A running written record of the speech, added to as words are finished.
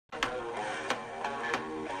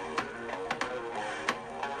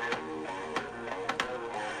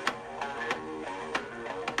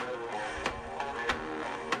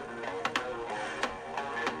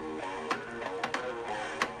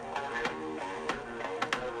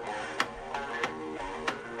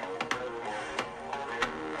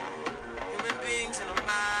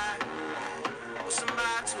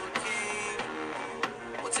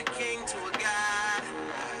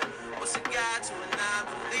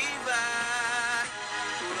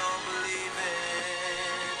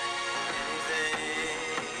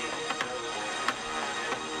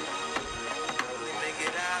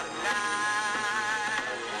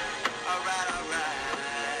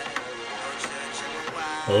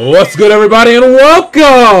What's good, everybody, and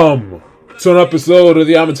welcome to an episode of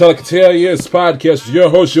the I'm Yes podcast.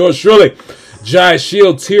 Your host, yours truly, Jai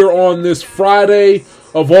Shields, here on this Friday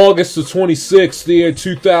of August the 26th, the year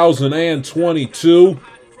 2022.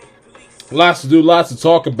 Lots to do, lots to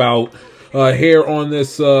talk about here on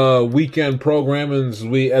this weekend program as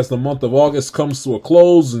the month of August comes to a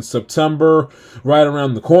close and September right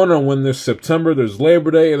around the corner. And when there's September, there's Labor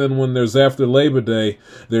Day, and then when there's after Labor Day,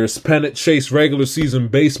 there's pennant chase regular season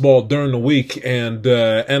baseball during the week and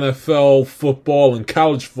NFL football and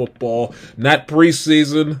college football. Not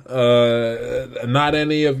preseason, not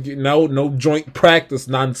any of no joint practice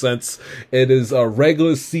nonsense. It is a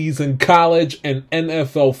regular season college and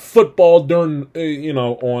NFL football during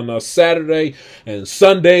on Saturday and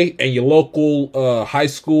Sunday, and your local high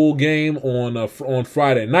school game on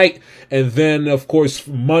Friday night, and then of course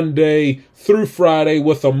Monday through Friday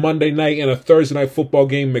with a Monday night and a Thursday night football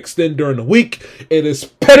game mixed in during the week. It is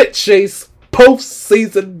pennant chase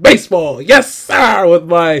postseason baseball. Yes, sir, with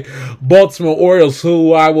my Baltimore Orioles,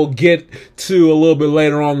 who I will get to a little bit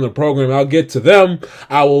later on in the program. I'll get to them.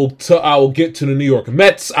 I will get to the New York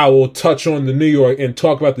Mets. I will touch on the New York and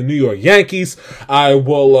talk about the New York Yankees. I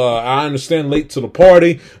understand late to the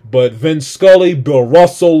party, but Vince Scully, Bill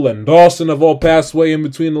Russell, and Dawson have all passed away in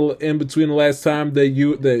between the last time that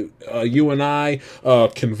you and I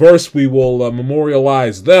conversed. We will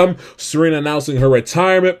memorialize them. Serena announcing her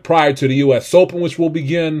retirement prior to the U.S. Open, which will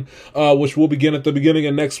begin at the beginning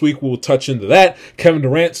of next week. We'll touch into that. Kevin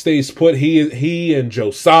Durant stays put. He and Joe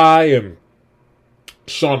Tsai and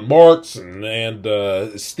Sean Marks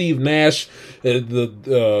and Steve Nash.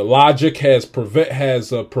 The logic has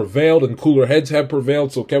prevailed, and cooler heads have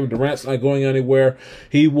prevailed. So Kevin Durant's not going anywhere.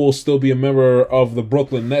 He will still be a member of the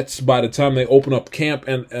Brooklyn Nets by the time they open up camp,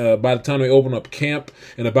 in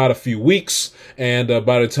about a few weeks, and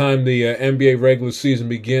by the time the NBA regular season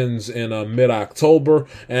begins in mid-October.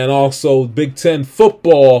 And also Big Ten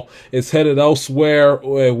football is headed elsewhere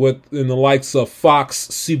in the likes of Fox,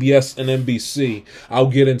 CBS, and NBC. I'll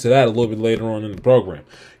get into that a little bit later on in the program.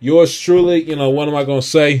 Yours truly, what am I going to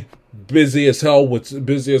say? Busy as hell with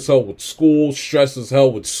school, stress as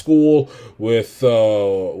hell with school, with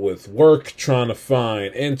work, trying to find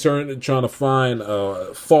fall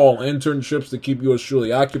internships to keep yours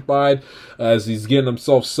truly occupied as he's getting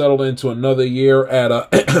himself settled into another year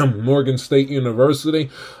at Morgan State University.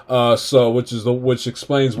 Which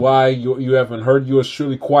explains why you haven't heard yours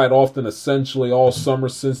truly quite often, essentially all summer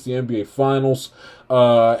since the NBA Finals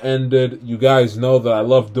ended. You guys know that I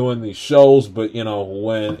love doing these shows, but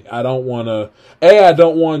when I don't want to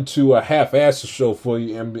half-ass the show for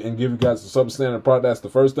you and give you guys a substandard product. That's the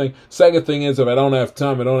first thing. Second thing is, if I don't have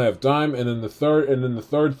time, I don't have time. And then the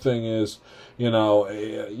third thing is,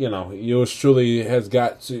 yours truly has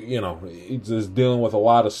got to, he's just dealing with a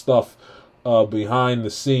lot of stuff behind the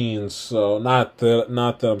scenes. So not that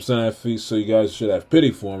I'm saying that so you guys should have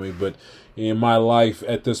pity for me, but in my life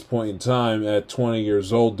at this point in time, at 20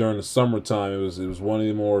 years old during the summertime, it was one of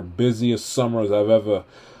the more busiest summers I've ever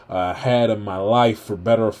had in my life, for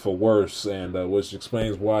better or for worse, and which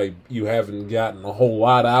explains why you haven't gotten a whole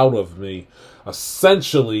lot out of me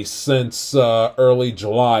essentially since early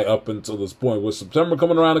July up until this point. With September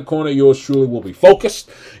coming around the corner, yours truly will be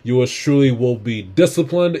focused, yours truly will be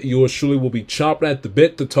disciplined, yours truly will be chomping at the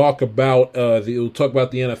bit to talk about the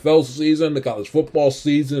NFL season, the college football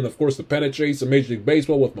season, and of course the pennant chase and Major League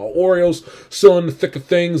Baseball with my Orioles still in the thick of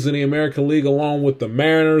things in the American League, along with the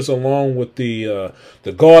Mariners, along with the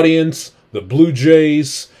Guardians, the Blue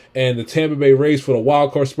Jays, and the Tampa Bay Rays for the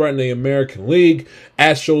wild card spot in the American League.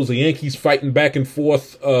 Astros, the Yankees fighting back and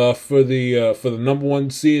forth for the number one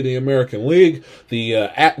seed in the American League.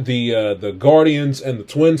 The Guardians and the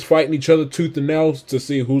Twins fighting each other tooth and nail to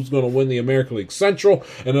see who's going to win the American League Central.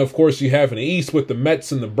 And of course, you have in the East with the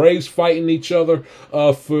Mets and the Braves fighting each other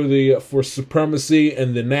for supremacy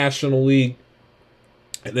in the National League.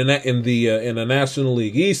 And in the National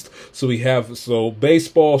League East, it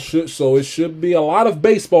should be a lot of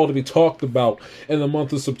baseball to be talked about in the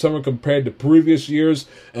month of September compared to previous years,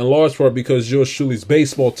 in large part because yours truly's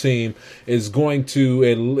baseball team is going to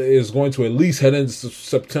at least head into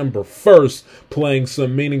September 1st playing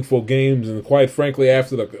some meaningful games. And quite frankly,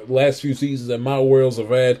 after the last few seasons that my Orioles have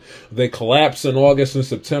had, they collapsed in August and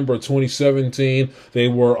September of 2017. They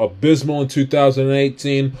were abysmal in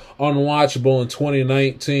 2018, unwatchable in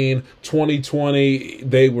 2019. 2020,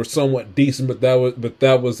 they were somewhat decent, but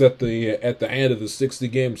that was at the end of the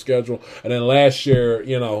 60-game schedule. And then last year,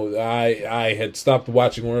 I had stopped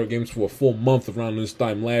watching Oriole games for a full month around this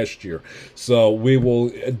time last year. So it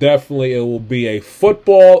will be a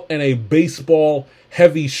football and a baseball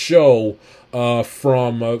heavy show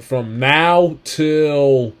from now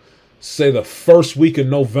till say the first week of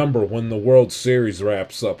November when the World Series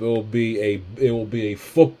wraps up. It will be a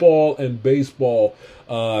football and baseball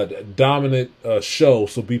dominant show,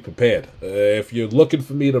 so be prepared. If you're looking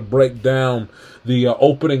for me to break down the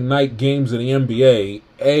opening night games in the NBA,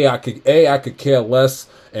 I could care less,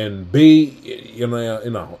 and B,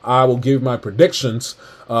 I will give my predictions.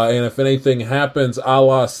 And if anything happens,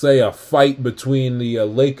 say a fight between the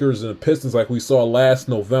Lakers and the Pistons like we saw last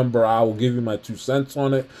November, I will give you my 2 cents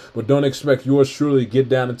on it. But don't expect yours truly to get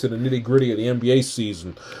down into the nitty gritty of the NBA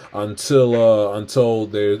season until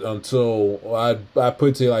I put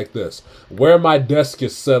it to you like this: where my desk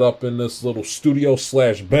is set up in this little studio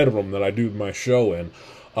 / bedroom that I do my show in.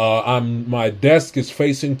 My desk is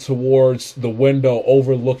facing towards the window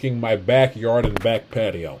overlooking my backyard and back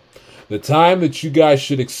patio. The time that you guys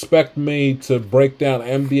should expect me to break down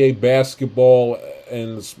NBA basketball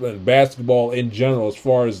and basketball in general, as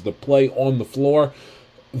far as the play on the floor,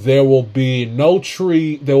 there will be no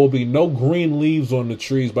green leaves on the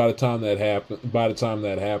trees by the time that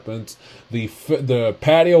happens. The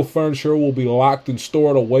patio furniture will be locked and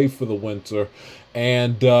stored away for the winter.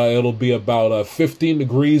 And it'll be about 15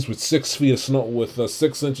 degrees with 6 feet of snow, with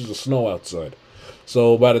 6 inches of snow outside.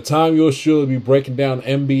 So by the time you'll surely be breaking down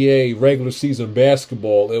NBA regular season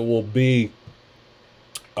basketball, it will be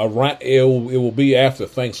after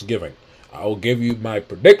Thanksgiving. I will give you my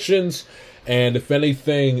predictions, and if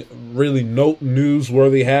anything really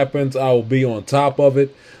newsworthy happens, I will be on top of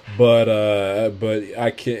it. But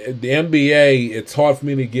I can't. The NBA, it's hard for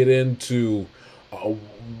me to get into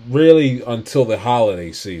really until the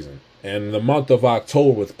holiday season. And the month of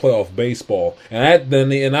October with playoff baseball, and I'm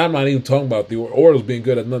not even talking about the Orioles being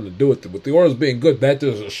good, has nothing to do with it. But the Orioles being good, that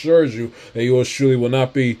just assures you that yours truly will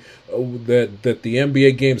not be that the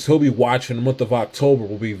NBA games he'll be watching in the month of October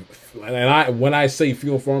will be. And when I say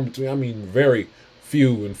few and far in between, I mean very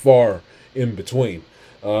few and far in between.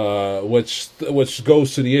 Which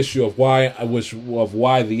goes to the issue of why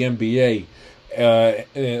the NBA.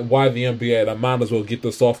 And I might as well get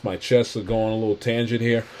this off my chest and go on a little tangent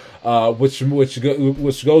here. Which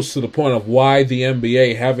goes to the point of why the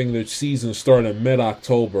NBA having their season start in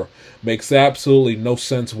mid-October makes absolutely no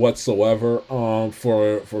sense whatsoever.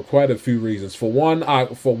 For quite a few reasons. For one,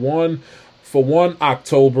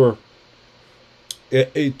 October,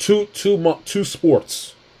 two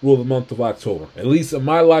sports rule the month of October. At least in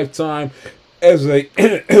my lifetime, as a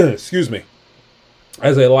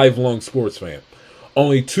as a lifelong sports fan,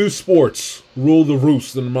 only 2 sports rule the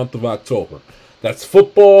roost in the month of October. That's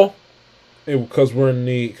football, because we're in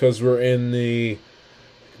the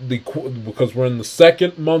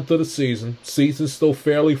second month of the season. Season's still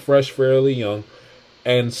fairly fresh, fairly young,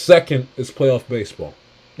 and second is playoff baseball.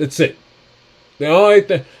 That's it. The only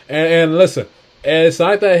thing, and listen, and it's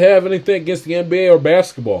not that I have anything against the NBA or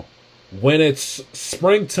basketball. When it's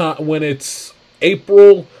springtime, when it's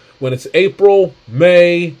April,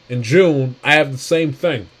 May, and June, I have the same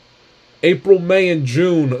thing. April, May, and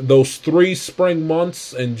June, those 3 spring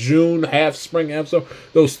months, and June, half spring, half summer,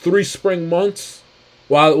 those 3 spring months,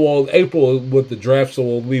 well, April with the draft, so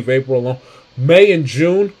we'll leave April alone. May and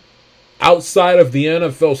June, outside of the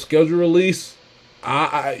NFL schedule release,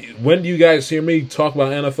 when do you guys hear me talk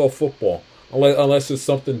about NFL football? Unless it's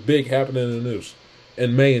something big happening in the news.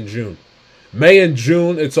 In May and June. May and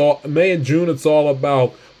June, it's all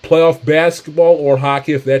about playoff basketball or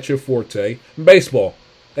hockey, if that's your forte, and baseball.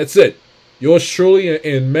 That's it. Yours truly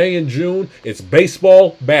in May and June, it's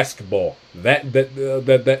baseball, basketball. That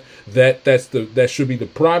should be the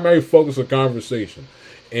primary focus of conversation.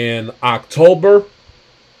 In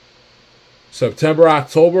September,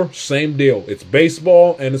 October, same deal. It's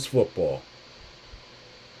baseball and it's football.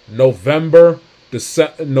 November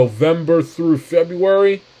through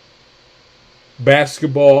February,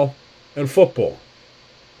 basketball and football.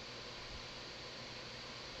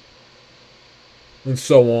 And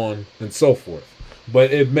so on and so forth.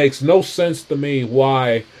 But it makes no sense to me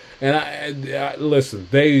why. And I listen,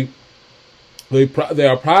 they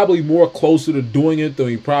are probably more closer to doing it than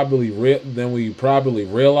we probably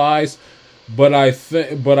realize. But I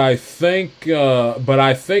think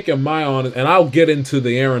in my honest, and I'll get into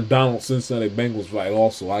the Aaron Donald Cincinnati Bengals fight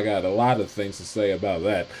also. I got a lot of things to say about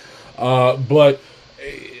that. But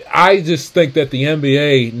I just think that the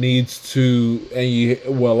NBA needs to, a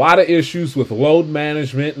lot of issues with load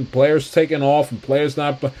management and players taking off and players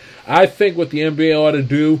not. I think what the NBA ought to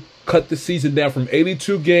do, cut the season down from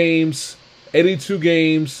 82 games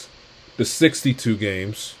to 62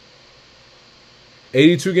 games.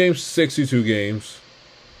 82 games to 62 games.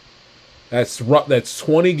 That's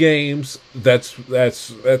 20 games. That's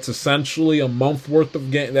essentially a month worth of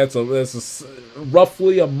game.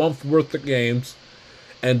 Roughly a month worth of games,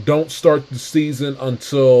 and don't start the season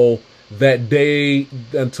until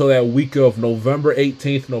that week of November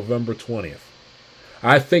 18th, November 20th.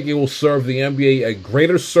 I think it will serve the NBA a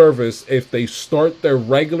greater service if they start their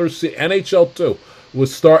regular season. NHL too would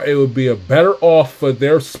start. It would be a better off for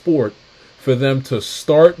their sport for them to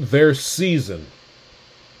start their season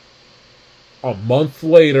a month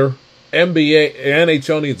later.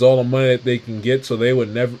 NHL needs all the money that they can get, so they would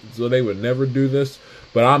never do this.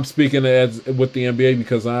 But I'm speaking with the NBA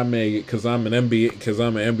because I'm an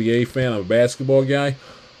NBA fan. I'm a basketball guy.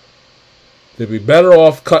 They'd be better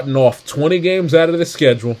off cutting off 20 games out of the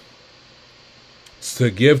schedule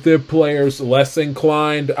to give their players less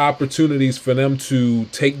inclined opportunities for them to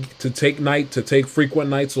take frequent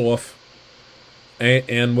nights off, and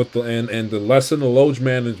to lessen the load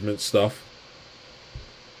management stuff.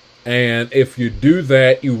 And if you do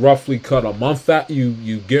that, you roughly cut a month out.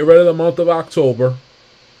 You get rid of the month of October,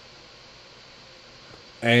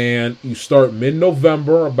 and you start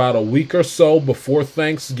mid-November, about a week or so before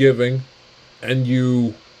Thanksgiving, and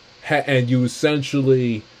you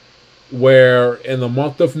essentially, where in the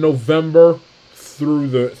month of November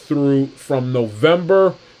from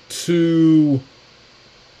November to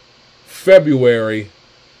February,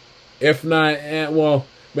 if not,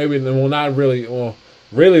 not really,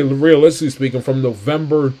 really realistically speaking, from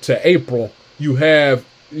November to April, you have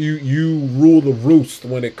you rule the roost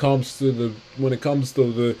when it comes to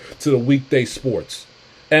the weekday sports.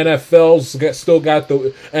 NFL still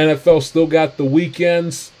got the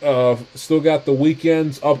weekends,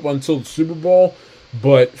 up until the Super Bowl,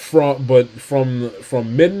 but from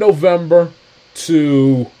mid-November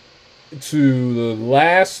to the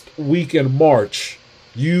last week in March,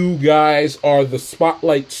 you guys are the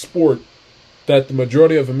spotlight sport that the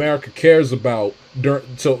majority of America cares about,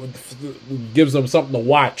 so gives them something to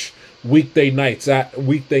watch weekday nights out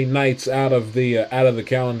of the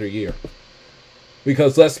calendar year.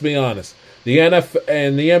 Because let's be honest, the NFL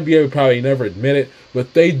and the NBA would probably never admit it,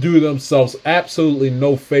 but they do themselves absolutely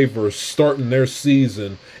no favors starting their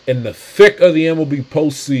season in the thick of the MLB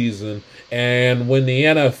postseason, and when the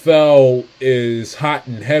NFL is hot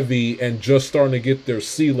and heavy and just starting to get their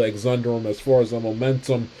sea legs under them as far as the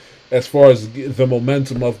momentum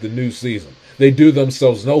of the new season. They do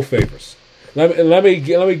themselves no favors. Let me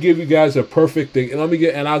give you guys a perfect thing. And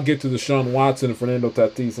I'll get to Deshaun Watson and Fernando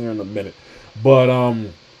Tatis here in a minute. But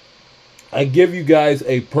I give you guys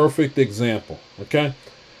a perfect example. Okay?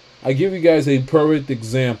 I give you guys a perfect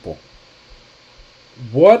example.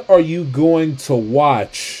 What are you going to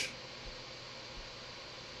watch?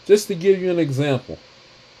 Just to give you an example.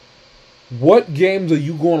 What games are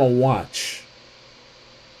you going to watch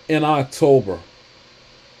in October?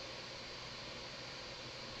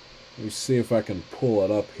 Let me see if I can pull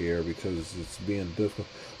it up here because it's being difficult.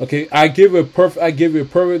 Okay, I give you a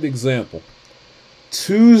perfect example.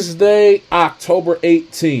 Tuesday, October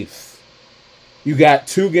 18th. You got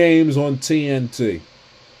 2 games on TNT.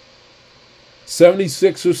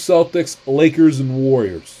 76ers, Celtics, Lakers, and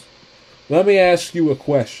Warriors. Let me ask you a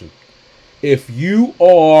question. If you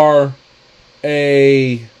are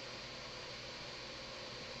a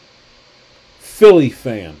Philly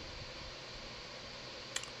fan,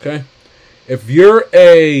 okay? If you're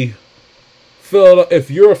a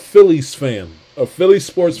Phillies fan, a Philly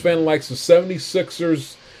sports fan likes the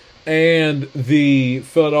 76ers and the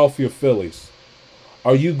Philadelphia Phillies,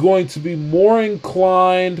 are you going to be more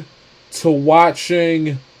inclined to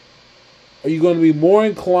watching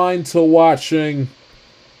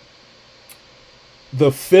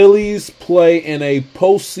the Phillies play in a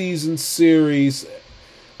postseason series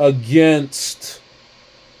against,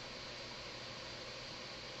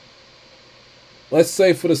 let's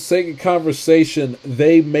say for the sake of conversation,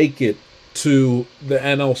 they make it to the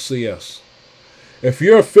NLCS? If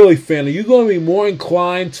you're a Philly fan, are you going to be more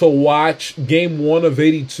inclined to watch Game 1 of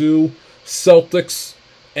 82, Celtics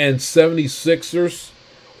and 76ers?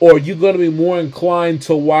 Or are you going to be more inclined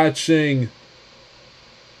to watching,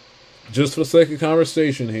 just for the sake of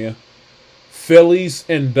conversation here, Phillies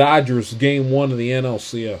and Dodgers Game 1 of the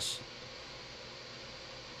NLCS?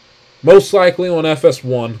 Most likely on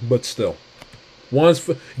FS1, but still.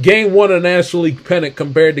 Game 1 of the National League pennant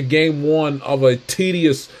compared to Game 1 of a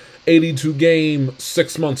tedious 82-game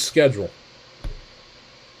 6-month schedule.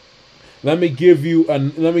 Let me give you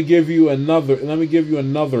another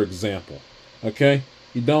example. Okay?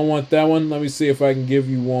 You don't want that one? Let me see if I can give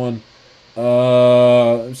you one.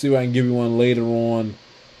 Let me see if I can give you one later on.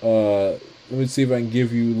 Let me see if I can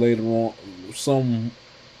give you later on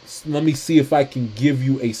let me see if I can give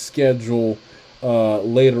you a schedule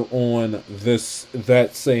later on that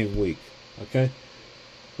same week. Okay.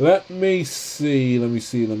 Let me see,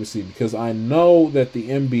 because I know that the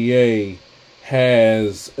NBA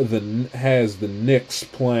has the Knicks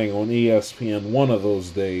playing on ESPN one of those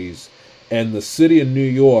days, and the city of New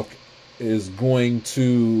York is going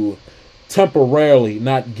to temporarily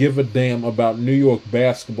not give a damn about New York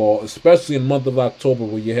basketball, especially in the month of October,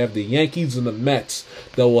 where you have the Yankees and the Mets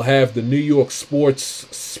that will have the New York sports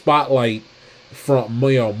spotlight from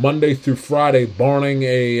Monday through Friday, barring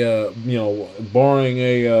a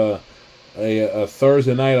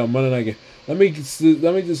Thursday night or Monday night game. Let me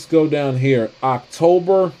just go down here.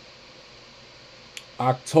 October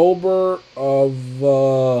of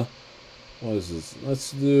what is this?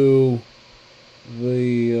 Let's do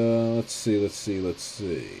the let's see.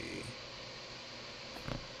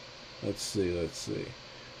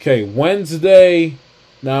 Okay, Wednesday.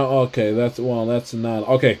 Now, okay, that's not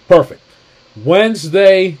okay. Perfect.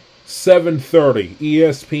 Wednesday, 7:30,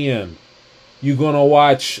 ESPN. You gonna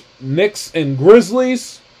watch Knicks and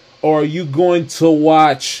Grizzlies, or are you going to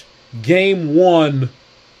watch Game 1,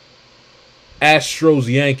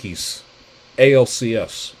 Astros-Yankees,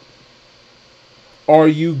 ALCS? Are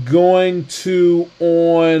you going to,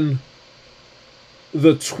 on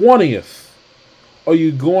the 20th, are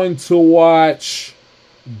you going to watch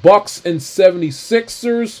Bucks and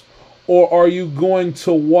 76ers, or are you going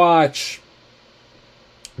to watch,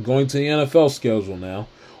 going to the NFL schedule now,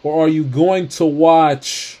 or are you going to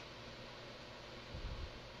watch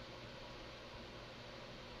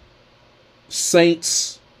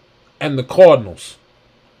Saints and the Cardinals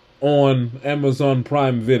on Amazon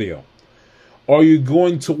Prime Video? Are you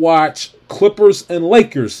going to watch Clippers and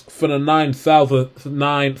Lakers for the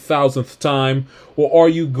 9,000th time, or are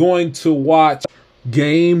you going to watch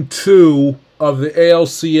Game 2 of the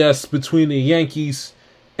ALCS between the Yankees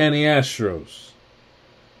and the Astros?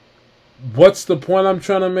 What's the point I'm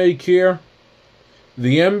trying to make here?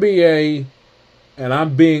 The NBA, and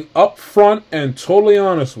I'm being upfront and totally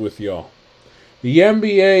honest with y'all, the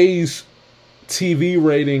NBA's TV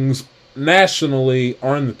ratings nationally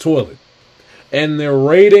are in the toilet. And their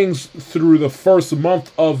ratings through the first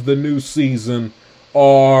month of the new season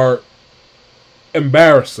are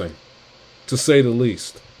embarrassing, to say the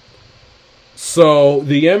least. So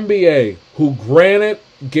the NBA, who granted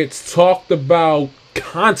gets talked about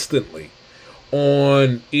constantly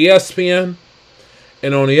on ESPN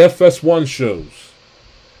and on the FS1 shows,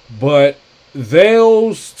 but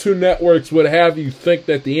those two networks would have you think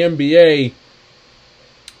that the NBA,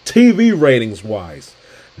 TV ratings wise,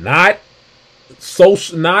 not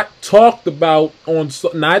talked about on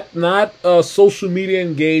social media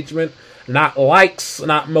engagement, not likes,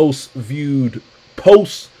 not most viewed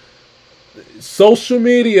posts. Social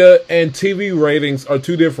media and TV ratings are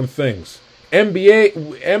two different things. NBA,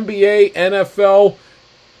 NFL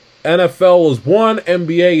is one,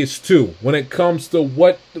 NBA is two. When it comes to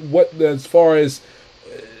what as far as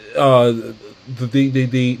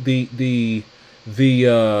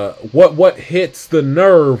what hits the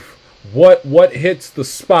nerve, what hits the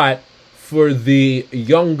spot for the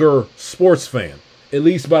younger sports fan, at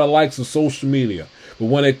least by the likes of social media. But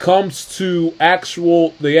when it comes to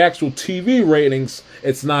the actual TV ratings,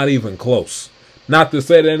 it's not even close. Not to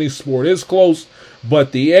say that any sport is close,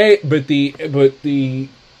 but the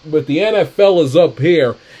NFL is up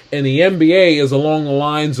here, and the NBA is along the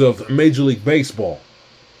lines of Major League Baseball.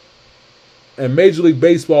 And Major League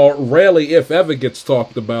Baseball rarely, if ever, gets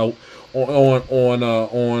talked about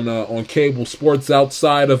on cable sports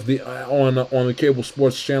outside of the on the cable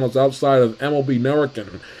sports channels outside of MLB Network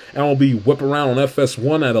and MLB Whip Around on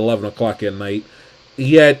FS1 at 11 o'clock at night.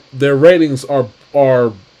 Yet their ratings are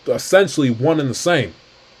essentially one and the same.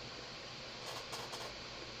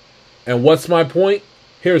 And what's my point?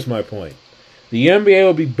 Here's my point. The NBA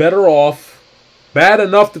will be better off. Bad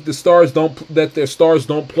enough that their stars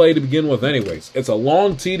don't play to begin with anyways. It's a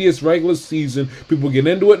long, tedious regular season. People get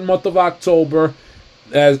into it in the month of October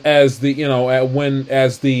as the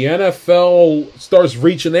NFL starts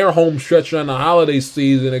reaching their home stretch on the holiday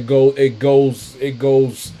season. It goes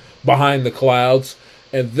behind the clouds.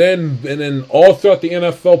 And then all throughout the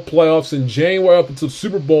NFL playoffs in January up until the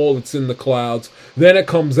Super Bowl, it's in the clouds. Then it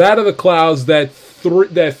comes out of the clouds that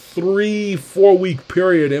 3-4 week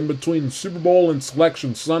period in between the Super Bowl and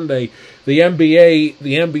Selection Sunday. The NBA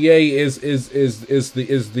is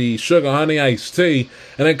the sugar honey iced tea,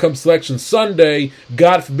 and then comes Selection Sunday.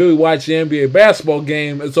 God forbid we watch the NBA basketball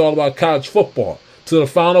game. It's all about college football to the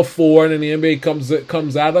Final Four, and then the NBA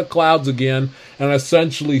comes out of the clouds again and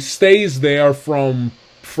essentially stays there from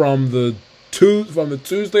the the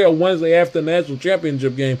Tuesday or Wednesday after the national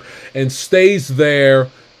championship game, and stays there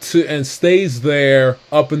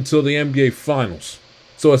up until the NBA Finals.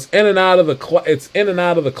 So it's in and out of the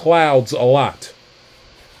clouds a lot,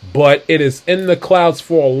 but it is in the clouds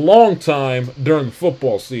for a long time during the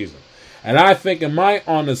football season. And I think, in my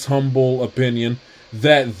honest, humble opinion,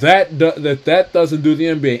 that doesn't do the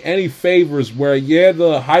NBA any favors. Where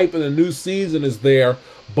the hype of the new season is there,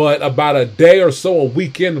 but about a day or so, a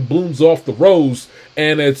weekend blooms off the rose,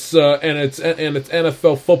 and it's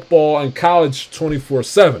NFL football and college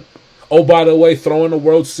 24/7. Oh, by the way, throw in a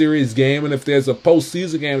World Series game, and if there's a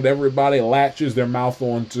postseason game that everybody latches their mouth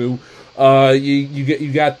onto,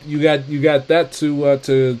 you got that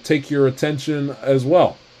to take your attention as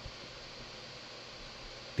well.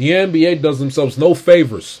 The NBA does themselves no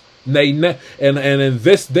favors. And in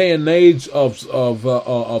this day and age of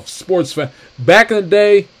sports fan, back in the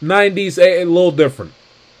day, 90s, a little different.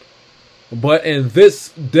 But in this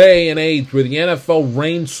day and age where the NFL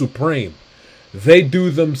reigns supreme, they do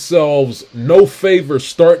themselves no favor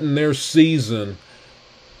starting their season.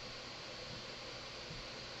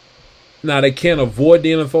 Now, they can't avoid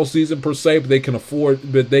the NFL season per se, but they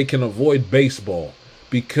can avoid baseball,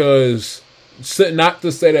 because, not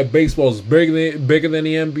to say that baseball is bigger than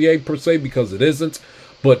the NBA per se, because it isn't,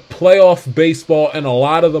 but playoff baseball in a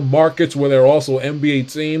lot of the markets where there are also NBA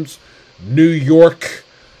teams, New York,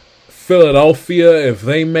 Philadelphia, if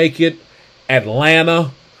they make it,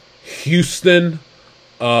 Atlanta, Houston,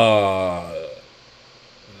 Los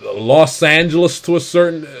Angeles to a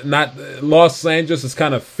certain, not Los Angeles is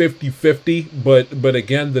kind of 50-50, but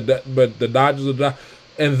again, the Dodgers are,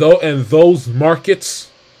 and those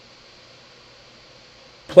markets,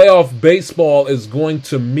 playoff baseball is going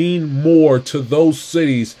to mean more to those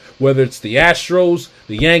cities, whether it's the Astros,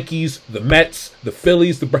 the Yankees, the Mets, the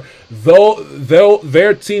Phillies,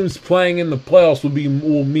 their teams playing in the playoffs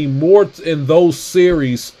will mean more in those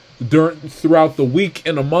series throughout the week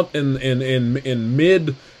and a month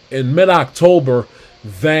in mid-October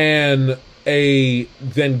than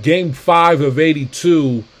Game 5 of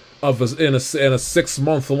 82 in a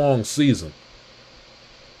 6-month long season.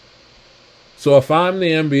 So if I'm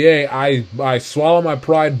the NBA, I swallow my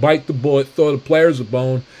pride, bite the bullet, throw the players a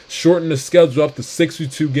bone, shorten the schedule up to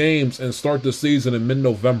 62 games, and start the season in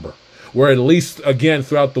mid-November, where at least, again,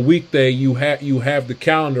 throughout the weekday you have the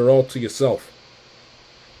calendar all to yourself.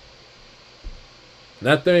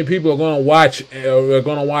 Not that many people are going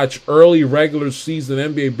to watch early regular season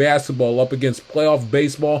NBA basketball up against playoff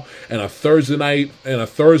baseball and a Thursday night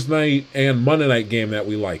and Monday night game that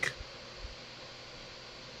we like.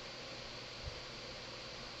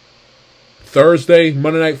 Thursday,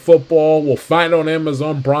 Monday Night Football, we'll find it on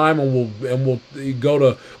Amazon Prime, and we'll go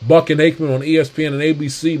to Buck and Aikman on ESPN and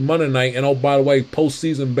ABC Monday night. And oh, by the way,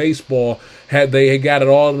 postseason baseball they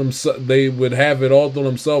would have it all to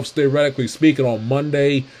themselves, theoretically speaking, on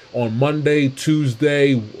Monday,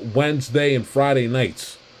 Tuesday, Wednesday, and Friday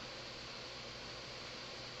nights.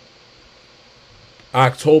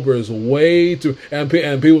 October is way too, and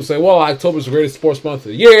people say, well, October is the greatest sports month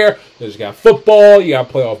of the year. You got football, you got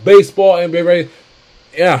playoff baseball, NBA, right?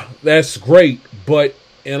 Yeah, that's great, but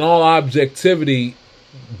in all objectivity,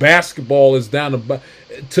 basketball is down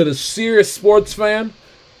to the serious sports fan.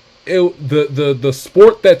 The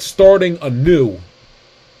sport that's starting anew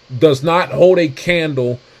does not hold a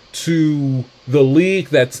candle to the league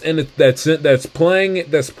that's playing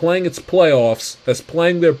its playoffs, that's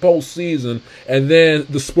playing their postseason, and then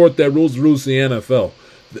the sport that rules the NFL.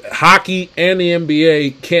 Hockey and the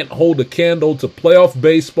NBA can't hold a candle to playoff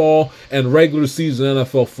baseball and regular season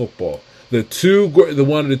NFL football.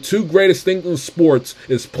 One of the two greatest things in sports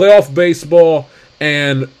is playoff baseball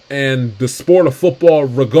and the sport of football.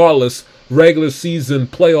 Regardless, regular season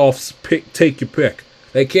playoffs, take your pick.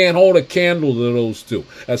 They can't hold a candle to those two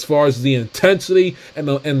as far as the intensity and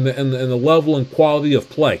the level and quality of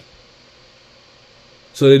play.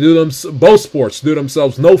 So both sports do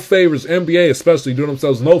themselves no favors. NBA especially do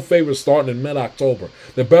themselves no favors starting in mid-October.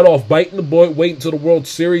 They're better off biting the bullet, waiting until the World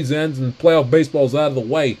Series ends and playoff baseball's out of the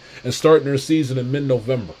way, and starting their season in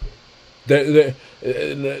mid-November. They're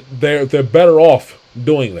better off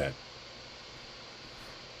doing that.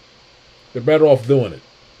 They're better off doing it.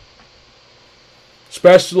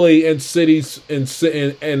 Especially in cities, in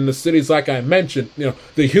the cities like I mentioned,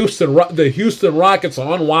 the Houston Rockets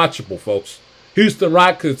are unwatchable, folks. Houston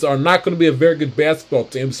Rockets are not going to be a very good basketball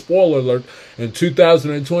team. Spoiler alert, in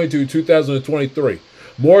 2022, 2023.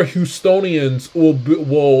 more Houstonians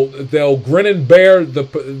they'll grin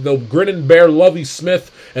and bear Lovie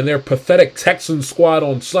Smith and their pathetic Texan squad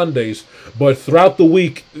on Sundays, but throughout the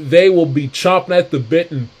week they will be chomping at the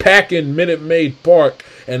bit and packing Minute Maid Park,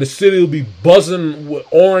 and the city will be buzzing with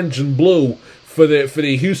orange and blue for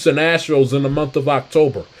the Houston Astros in the month of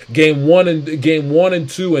October. Game one and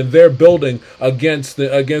two in their building against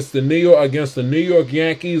the New York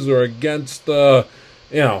Yankees, or against the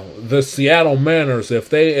Seattle Mariners if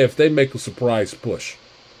they make a surprise push.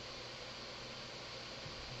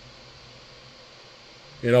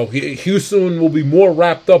 Houston will be more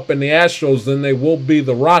wrapped up in the Astros than they will be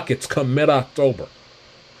the Rockets come mid-October.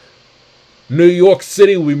 New York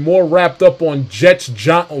City will be more wrapped up on Jets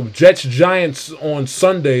Giants on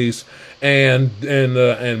Sundays and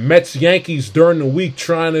Mets Yankees during the week,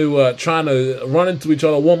 trying to run into each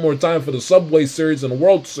other one more time for the Subway Series and the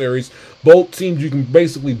World Series. Both teams, you can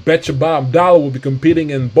basically bet your bottom dollar, will be competing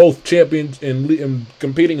in both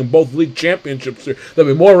competing in both league championships. They'll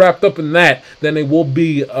be more wrapped up in that than they will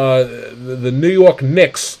be the New York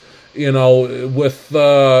Knicks. With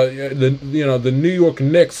the New York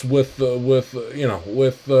Knicks with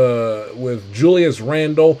Julius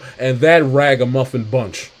Randle and that ragamuffin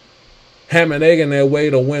bunch, ham and egging their way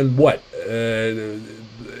to win what? To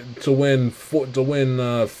win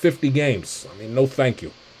 50 games. I mean, no, thank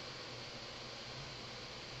you.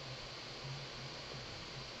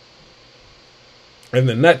 And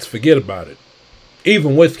the Nets, forget about it.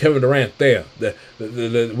 Even with Kevin Durant there,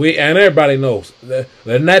 and everybody knows the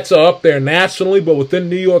Nets are up there nationally, but within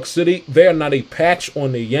New York City, they are not a patch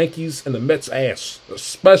on the Yankees and the Mets' ass,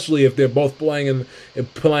 especially if they're both playing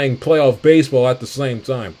playoff baseball at the same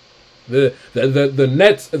time. The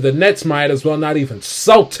Nets might as well not even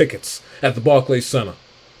sell tickets at the Barclays Center,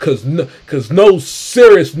 because no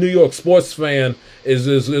serious New York sports fan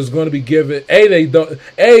is going to be given if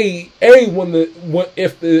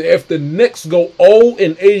the Knicks go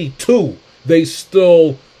 0-82, they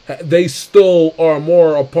still are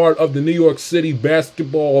more a part of the New York City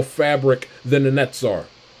basketball fabric than the Nets are.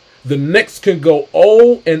 The Knicks can go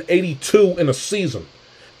 0-82 in a season,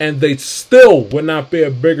 and they still would not be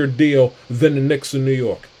a bigger deal than the Knicks in New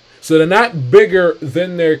York. So they're not bigger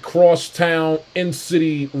than their crosstown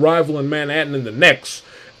in-city rival in Manhattan and the Knicks.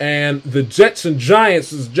 And the Jets and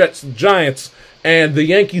Giants is Jets and Giants, and the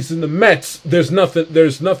Yankees and the Mets. There's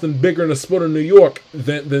nothing bigger in the sport of New York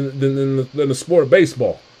than the sport of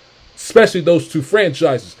baseball, especially those two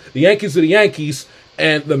franchises. The Yankees are the Yankees,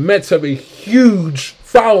 and the Mets have a huge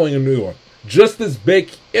following in New York, just as big,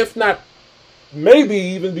 if not maybe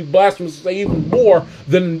even be blasphemous to say even more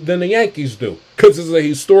than the Yankees do, because it's a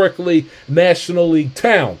historically National League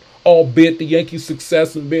town. Albeit the Yankees'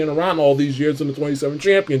 success in being around all these years in the 27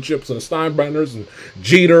 championships and the Steinbrenners and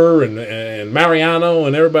Jeter and Mariano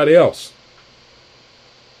and everybody else.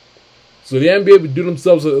 So the NBA would do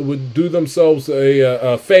themselves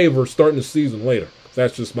a favor starting the season later.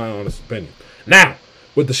 That's just my honest opinion. Now,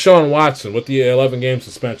 with Deshaun Watson, with the 11-game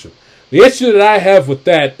suspension, the issue that I have with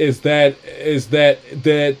that is that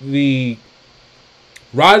the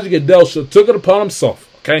Roger Goodell took it upon himself.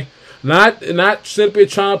 Okay. Not simply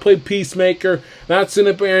trying to play peacemaker, not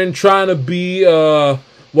sitting up here and trying to be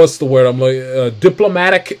what's the word?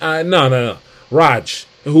 Diplomatic. No. Raj,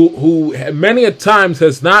 who many a times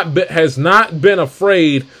has not been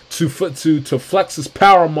afraid to flex his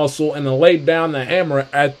power muscle and to lay down the hammer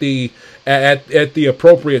at the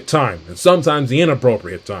appropriate time, and sometimes the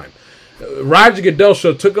inappropriate time. Roger Goodell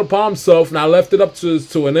took it upon himself. Now left it up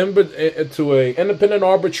to an independent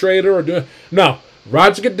arbitrator no.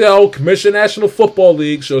 Roger Goodell, Commissioner of National Football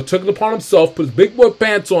League, took it upon himself, put his big boy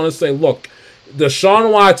pants on and say, look,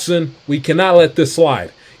 Deshaun Watson, we cannot let this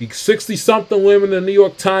slide. 60-something women in the New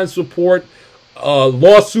York Times report,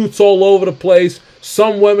 lawsuits all over the place.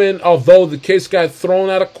 Some women, although the case got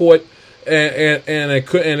thrown out of court and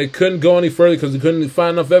it couldn't go any further because they couldn't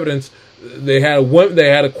find enough evidence, they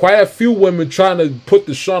had quite a few women trying to put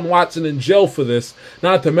Deshaun Watson in jail for this.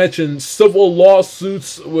 Not to mention civil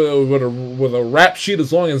lawsuits with a rap sheet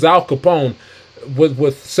as long as Al Capone,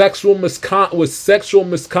 with sexual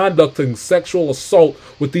misconduct and sexual assault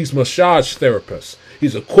with these massage therapists.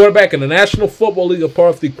 He's a quarterback in the National Football League, a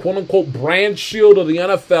part of the quote-unquote brand shield of the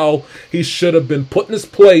NFL. He should have been put in his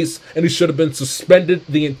place, and he should have been suspended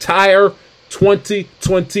the entire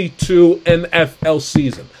 2022 NFL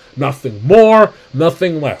season. Nothing more,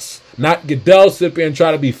 nothing less. not Goodell sit there and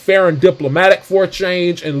try to be fair and diplomatic for a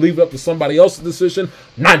change and leave it up to somebody else's decision.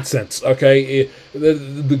 Nonsense. Okay,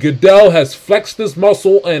 the Goodell has flexed his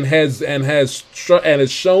muscle and has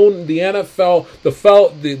shown the NFL,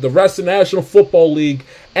 the rest of the National Football League,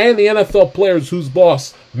 and the NFL players who's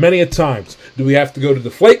boss many a times. Do we have to go to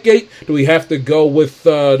Deflategate? Do we have to go with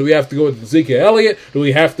Ezekiel Elliott? Do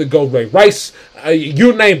we have to go Ray Rice?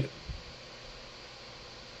 You name it.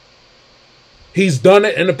 He's done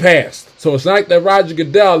it in the past. So it's not like that Roger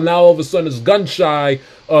Goodell now all of a sudden is gun shy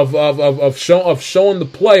of showing the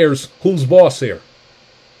players who's boss here.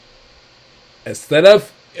 Instead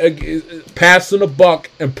of passing the buck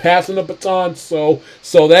and passing the baton so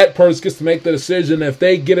that person gets to make the decision. If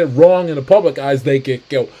they get it wrong in the public eyes, they get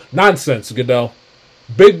killed. Nonsense, Goodell.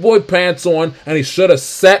 Big boy pants on, and he should have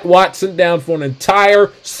sat Watson down for an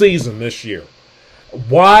entire season this year.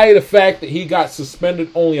 Why the fact that he got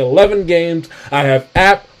suspended only 11 games? I have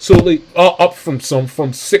absolutely up from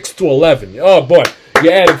 6 to 11. Oh boy, you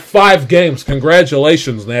added 5 games.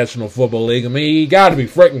 Congratulations, National Football League. I mean, you got to be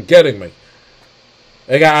freaking kidding me.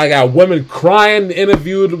 I got women crying.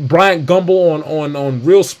 Interviewed Bryant Gumbel on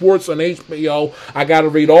Real Sports on HBO. I got to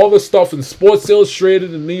read all this stuff in Sports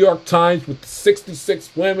Illustrated and New York Times with the 66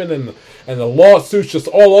 women and the lawsuits just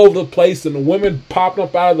all over the place, and the women popping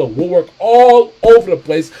up out of the woodwork all over the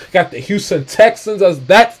place. Got the Houston Texans as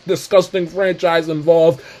that disgusting franchise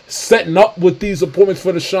involved, setting up with these appointments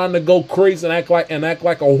for Deshaun to go crazy and act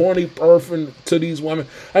like a horny person to these women.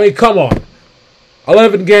 I mean, come on.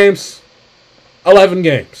 11 games. 11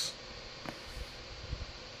 games.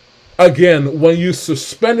 Again, when you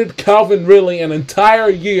suspended Calvin Ridley an entire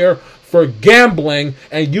year for gambling,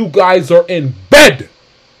 and you guys are in bed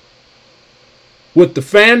with the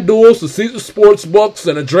FanDuels, the Caesar Sportsbooks,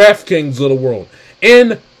 and the DraftKings of the world.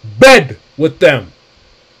 In bed with them.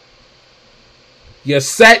 You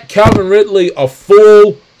sat Calvin Ridley a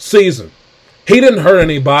full season. He didn't hurt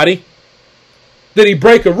anybody. Did he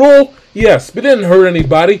break a rule? Yes, but he didn't hurt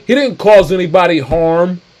anybody. He didn't cause anybody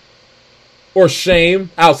harm or shame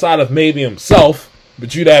outside of maybe himself.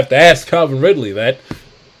 But you'd have to ask Calvin Ridley that.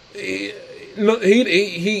 It's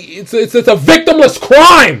a victimless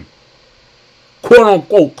crime, quote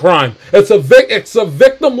unquote crime. It's a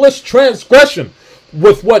victimless transgression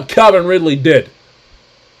with what Calvin Ridley did.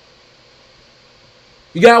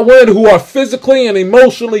 You got women who are physically and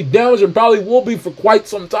emotionally damaged and probably will be for quite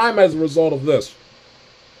some time as a result of this.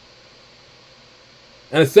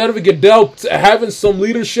 And instead of Goodell having some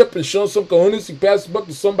leadership and showing some cojones, he passes the buck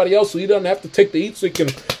to somebody else so he doesn't have to take the heat so he can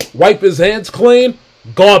wipe his hands clean.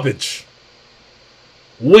 Garbage.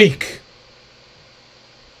 Weak.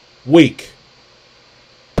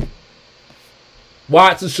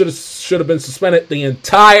 Watson should have been suspended the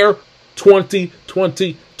entire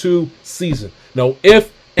 2022 season. No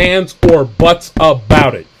ifs, ands, or buts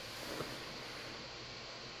about it.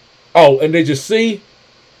 Oh, and did you see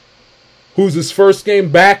who's his first game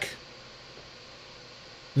back?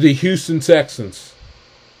 The Houston Texans.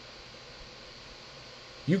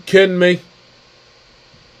 You kidding me?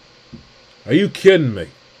 Are you kidding me?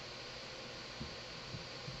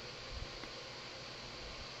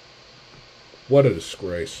 What a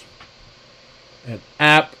disgrace. An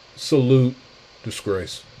absolute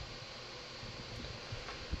disgrace.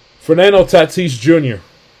 Fernando Tatis Jr.,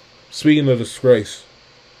 speaking of disgrace,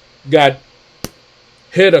 got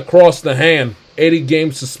hit across the hand,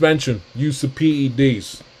 80-game suspension, use of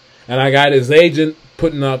PEDs. And I got his agent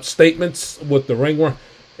putting up statements with the ringworm.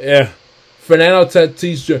 Yeah, Fernando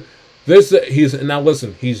Tatis Jr., now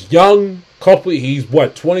listen, he's young, he's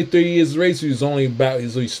 23 years of age,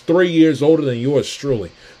 so he's 3 years older than yours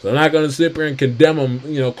truly. So I'm not going to sit here and condemn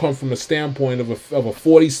him, come from the standpoint of a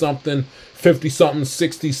 40-something, 50-something,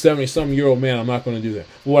 60, 70-something-year-old man. I'm not going to do that.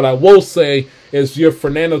 But what I will say is, you're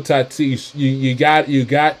Fernando Tatis. You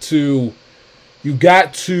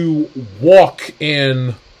got to walk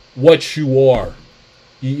in what you are.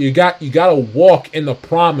 You got to walk in the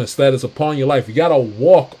promise that is upon your life. You got to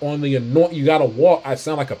walk on the anointing. You got to walk. I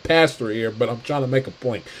sound like a pastor here, but I'm trying to make a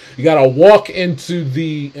point. You got to walk into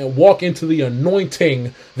the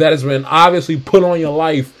anointing that has been obviously put on your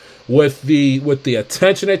life with the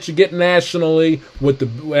attention that you get nationally, with the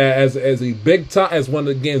as one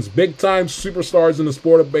of the big time superstars in the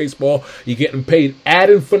sport of baseball. You're getting paid ad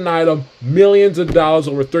infinitum, millions of dollars,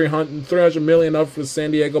 over $300 million up for the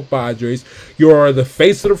San Diego Padres. You're the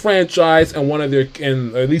face of the franchise and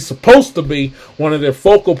at least supposed to be one of their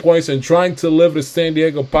focal points in trying to deliver the San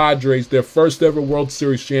Diego Padres their first ever World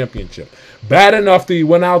Series championship. Bad enough that he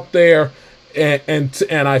went out there and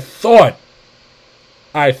I thought,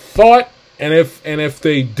 and if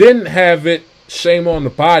they didn't have it shame on the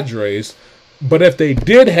Padres. But if they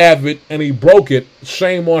did have it and he broke it,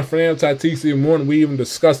 shame on Fernando Tatis even more. And we even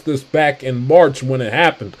discussed this back in March when it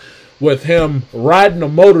happened, with him riding a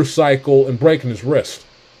motorcycle and breaking his wrist.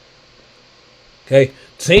 Okay,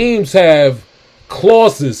 teams have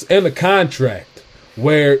clauses in the contract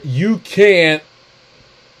where you can't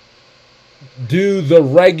do the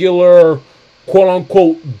regular,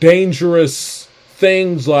 quote-unquote, dangerous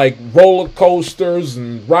things like roller coasters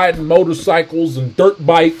and riding motorcycles and dirt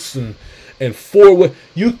bikes and four-wheel.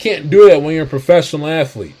 You can't do that when you're a professional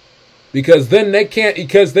athlete, because then they can't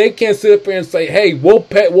sit up there and say, "Hey,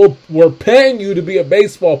 we're paying you to be a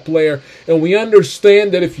baseball player, and we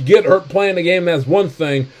understand that if you get hurt playing the game, that's one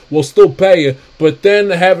thing. We'll still pay you." But then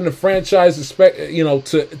having the franchise expect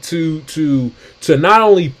to not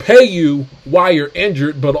only pay you while you're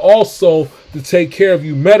injured, but also to take care of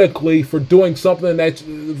you medically for doing something that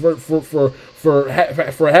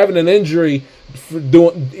for having an injury, for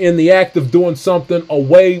doing in the act of doing something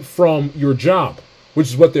away from your job, which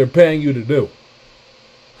is what they're paying you to do.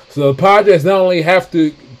 So the Padres not only have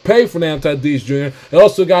to pay Fernando Tatis Jr., they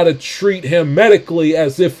also got to treat him medically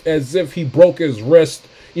as if he broke his wrist,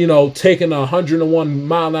 taking a 101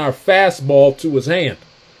 mile an hour fastball to his hand.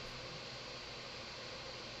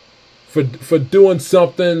 For doing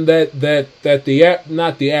something that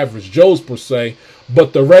not the average Joes per se,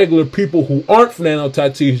 but the regular people who aren't Fernando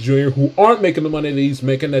Tatis Jr., who aren't making the money that he's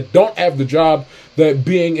making, that don't have the job that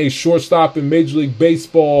being a shortstop in Major League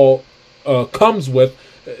Baseball comes with,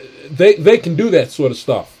 they can do that sort of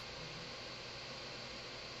stuff.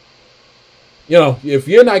 If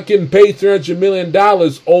you're not getting paid $300 million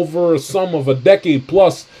over a sum of a decade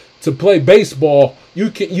plus to play baseball,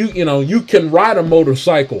 you can ride a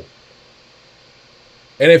motorcycle.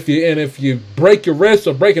 And if you break your wrist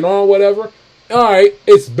or break an arm or whatever, all right,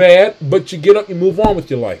 it's bad, but you get up, you move on with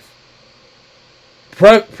your life.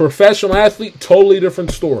 Professional athlete, totally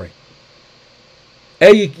different story.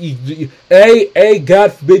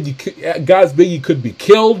 God forbid you could be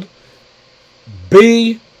killed.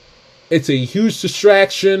 B, it's a huge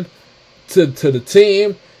distraction to the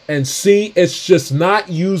team. And C, it's just not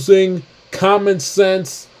using common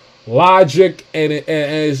sense, logic, and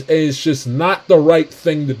it's just not the right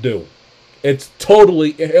thing to do. It's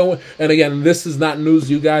totally, and again, this is not news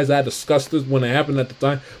to you guys. I discussed this when it happened at the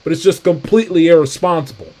time, but it's just completely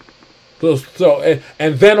irresponsible. So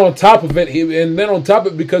and then on top of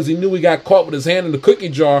it, because he knew he got caught with his hand in the cookie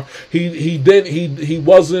jar, he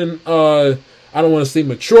wasn't I don't want to say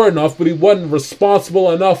mature enough, but he wasn't responsible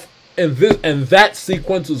enough in that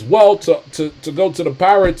sequence as well to go to the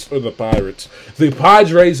Padres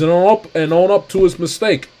and own up to his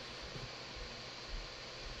mistake.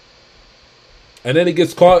 And then he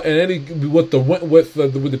gets caught, and then with the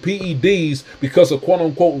PEDs because of quote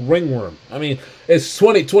unquote ringworm. I mean, it's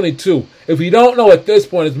 2022. If we don't know at this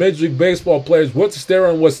point as Major League Baseball players what's a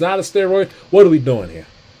steroid and what's not a steroid, what are we doing here?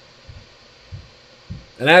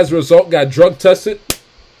 And as a result, got drug tested,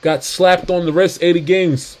 got slapped on the wrist, 80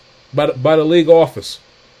 games by the league office.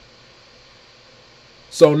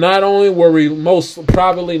 So not only were we most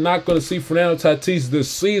probably not going to see Fernando Tatis this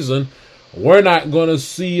season, we're not going to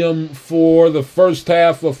see him for the first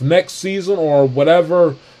half of next season, or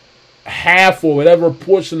whatever half or whatever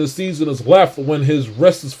portion of the season is left when his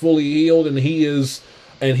wrist is fully healed and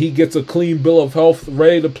he gets a clean bill of health,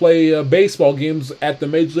 ready to play baseball games at the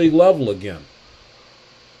major league level again.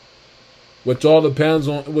 Which all depends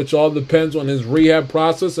on his rehab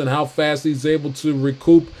process and how fast he's able to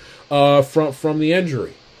recoup from the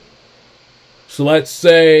injury. So let's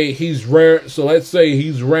say he's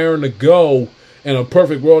raring to go. In a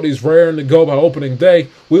perfect world, he's raring to go by opening day.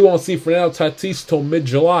 We won't see Fernando Tatis till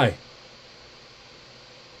mid-July.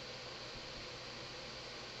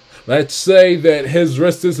 Let's say that his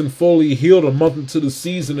wrist isn't fully healed a month into the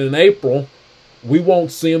season in April. We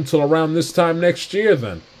won't see him till around this time next year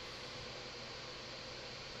then.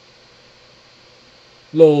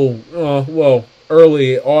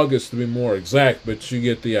 Early August to be more exact, but you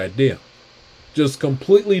get the idea. Just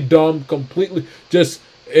completely dumb,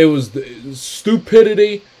 it was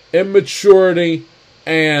stupidity, immaturity,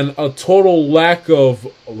 and a total lack of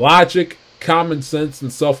logic, common sense,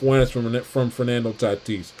 and self-awareness from Fernando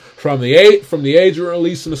Tatis. From the age of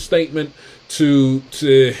releasing a statement to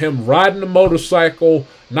him riding a motorcycle,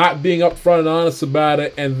 not being upfront and honest about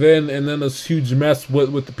it, and then this huge mess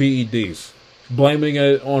with the PEDs, blaming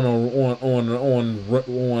it on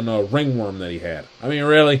a ringworm that he had. I mean,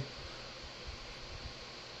 really.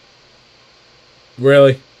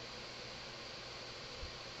 Really?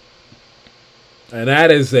 And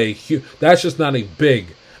that is that's just not a big.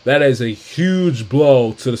 That is a huge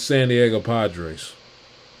blow to the San Diego Padres.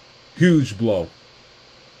 Huge blow.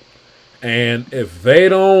 And if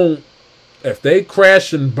they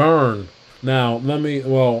crash and burn, now let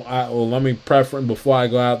me preference before I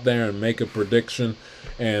go out there and make a prediction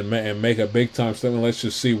and make a big time statement. Let's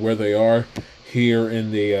just see where they are here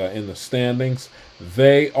in the standings.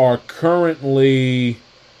 They are currently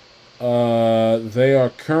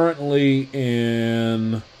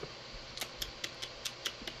in.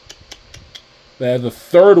 They have the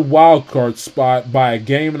third wild card spot by a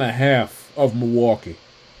game and a half of Milwaukee.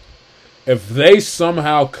 If they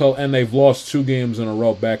somehow and they've lost 2 games in a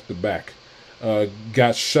row back to back,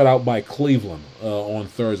 got shut out by Cleveland on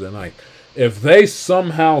Thursday night. If they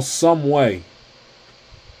somehow, some way,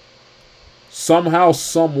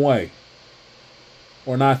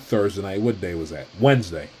 or not Thursday night, what day was that?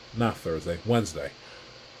 Wednesday, not Thursday, Wednesday.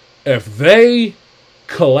 If they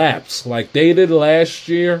collapse like they did last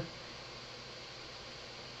year,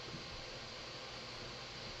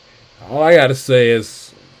 all I gotta say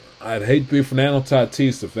is, I'd hate to be Fernando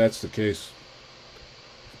Tatis if that's the case.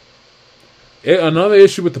 Another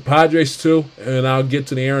issue with the Padres, too, and I'll get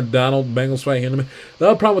to the Aaron Donald Bengals fight here in a minute. The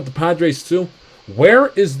other problem with the Padres, too, where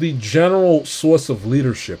is the general source of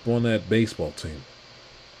leadership on that baseball team?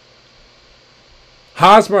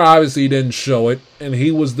 Hosmer obviously didn't show it, and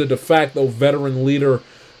he was the de facto veteran leader.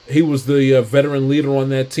 He was the veteran leader on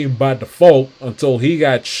that team by default until he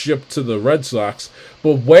got shipped to the Red Sox.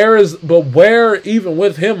 But where, even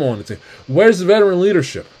with him on the team, where's the veteran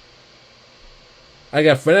leadership? I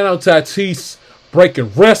got Fernando Tatis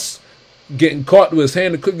breaking wrists, getting caught with his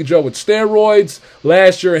hand in cookie jar with steroids.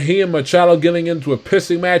 Last year, he and Machado getting into a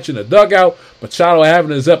pissing match in the dugout. Machado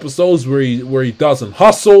having his episodes where he doesn't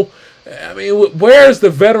hustle. I mean, where's the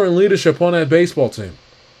veteran leadership on that baseball team?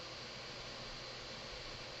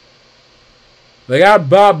 They got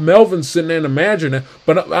Bob Melvin sitting there in the manager now,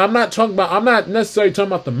 but I'm not necessarily talking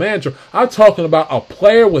about the manager. I'm talking about a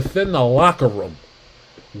player within the locker room.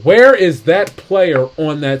 Where is that player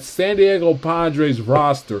on that San Diego Padres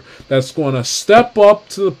roster that's going to step up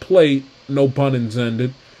to the plate, no pun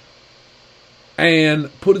intended, and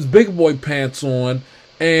put his big boy pants on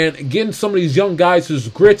and getting some of these young guys his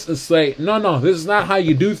grits and say, no, this is not how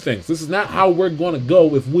you do things. This is not how we're going to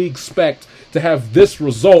go if we expect to have this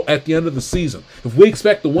result at the end of the season. If we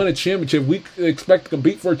expect to win a championship, we expect to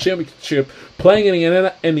compete for a championship, playing in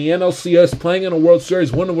the NLCS, playing in a World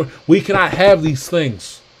Series, we cannot have these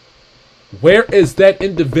things. Where is that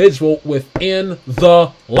individual within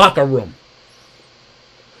the locker room?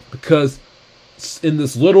 Because in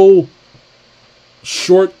this little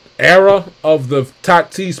short era of the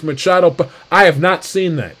Tatis Machado, I have not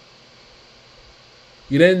seen that.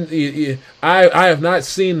 I have not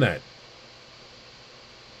seen that.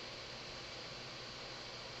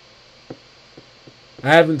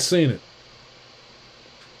 I haven't seen it.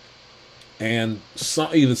 And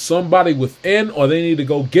either somebody within, or they need to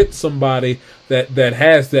go get somebody that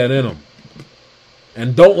has that in them.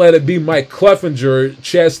 And don't let it be Mike Clevenger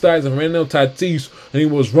chastising Fernando Tatis, and he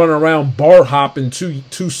was running around bar hopping 2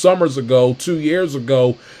 years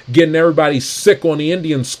ago, getting everybody sick on the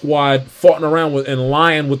Indian squad, farting around and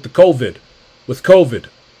lying with COVID,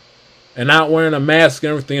 and not wearing a mask and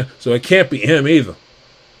everything. So it can't be him either.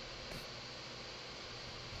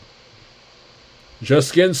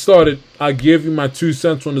 Just getting started. I'll give you my 2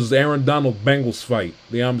 cents on this Aaron Donald Bengals fight.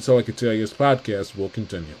 The Amatella Catalias podcast will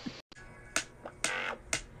continue.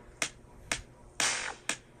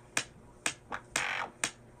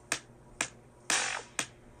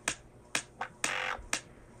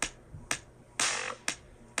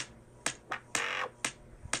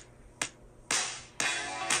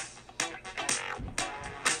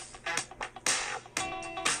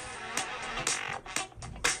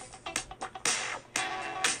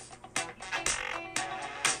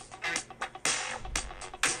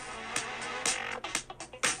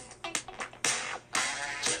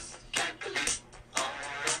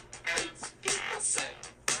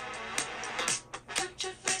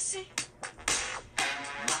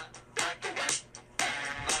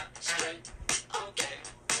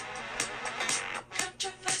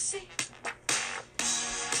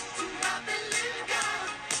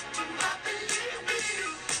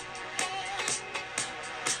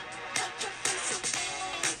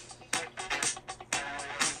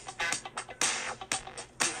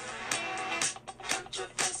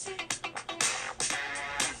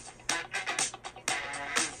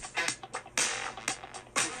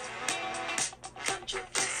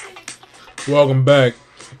 Welcome back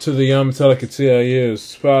to the Amatella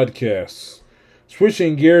Catalias podcast. It's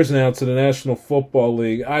switching gears now to the National Football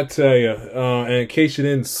League, I tell you, and in case you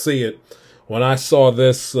didn't see it, when I saw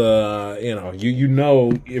this, you know,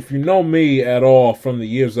 if you know me at all from the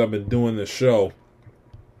years I've been doing this show,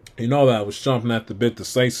 you know that I was chomping at the bit to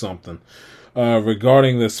say something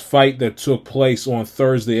regarding this fight that took place on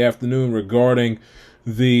Thursday afternoon regarding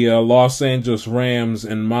the Los Angeles Rams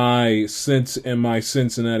and my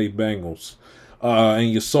Cincinnati Bengals.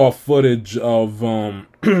 And you saw footage of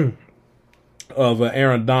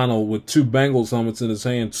Aaron Donald with two Bengals helmets in his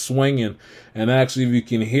hand swinging, and actually, if you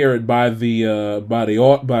can hear it by the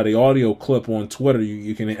audio clip on Twitter,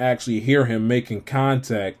 you can actually hear him making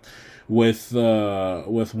contact with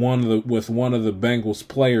one of the Bengals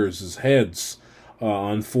players' heads.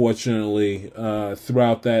 Unfortunately,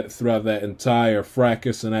 throughout that entire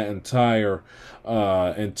fracas and that entire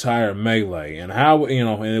melee, and how,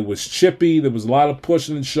 and it was chippy. There was a lot of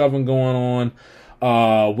pushing and shoving going on.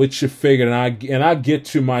 Which you figured, and I get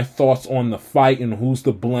to my thoughts on the fight and who's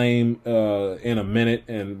to blame in a minute,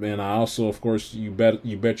 and I also, of course, you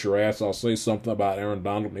bet your ass I'll say something about Aaron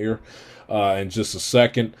Donald here in just a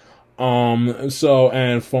second. From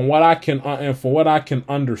what I can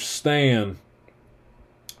understand,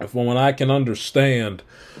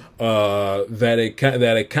 that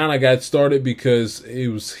it kind of got started because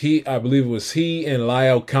I believe it was he and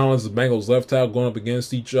La'el Collins, the Bengals left tackle, going up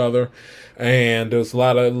against each other, and there's a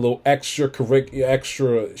lot of little extra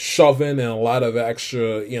shoving and a lot of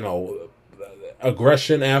extra,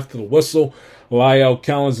 aggression after the whistle. La'el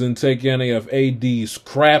Collins didn't take any of AD's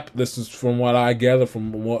crap. This is from what I gather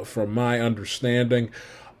from my understanding.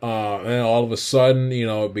 And all of a sudden,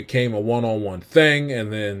 it became a one-on-one thing,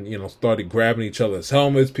 and then, started grabbing each other's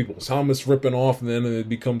helmets, people's helmets ripping off, and then it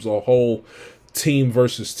becomes a whole team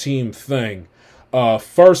versus team thing.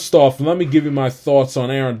 First off, let me give you my thoughts on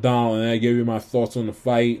Aaron Donald, and I give you my thoughts on the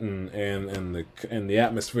fight and the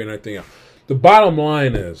atmosphere and everything else. The bottom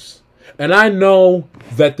line is, and I know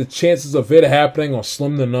that the chances of it happening are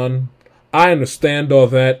slim to none. I understand all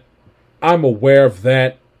that. I'm aware of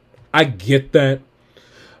that. I get that.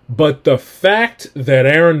 But the fact that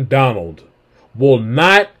Aaron Donald will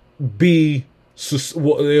not be,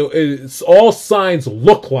 it's all signs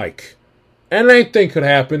look like, and anything could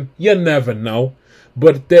happen, you never know.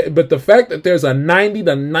 But the fact that there's a 90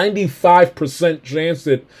 to 95% chance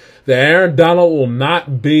that Aaron Donald will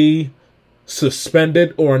not be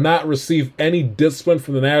suspended or not receive any discipline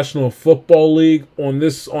from the National Football League on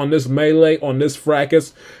this melee, on this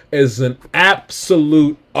fracas, is an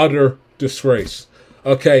absolute utter disgrace.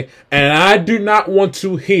 Okay, and I do not want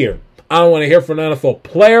to hear. I don't want to hear from an NFL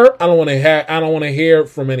player. I don't want to hear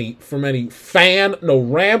from any fan. No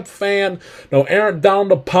Ram fan. No Aaron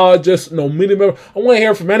Donald apologist. No media member. I want to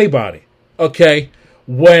hear from anybody. Okay,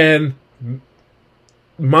 when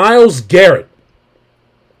Myles Garrett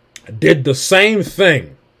did the same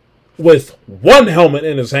thing with one helmet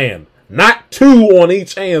in his hand, not two on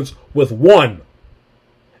each hand, with one,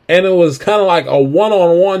 and it was kind of like a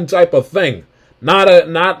one-on-one type of thing. Not a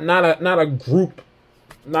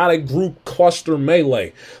group cluster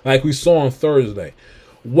melee like we saw on Thursday.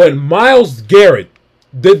 When Myles Garrett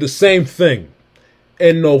did the same thing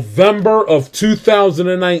in November of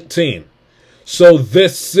 2019. So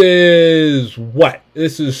this is what?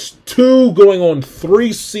 This is 2 going on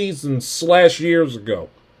 3 seasons / years ago.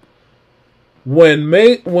 When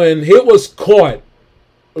it was caught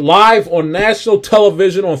live on national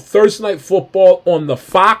television on Thursday Night Football on the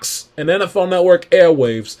Fox and NFL Network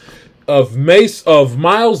airwaves of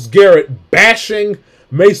Myles Garrett bashing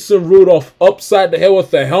Mason Rudolph upside the head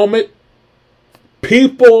with the helmet,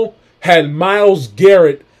 people had Myles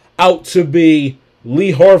Garrett out to be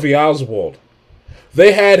Lee Harvey Oswald.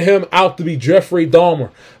 They had him out to be Jeffrey Dahmer.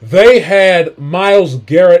 They had Myles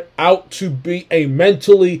Garrett out to be a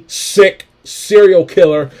mentally sick serial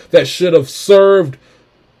killer that should have served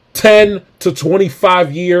 10 to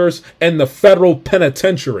 25 years in the federal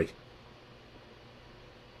penitentiary.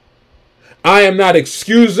 I am not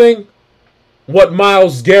excusing what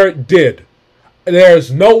Myles Garrett did.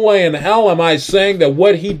 There's no way in hell am I saying that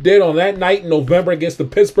what he did on that night in November against the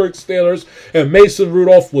Pittsburgh Steelers and Mason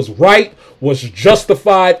Rudolph was right, was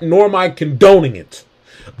justified, nor am I condoning it.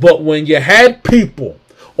 But when you had people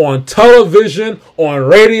on television, on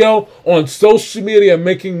radio, on social media,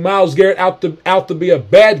 making Myles Garrett out to be a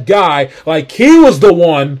bad guy, like he was the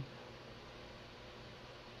one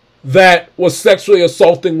that was sexually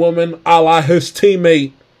assaulting women, a la his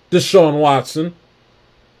teammate Deshaun Watson.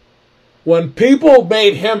 When people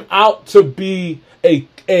made him out to be a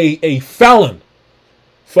felon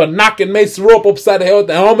for knocking Mason Rudolph upside the head with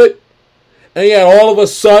the helmet, and yet all of a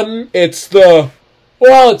sudden it's the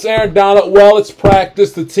Well, it's Aaron Donald. Well, it's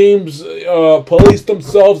practice. The teams police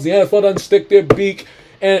themselves. The NFL doesn't stick their beak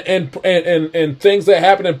and things that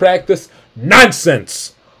happen in practice.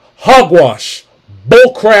 Nonsense. Hogwash.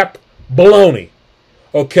 Bullcrap. Baloney.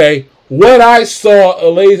 Okay? What I saw,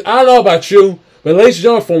 ladies, I don't know about you, but ladies and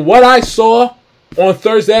gentlemen, from what I saw on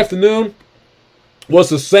Thursday afternoon was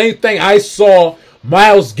the same thing I saw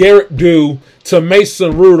Myles Garrett do to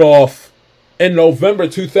Mason Rudolph in November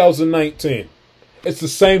 2019. It's the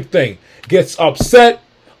same thing. Gets upset,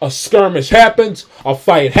 a skirmish happens, a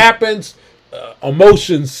fight happens,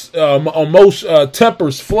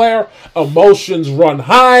 tempers flare, emotions run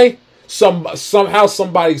high. Somehow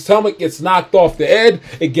somebody's helmet gets knocked off the head.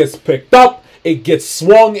 It gets picked up. It gets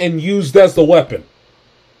swung and used as the weapon.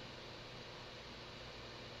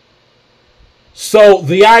 So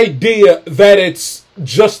the idea that it's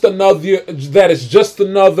just another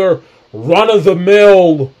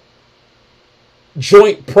run-of-the-mill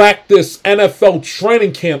joint practice NFL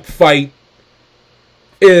training camp fight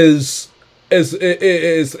is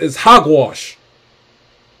hogwash.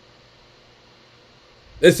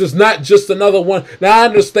 This is not just another one. Now I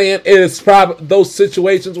understand it is probably those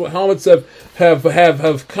situations where helmets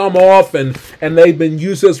have come off and they've been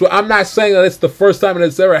used as well. I'm not saying that it's the first time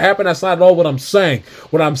it's ever happened. That's not at all what I'm saying.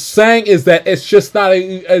 What I'm saying is that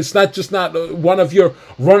it's not one of your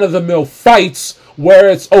run-of-the-mill fights where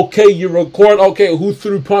it's okay, you record, okay, who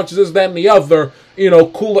threw punches, this, that, and the other. You know,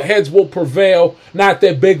 cooler heads will prevail. Not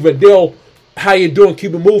that big of a deal. How you doing?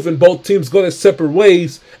 Keep it moving. Both teams go their separate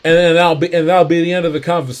ways, and then that'll be the end of the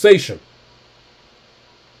conversation.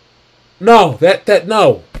 No,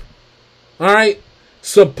 no. All right.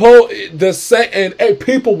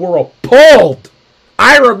 People were appalled.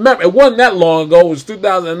 I remember it wasn't that long ago. It was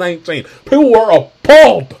 2019. People were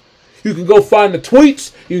appalled. You can go find the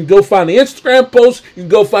tweets. You can go find the Instagram posts. You can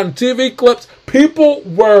go find the TV clips. People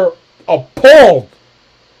were appalled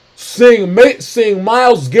seeing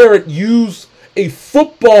Myles Garrett use a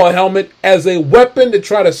football helmet as a weapon to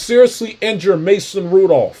try to seriously injure Mason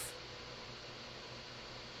Rudolph.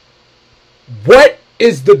 What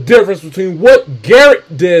is the difference between what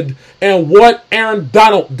Garrett did and what Aaron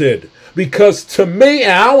Donald did? Because to me,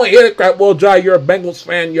 and I don't want to hear the crap, well, Jai, you're a Bengals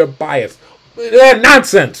fan, you're biased. That's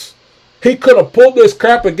nonsense. He could have pulled this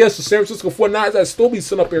crap against the San Francisco 49ers. I'd still be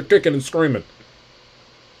sitting up here kicking and screaming.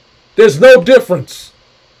 There's no difference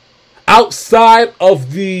outside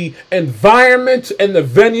of the environment and the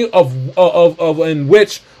venue of in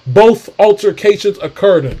which both altercations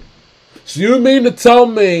occurred in. So you mean to tell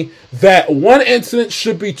me that one incident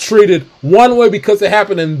should be treated one way because it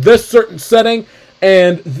happened in this certain setting,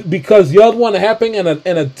 and because the other one happened in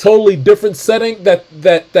a totally different setting,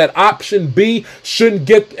 that option B shouldn't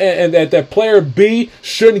get, and that player B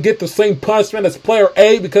shouldn't get the same punishment as player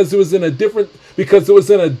A because it was in a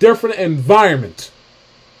different environment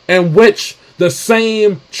in which the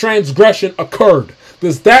same transgression occurred?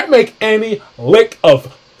 Does that make any lick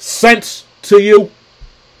of sense to you?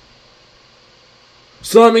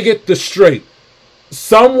 So let me get this straight.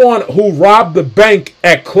 Someone who robbed the bank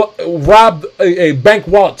robbed a bank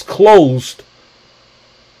while it's closed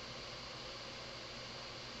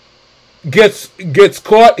gets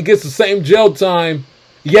caught, gets the same jail time,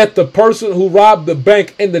 yet the person who robbed the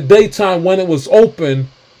bank in the daytime when it was open,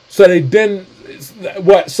 so they didn't.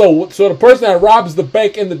 So the person that robs the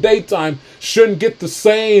bank in the daytime shouldn't get the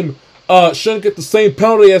same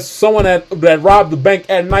penalty as someone that robbed the bank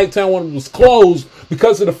at nighttime when it was closed,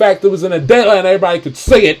 because of the fact that it was in a daylight and everybody could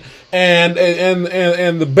see it, and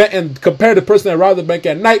compared to the person that robbed the bank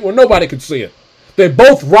at night where nobody could see it. They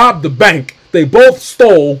both robbed the bank. They both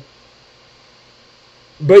stole,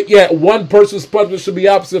 but yet one person's punishment should be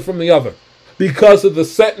opposite from the other. Because of the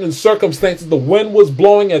setting and circumstances, the wind was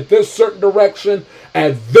blowing at this certain direction,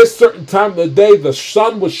 at this certain time of the day, the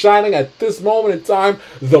sun was shining at this moment in time,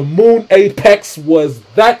 the moon apex was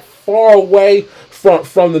that far away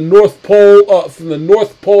from the North Pole,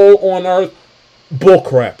 on Earth.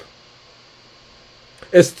 Bullcrap.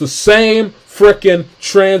 It's the same frickin'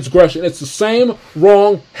 transgression. It's the same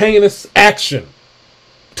wrong, heinous action.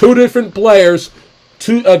 Two different players,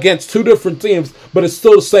 against two different teams, but it's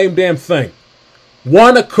still the same damn thing.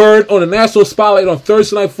 One occurred on the national spotlight on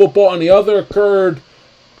Thursday Night Football, and the other occurred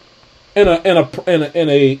in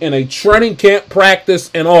a training camp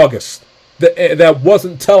practice in August that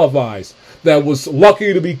wasn't televised, that was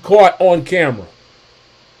lucky to be caught on camera.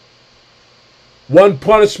 One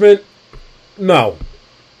punishment, no.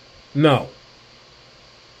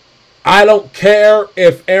 I don't care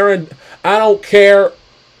I don't care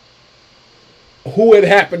who it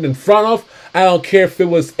happened in front of. I don't care if it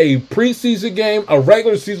was a preseason game, a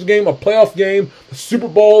regular season game, a playoff game, a Super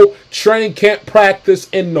Bowl, training camp practice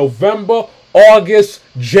in November, August,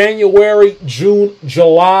 January, June,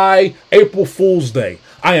 July, April Fool's Day.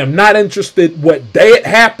 I am not interested what day it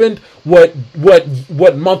happened, what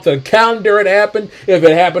month of the calendar it happened, if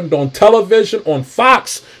it happened on television, on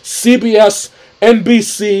Fox, CBS,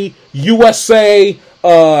 NBC, USA,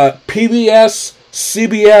 PBS,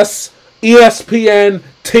 CBS, ESPN,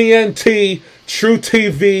 TNT, True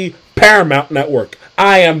TV, Paramount Network.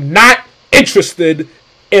 I am not interested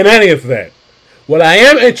in any of that. What I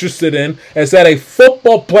am interested in is that a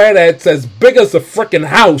football player that's as big as a freaking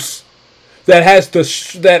house, that has the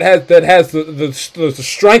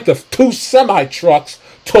strength of 2 semi-trucks,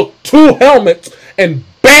 took 2 helmets and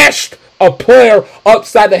bashed a player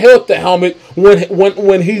upside the head with the helmet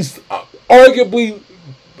when he's arguably,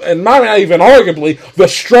 and not even arguably, the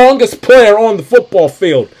strongest player on the football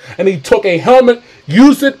field. And he took a helmet,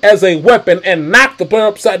 used it as a weapon, and knocked the player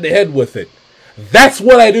upside the head with it. That's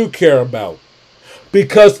what I do care about.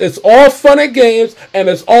 Because it's all fun and games, and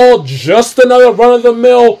it's all just another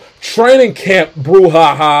run-of-the-mill training camp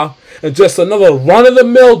brouhaha, and just another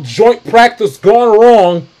run-of-the-mill joint practice gone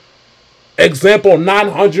wrong. Example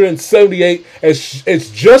 978. It's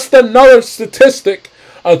just another statistic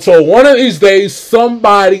until one of these days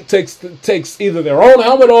somebody takes either their own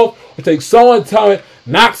helmet off or takes someone's helmet,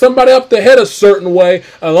 knocks somebody up the head a certain way,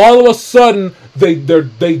 and all of a sudden they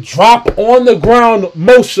drop on the ground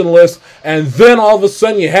motionless, and then all of a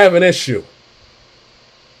sudden you have an issue.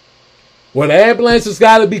 Where the ambulance has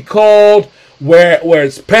got to be called, where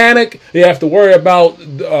it's panic, you have to worry about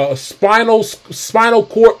spinal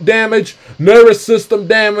cord damage, nervous system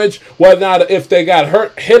damage, whether or not if they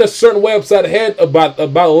got hit a certain way upside the head, about a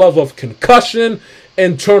level of concussion,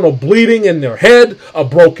 internal bleeding in their head, a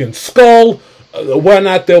broken skull, whether or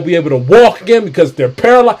not they'll be able to walk again because they're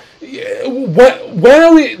paralyzed.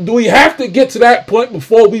 Do we have to get to that point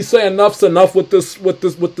before we say enough's enough with this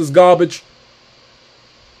garbage?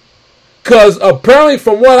 Because apparently,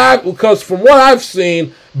 from what I've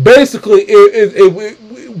seen, basically,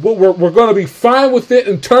 we're going to be fine with it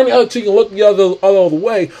and turn the other cheek and look the other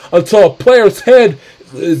way until a player's head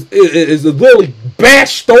is literally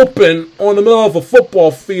bashed open on the middle of a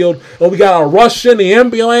football field, and we got to rush in the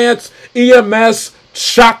ambulance, EMS,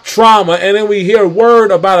 shock trauma, and then we hear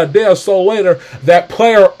word about a day or so later that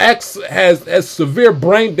player X has severe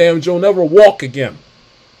brain damage and will never walk again,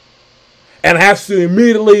 and has to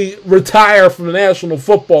immediately retire from the National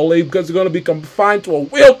Football League because they're going to be confined to a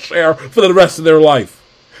wheelchair for the rest of their life.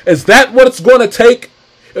 Is that what it's going to take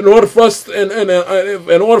in order for us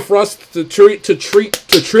to treat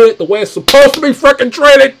it the way it's supposed to be freaking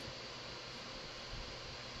treated?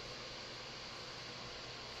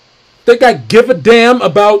 Think I give a damn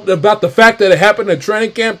about the fact that it happened in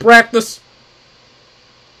training camp practice?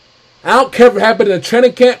 I don't care if it happened in a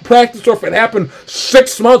training camp practice or if it happened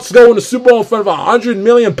 6 months ago in the Super Bowl in front of 100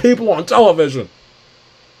 million people on television.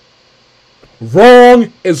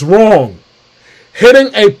 Wrong is wrong. Hitting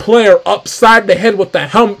a player upside the head with the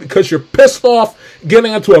helmet because you're pissed off,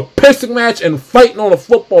 getting into a pissing match and fighting on a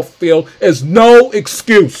football field is no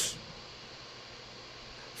excuse.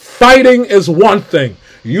 Fighting is one thing.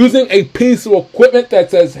 Using a piece of equipment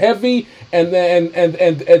that's as heavy and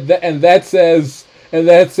that's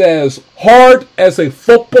as hard as a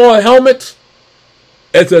football helmet,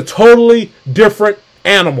 it's a totally different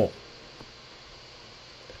animal.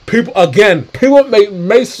 People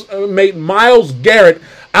made Myles Garrett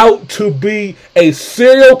out to be a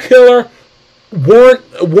serial killer,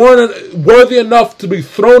 worthy enough to be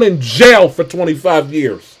thrown in jail for 25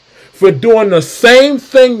 years for doing the same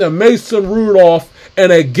thing to Mason Rudolph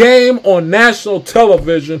in a game on national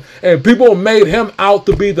television, and people made him out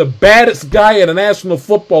to be the baddest guy in the National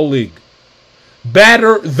Football League.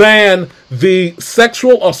 Badder than the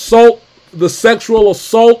sexual assault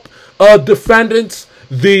defendants,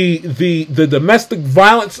 the domestic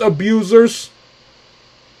violence abusers,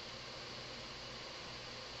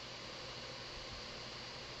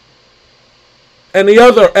 and the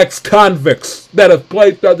other ex-convicts that have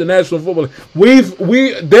played throughout the National Football League.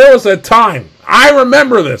 There was a time, I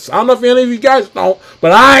remember this, I don't know if any of you guys don't,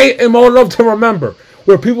 but I am old enough to remember,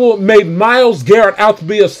 where people made Myles Garrett out to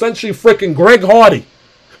be essentially freaking Greg Hardy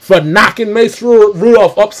for knocking Mason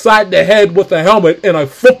Rudolph upside the head with a helmet in a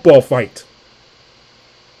football fight.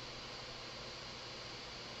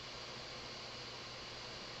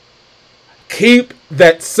 Keep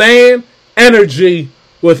that same energy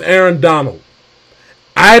with Aaron Donald.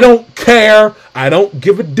 I don't care. I don't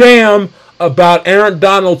give a damn about Aaron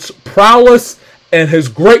Donald's prowess and his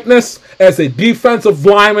greatness as a defensive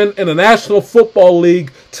lineman in the National Football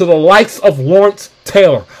League to the likes of Lawrence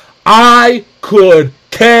Taylor. I could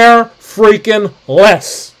care freaking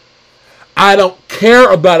less. I don't care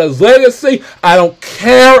about his legacy. I don't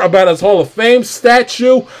care about his Hall of Fame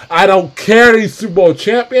statue. I don't care that he's Super Bowl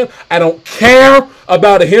champion. I don't care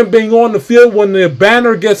about him being on the field when the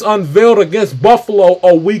banner gets unveiled against Buffalo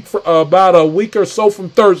about a week or so from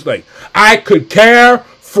Thursday. I could care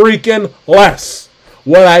freaking less.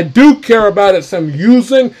 What I do care about is him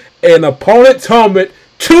using an opponent's helmet,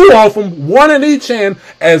 two of them, one in each hand,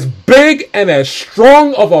 as big and as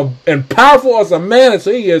strong and powerful as a man as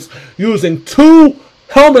he is, using two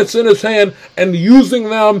helmets in his hand and using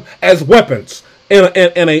them as weapons in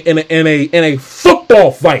a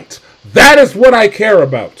football fight. That is what I care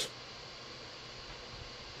about.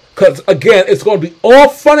 Because again, it's going to be all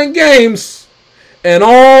fun and games and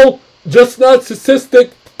all just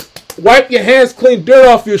narcissistic. Wipe your hands, clean dirt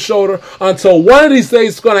off your shoulder until one of these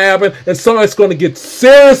days it's going to happen and somebody's going to get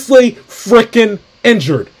seriously freaking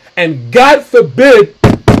injured. And God forbid,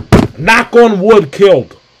 knock on wood,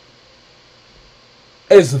 killed.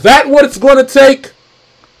 Is that what it's going to take?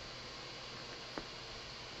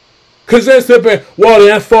 Because they're saying, well, the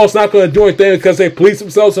NFL's not going to do anything because they police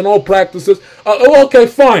themselves in all practices. Okay,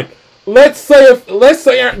 fine. Let's say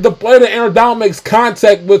the player that Aaron Donald makes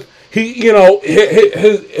contact with, his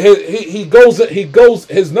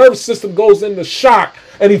nervous system goes into shock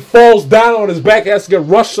and he falls down on his back, has to get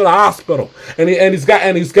rushed to the hospital, and he's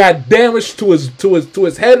got damage to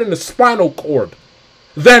his head and the spinal cord.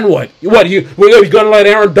 Then what? What you gonna let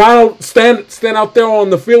Aaron Donald stand out there on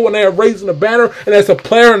the field when they're raising the banner and there's a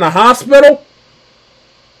player in the hospital?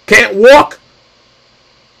 Can't walk?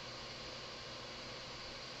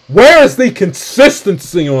 Where is the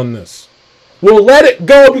consistency on this? We'll let it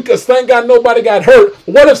go because thank God nobody got hurt.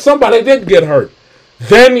 What if somebody did get hurt?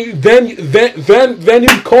 Then you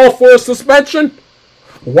call for a suspension?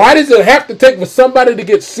 Why does it have to take for somebody to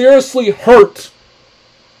get seriously hurt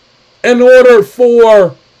in order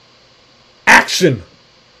for action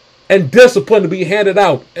and discipline to be handed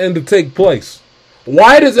out and to take place?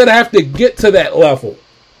 Why does it have to get to that level?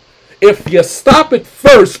 If you stop it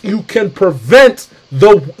first, you can prevent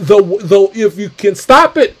if you can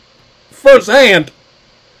stop it firsthand,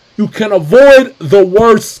 you can avoid the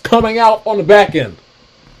worst coming out on the back end.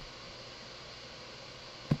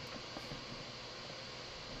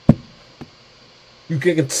 You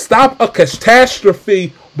can stop a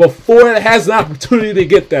catastrophe before it has an opportunity to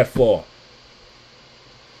get that far.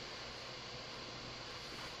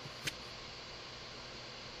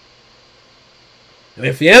 And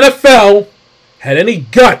if the NFL had any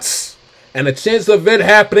guts, and the chance of it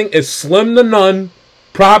happening is slim to none,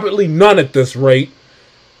 probably none at this rate.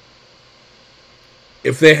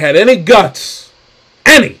 If they had any guts,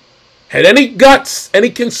 any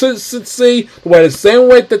consistency, the same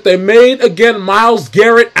way that they made, again, Myles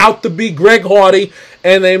Garrett out to be Greg Hardy,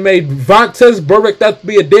 and they made Vontaze Burfict out to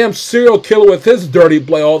be a damn serial killer with his dirty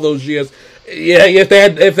play all those years. Yeah, if they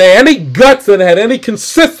had any guts and had any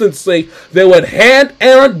consistency, they would hand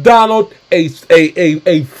Aaron Donald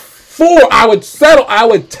I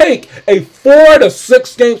would take a 4 to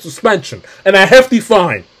 6 game suspension and a hefty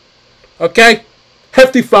fine. Okay?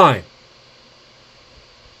 Hefty fine.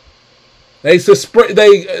 They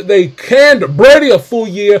canned Brady a full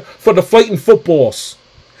year for deflating footballs.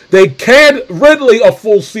 They canned Ridley a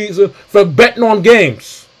full season for betting on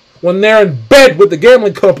games when they're in bed with the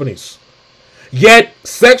gambling companies. Yet,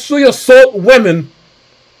 sexually assault women,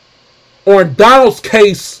 or in Donald's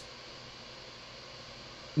case,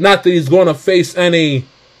 not that he's going to face any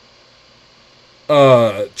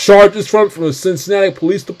charges from the Cincinnati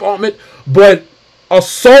Police Department, but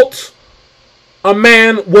assault a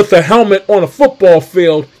man with a helmet on a football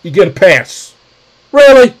field, you get a pass.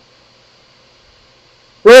 Really?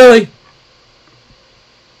 Really?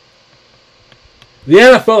 The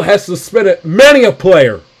NFL has suspended many a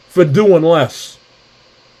player for doing less.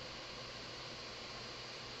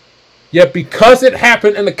 Yet because it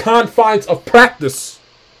happened in the confines of practice,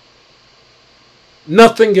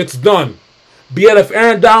 nothing gets done. Be it if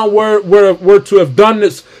Aaron Donald were to have done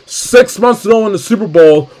this 6 months ago in the Super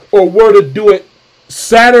Bowl, or were to do it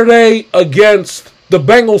Saturday against the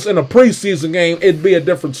Bengals in a preseason game, it'd be a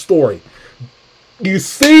different story. You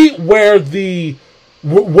see where the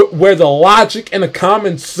logic and the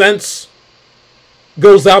common sense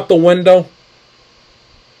goes out the window,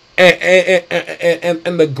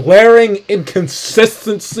 and the glaring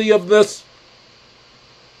inconsistency of this.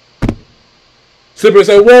 Simply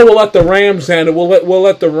say, well, we'll let the Rams handle it. We'll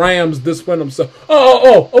let the Rams discipline themselves.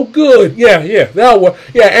 Oh, good. Yeah, that'll work.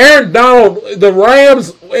 Yeah, Aaron Donald, the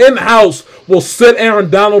Rams in-house will sit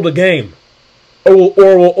Aaron Donald a game. Or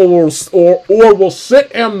will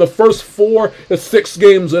sit him the first 4 to 6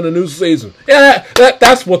 games in a new season. Yeah,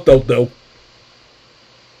 that's what they'll do.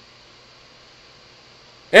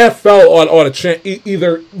 NFL ought to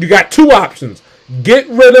either you got 2 options: get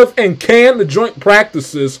rid of and can the joint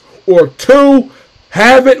practices, or 2,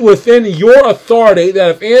 have it within your authority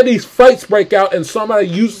that if any of these fights break out and somebody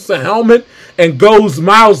uses a helmet and goes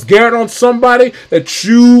Myles Garrett on somebody, that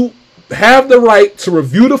you have the right to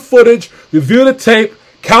review the footage, review the tape,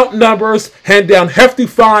 count numbers, hand down hefty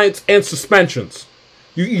fines and suspensions.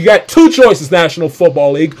 You got 2 choices, National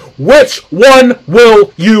Football League. Which one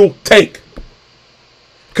will you take?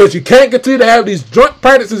 Because you can't continue to have these joint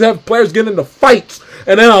practices, have players get into fights,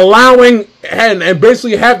 and then allowing and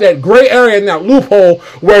basically have that gray area and that loophole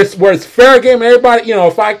where it's fair game. Everybody, you know,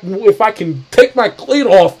 if I can take my cleat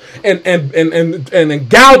off and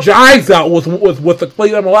gouge your eyes out with the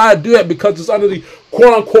cleat, I'm allowed to do that because it's under the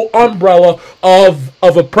quote unquote umbrella of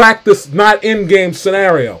a practice, not in game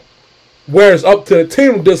scenario, where it's up to the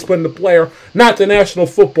team to discipline the player, not the National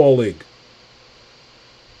Football League.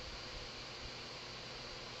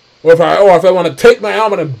 Or if I want to take my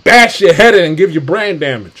helmet and bash your head in and give you brain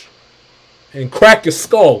damage and crack your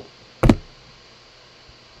skull.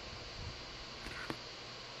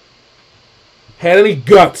 Had any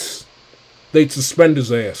guts, they'd suspend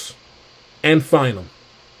his ass and fine him.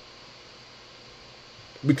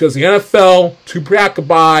 Because the NFL, too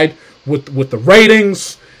preoccupied with the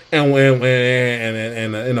ratings and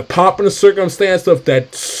the pomp and the circumstance of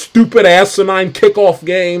that stupid asinine kickoff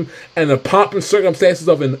game, and the pomp and circumstances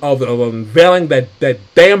of unveiling that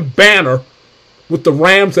damn banner with the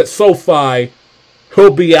Rams at SoFi,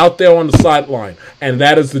 he'll be out there on the sideline. And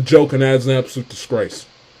that is the joke, and that is an absolute disgrace.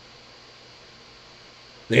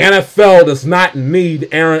 The NFL does not need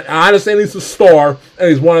Aaron. I understand he's a star, and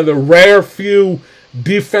he's one of the rare few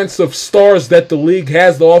defensive stars that the league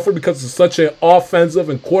has to offer because it's such an offensive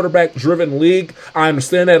and quarterback-driven league. I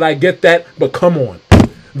understand that. I get that. But come on.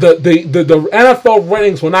 The NFL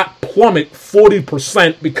ratings will not plummet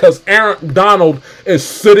 40% because Aaron Donald is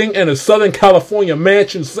sitting in a Southern California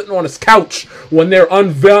mansion, sitting on his couch when they're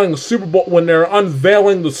unveiling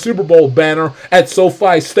the Super Bowl banner at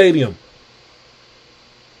SoFi Stadium.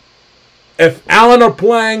 If Allen are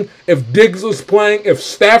playing, if Diggs is playing, if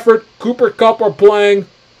Stafford, Cooper Kupp are playing,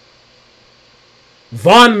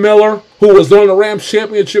 Von Miller, who was on the Rams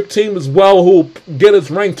championship team as well, who will get his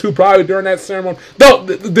ring too probably during that ceremony. No,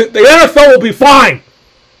 the NFL will be fine.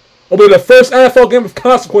 It'll be the first NFL game of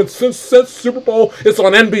consequence since Super Bowl. It's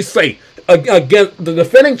on NBC. Again, the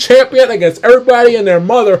defending champion against everybody and their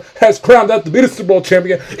mother has crowned out to be the Super Bowl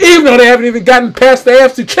champion, even though they haven't even gotten past the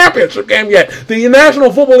AFC championship game yet. The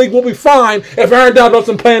National Football League will be fine if Aaron Donald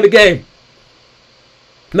doesn't play in the game.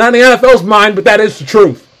 Not in the NFL's mind, but that is the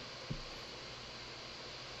truth.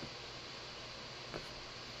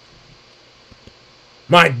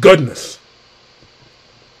 My goodness.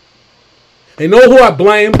 And you know who I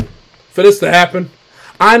blame for this to happen?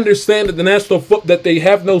 I understand that the that they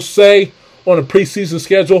have no say on a preseason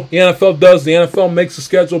schedule. The NFL does. The NFL makes a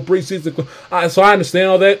schedule preseason. So I understand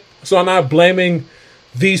all that. So I'm not blaming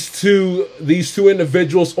these two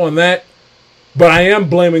individuals on that. But I am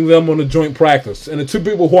blaming them on the joint practice. And the 2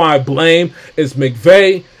 people who I blame is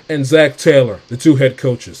McVay and Zach Taylor, the 2 head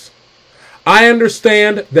coaches. I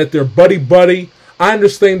understand that they're buddy-buddy. I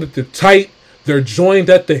understand that they're tight. They're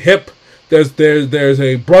joined at the hip. There's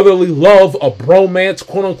a brotherly love, a bromance,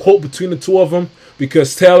 quote unquote, between the 2 of them,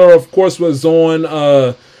 because Taylor, of course, was on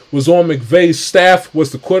McVay's staff,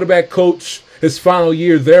 was the quarterback coach his final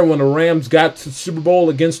year there when the Rams got to the Super Bowl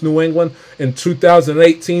against New England in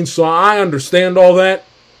 2018. So I understand all that,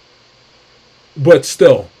 but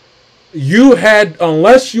still,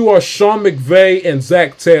 unless you are Sean McVay and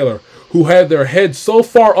Zach Taylor, who had their heads so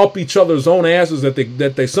far up each other's own asses that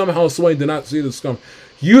they somehow did not see this coming.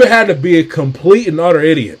 You had to be a complete and utter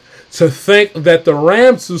idiot to think that the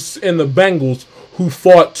Rams and the Bengals, who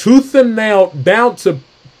fought tooth and nail down to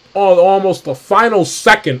almost the final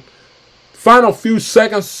few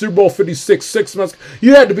seconds, Super Bowl 56, 6 months,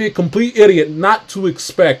 you had to be a complete idiot not to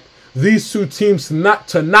expect these 2 teams to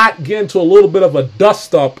not get into a little bit of a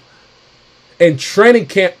dust-up in training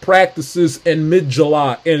camp practices in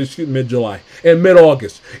mid-August.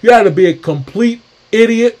 You had to be a complete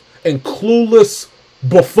idiot and clueless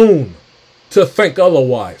buffoon to think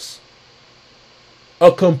otherwise.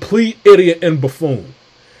 A complete idiot and buffoon.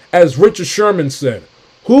 As Richard Sherman said,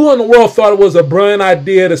 Who in the world thought it was a brilliant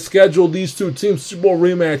idea to schedule these two teams Super Bowl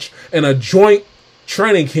rematch in a joint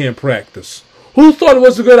training camp practice? Who thought it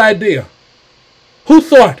was a good idea? Who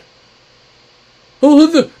thought?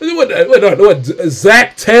 What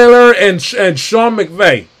Zach Taylor and Sean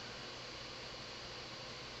McVay?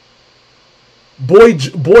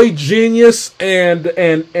 Boy genius and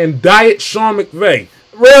diet Sean McVay.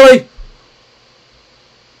 Really?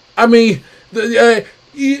 I mean,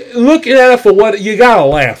 looking at it for what you gotta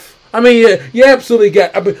laugh. I mean, you absolutely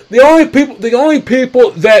got. I mean, the only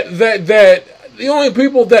people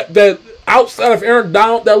that outside of Aaron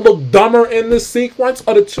Donald that look dumber in this sequence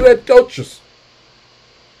are the two head coaches.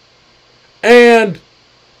 And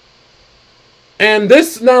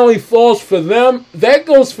this not only falls for them, that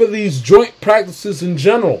goes for these joint practices in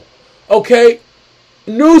general. Okay?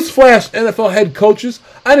 Newsflash, NFL head coaches.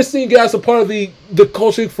 I understand you guys are part of the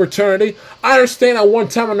coaching fraternity. I understand at one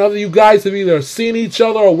time or another you guys have either seen each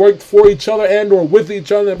other or worked for each other and or with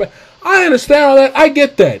each other. But I understand all that. I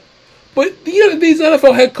get that. But these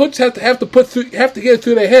NFL head coaches have to get it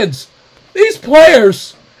through their heads. These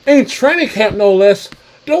players in training camp, no less,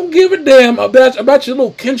 don't give a damn about your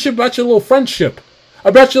little kinship, about your little friendship,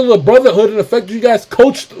 about your little brotherhood and the fact that you guys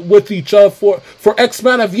coached with each other for X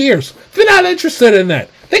amount of years. They're not interested in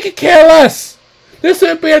that. They could care less. They're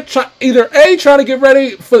sitting there either A, trying to get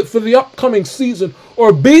ready for the upcoming season,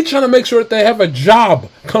 or B, trying to make sure that they have a job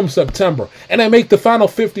come September and they make the final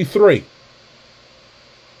 53.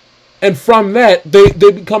 And from that,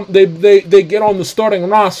 they get on the starting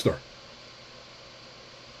roster.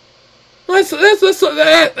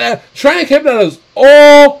 Training camp, that is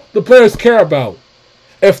all the players care about.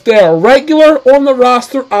 If they're regular on the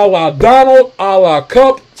roster, a la Donald, a la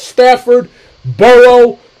Cup, Stafford,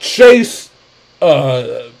 Burrow, Chase,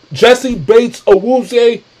 Jesse Bates,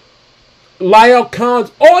 Owuzie, Lyle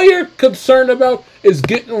Collins, all you're concerned about is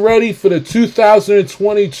getting ready for the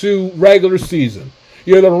 2022 regular season.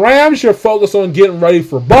 You're the Rams, you're focused on getting ready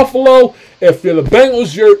for Buffalo. If you're the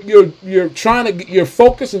Bengals, you're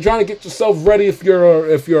focused and trying to get yourself ready. If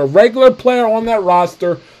you're a regular player on that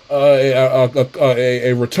roster,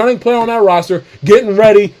 a returning player on that roster, getting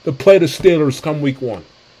ready to play the Steelers come week 1.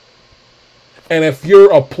 And if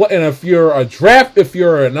you're a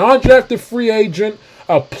non-drafted free agent,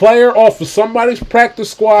 a player off of somebody's practice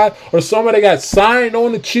squad, or somebody got signed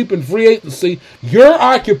on the cheap in free agency, you're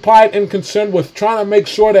occupied and concerned with trying to make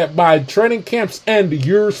sure that by training camp's end,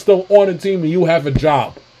 you're still on the team and you have a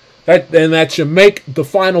job. That you make the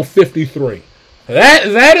final 53.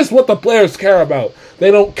 That is what the players care about.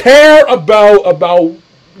 They don't care about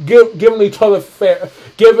giving each other fair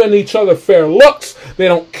looks. They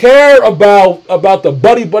don't care about the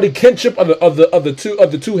buddy kinship of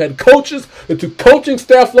the two head coaches. The two coaching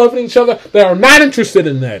staff loving each other. They are not interested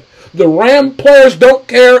in that. The Ram players don't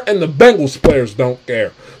care, and the Bengals players don't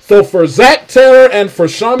care. So for Zach Taylor and for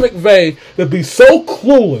Sean McVay to be so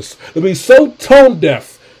clueless, to be so tone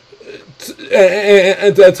deaf,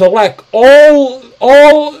 and to lack all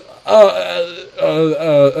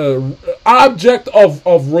object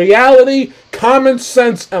of reality, common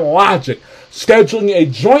sense, and logic, scheduling a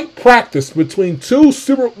joint practice between two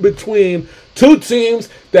teams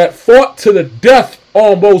that fought to the death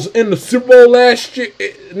almost in the Super Bowl last year,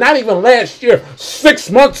 not even last year,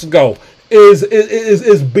 6 months ago, is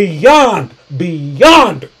beyond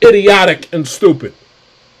idiotic and stupid.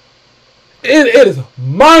 It is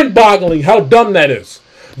mind-boggling how dumb that is.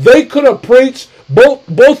 They could have preached,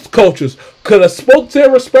 both coaches could have spoke to their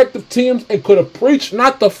respective teams and could have preached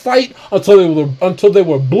not to fight until they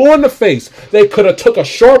were blue in the face. They could have took a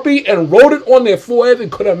Sharpie and wrote it on their forehead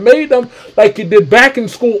and could have made them like you did back in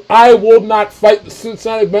school. I will not fight the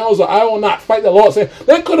Cincinnati Bengals, or I will not fight the Los Angeles.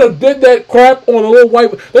 They could have did that crap on a little white.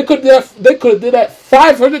 They could have did that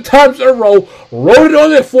 500 times in a row. Wrote it on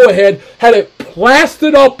their forehead. Had it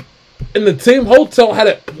plastered up in the team hotel, had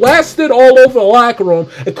it plastered all over the locker room.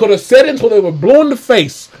 It could have said it until they were blue in the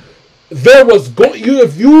face.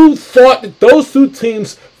 If you thought that those two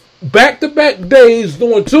teams, back-to-back days,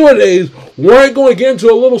 doing 2 days, weren't going to get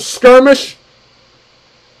into a little skirmish,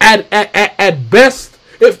 at best,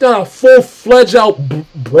 if not a full-fledged out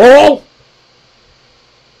brawl,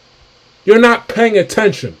 you're not paying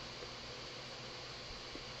attention.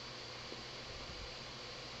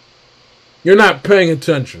 You're not paying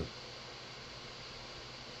attention.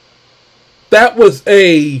 That was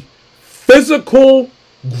a physical,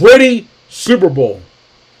 gritty Super Bowl.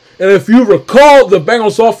 And if you recall, the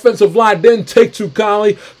Bengals offensive line didn't take too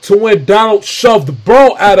kindly to when Donald shoved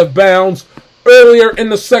Burrow out of bounds earlier in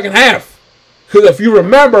the second half. Because if you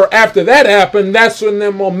remember, after that happened, that's when the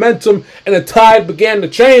momentum and the tide began to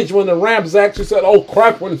change, when the Rams actually said, oh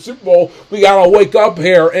crap, we're in the Super Bowl, we got to wake up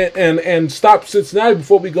here and stop Cincinnati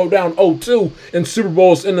before we go down 0-2 in Super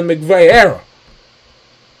Bowls in the McVay era.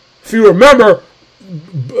 If you remember,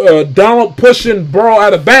 Donald pushing Burrow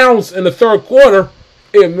out of bounds in the third quarter,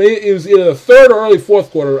 it was either the third or early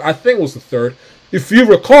fourth quarter. I think it was the third. If you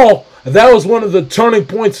recall, that was one of the turning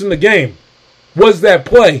points in the game, was that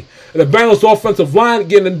play. The Bengals offensive line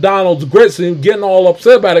getting in Donald's grits and getting all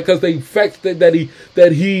upset about it because they affected that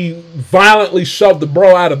he violently shoved the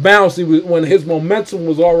Burrow out of bounds when his momentum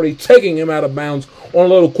was already taking him out of bounds on a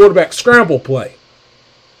little quarterback scramble play.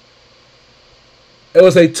 It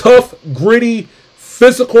was a tough, gritty,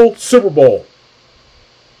 physical Super Bowl.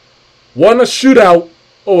 Wasn't a shootout.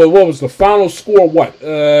 Oh, what was the final score? What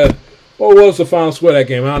was the final score of that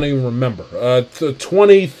game? I don't even remember.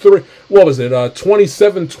 23. What was it?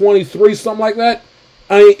 27-23, something like that.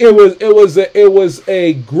 I mean, it was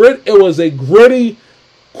a gritty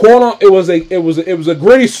corner. It was a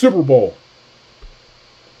gritty Super Bowl.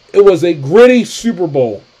 It was a gritty Super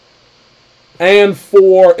Bowl. And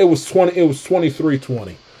it was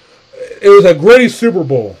 23-20. It was a gritty Super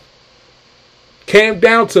Bowl. Came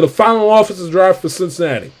down to the final offensive drive for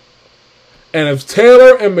Cincinnati. And if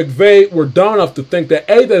Taylor and McVay were dumb enough to think that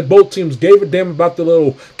A, that both teams gave a damn about the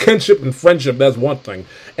little kinship and friendship, that's one thing.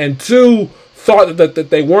 And two, thought that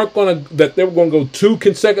they were going to go 2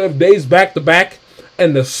 consecutive days back to back,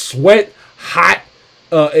 and the sweat, hot,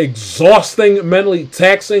 exhausting, mentally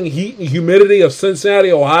taxing heat and humidity of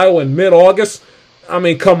Cincinnati, Ohio in mid-August. I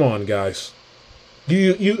mean, come on, guys.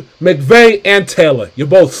 You McVay and Taylor, you're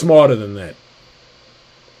both smarter than that.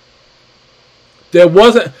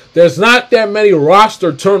 There's not that many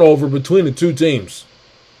roster turnover between the two teams.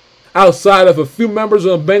 Outside of a few members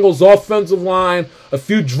of the Bengals offensive line, a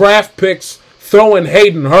few draft picks, throwing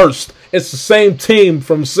Hayden Hurst. It's the same team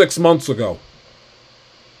from 6 months ago.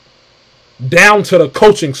 Down to the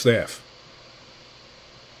coaching staff.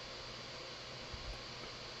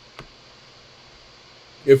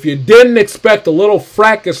 If you didn't expect a little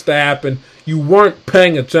fracas to happen, you weren't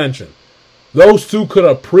paying attention. Those two could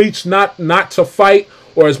have preached not to fight,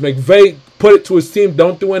 or as McVay put it to his team,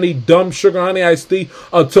 don't do any dumb sugar honey iced tea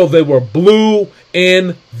until they were blue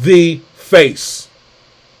in the face.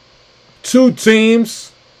 Two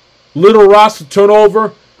teams, little roster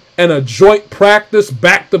turnover, and a joint practice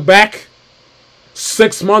back-to-back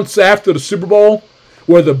 6 months after the Super Bowl,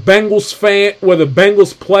 where the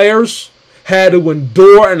Bengals players had to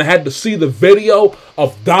endure and had to see the video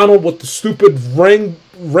of Donald with the stupid ring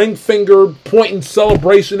finger pointing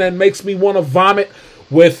celebration that makes me want to vomit,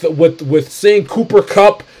 with seeing Cooper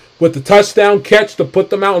Kupp with the touchdown catch to put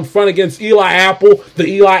them out in front against Eli Apple, the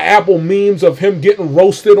Eli Apple memes of him getting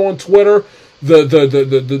roasted on Twitter, the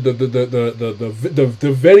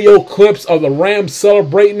video clips of the Rams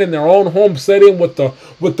celebrating in their own home stadium with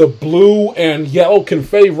the blue and yellow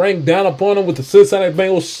confetti raining down upon them, with the Cincinnati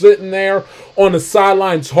Bengals sitting there on the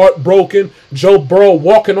sidelines heartbroken, Joe Burrow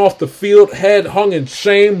walking off the field head hung in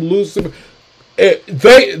shame, losing. You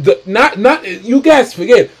guys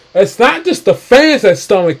forget, it's not just the fans that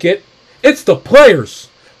stomach it, it's the players.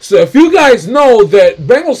 So if you guys know that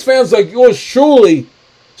Bengals fans like yours truly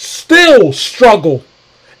still struggle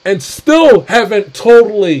and still haven't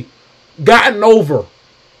totally gotten over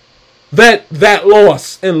that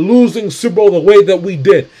loss and losing Super Bowl the way that we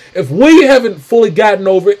did. If we haven't fully gotten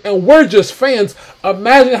over it and we're just fans,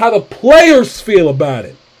 imagine how the players feel about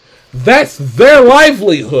it. That's their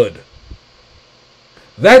livelihood.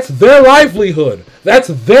 That's their livelihood. That's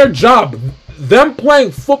their job. Them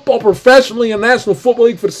playing football professionally in the National Football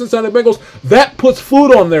League for the Cincinnati Bengals, that puts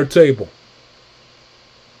food on their table.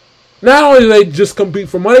 Not only do they just compete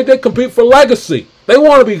for money, they compete for legacy. They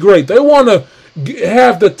want to be great. They want to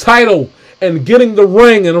have the title and getting the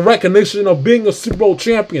ring and the recognition of being a Super Bowl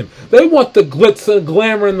champion. They want the glitz and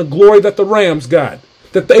glamour and the glory that the Rams got.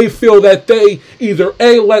 That they feel that they either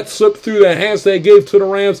A, let slip through the hands they gave to the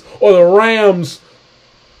Rams, or the Rams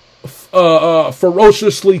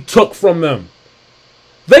ferociously took from them.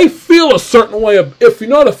 They feel a certain way. If you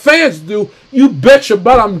know the fans do, you bet your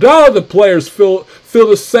bottom dollar the players feel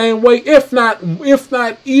the same way, if not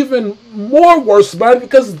even more worse about it,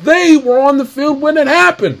 because they were on the field when it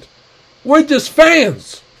happened. We're just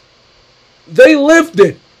fans. They lived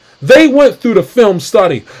it. They went through the film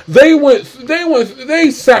study.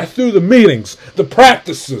 They sat through the meetings, the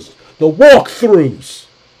practices, the walkthroughs.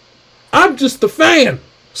 I'm just a fan.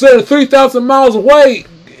 Sitting 3,000 miles away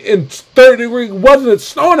in 30-degree weather that's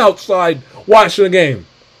snowing outside watching a game.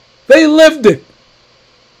 They lived it.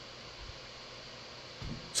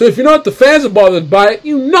 So if you're not the fans are bothered by it,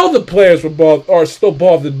 you know the players are still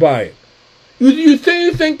bothered by it. You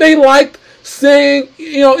think they liked saying,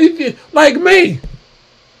 like me.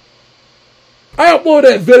 I uploaded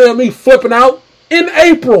that video of me flipping out in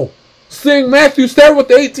April, seeing Matthew Stafford with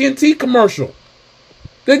the AT&T commercial.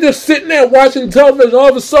 They're just sitting there watching television. All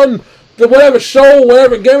of a sudden, whatever show,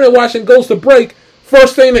 whatever game they're watching goes to break.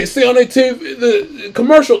 First thing they see on their TV, the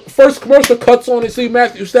commercial, first commercial cuts on, they see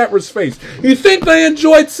Matthew Stafford's face. You think they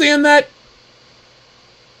enjoyed seeing that?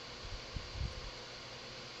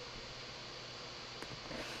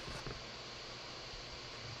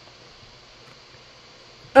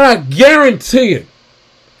 And I guarantee it.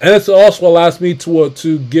 And this also allows me to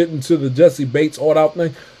get into the Jesse Bates holdout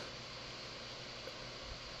thing.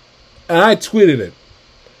 And I tweeted it.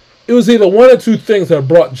 It was either one or two things that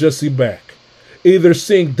brought Jesse back. Either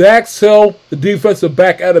seeing Dax Hill, the defensive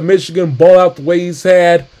back out of Michigan, ball out the way he's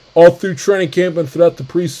had all through training camp and throughout the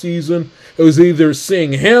preseason. It was either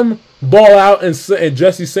seeing him ball out and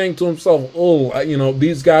Jesse saying to himself,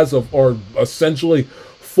 these guys are essentially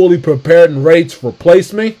fully prepared and ready to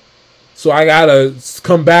replace me. So I got to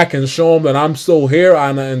come back and show them that I'm still here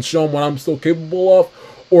and show them what I'm still capable of.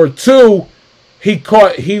 Or two,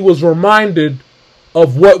 he was reminded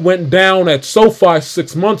of what went down at SoFi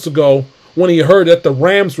 6 months ago when he heard that the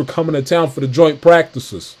Rams were coming to town for the joint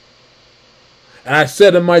practices. And I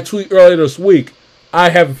said in my tweet earlier this week,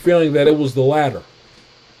 I have a feeling that it was the latter.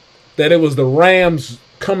 That it was the Rams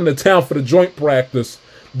coming to town for the joint practice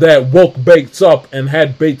that woke Bates up and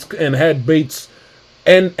had Bates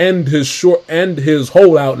end his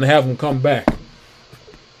holdout and have him come back.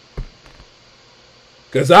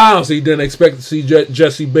 Because I honestly didn't expect to see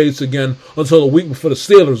Jesse Bates again until the week before the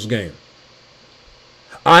Steelers game.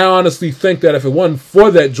 I honestly think that if it wasn't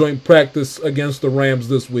for that joint practice against the Rams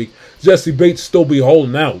this week, Jesse Bates still be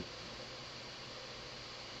holding out.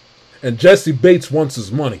 And Jesse Bates wants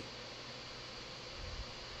his money.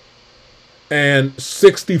 And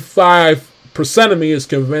 65% of me is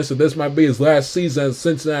convinced that this might be his last season as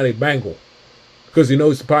Cincinnati Bengal. Because he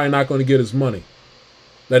knows he's probably not going to get his money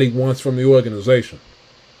that he wants from the organization.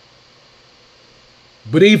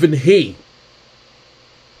 But even he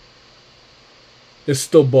is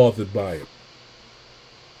still bothered by it.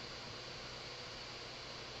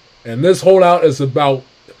 And this holdout is about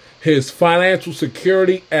his financial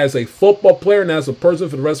security as a football player and as a person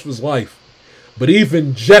for the rest of his life. But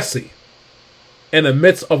even Jesse, in the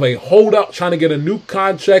midst of a holdout, trying to get a new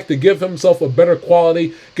contract to give himself a better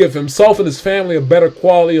quality, give himself and his family a better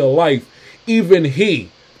quality of life, even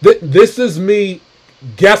he, this is me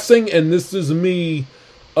guessing and this is me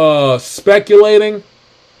speculating,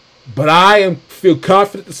 but I feel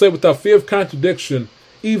confident to say without fear of contradiction,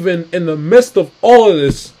 even in the midst of all of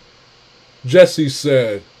this, Jesse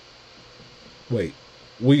said, wait,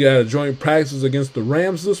 we got a joint practice against the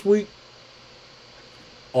Rams this week?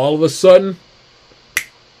 All of a sudden,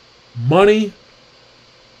 money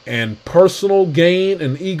and personal gain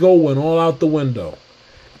and ego went all out the window.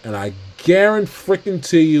 And I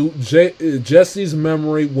guarantee you, Jesse's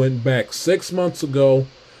memory went back 6 months ago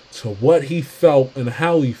to what he felt and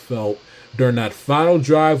how he felt during that final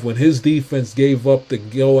drive when his defense gave up the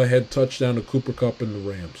go-ahead touchdown to Cooper Kupp and the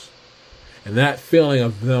Rams. And that feeling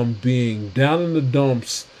of them being down in the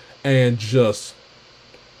dumps and just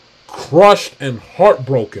crushed and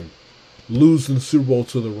heartbroken, losing the Super Bowl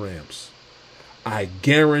to the Rams. I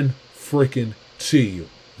guarantee you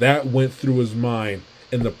that went through his mind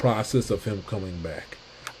in the process of him coming back.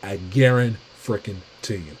 I guarantee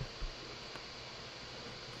you.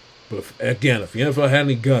 But if the NFL had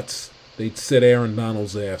any guts, they'd sit Aaron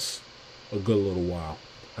Donald's ass a good little while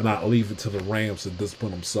and not leave it to the Rams to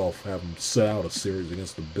discipline himself, have him sit out a series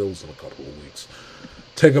against the Bills in a couple of weeks.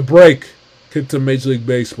 Take a break. Kick to Major League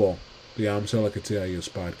Baseball. The I'm Telling Katias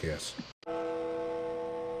podcast.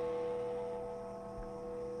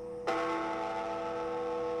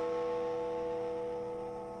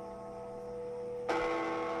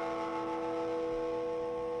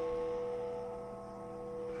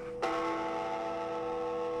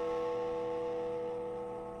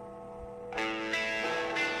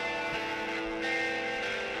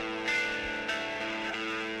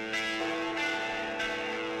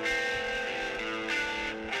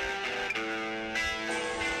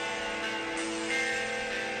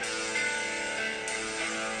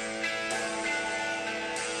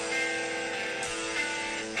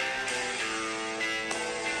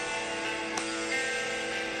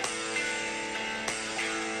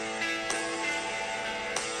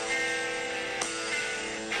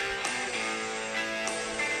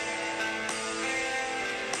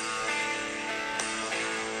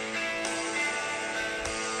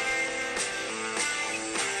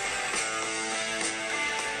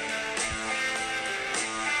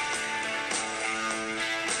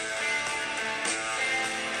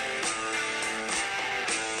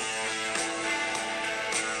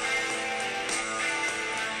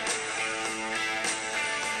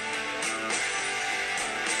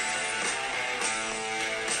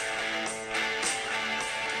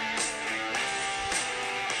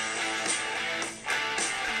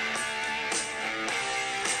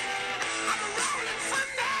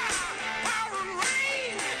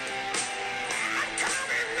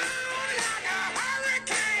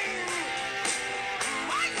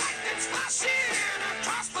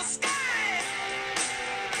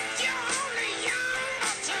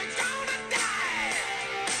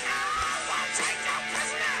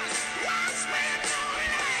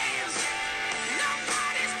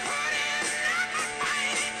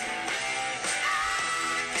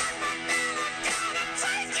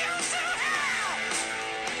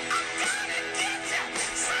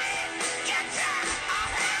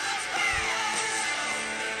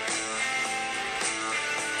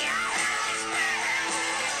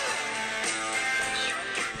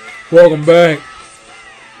 Welcome back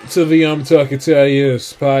to the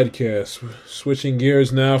Talkatias podcast. We're switching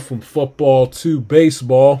gears now from football to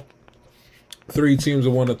baseball. Three teams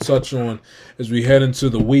I want to touch on as we head into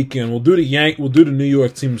the weekend. We'll do the New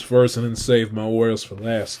York teams first, and then save my Orioles for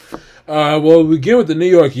last. We'll begin with the New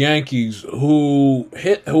York Yankees, who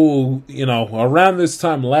around this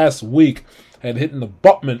time last week had hit an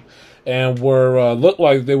abutment and were looked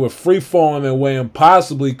like they were free falling their way and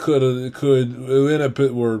possibly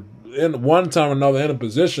were in one time or another in a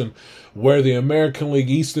position where the American League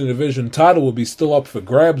Eastern Division title will be still up for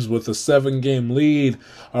grabs with a 7-game lead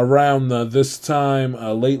around this time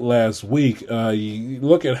late last week. You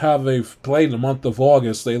look at how they've played in the month of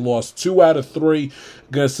August. They lost 2 out of 3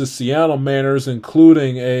 against the Seattle Mariners,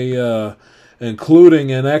 including a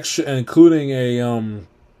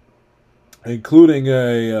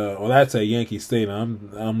that's a Yankee Stadium.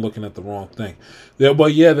 I'm looking at the wrong thing. They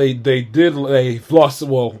lost.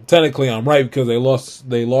 Well, technically I'm right because they lost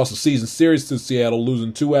the season series to Seattle,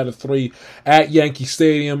 losing 2 out of 3 at Yankee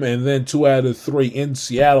Stadium, and then 2 out of 3 in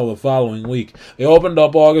Seattle the following week. They opened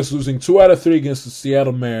up August losing 2 out of 3 against the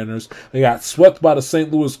Seattle Mariners. They got swept by the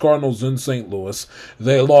St. Louis Cardinals in St. Louis.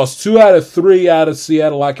 They lost 2 out of 3 out of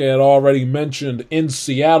Seattle, like I had already mentioned, in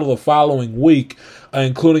Seattle the following week,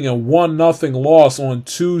 including a 1-0 loss on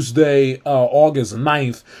Tuesday, August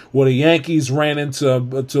 9th, where the Yankees ran into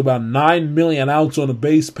about 9 million outs on the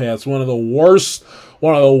base paths. One of the worst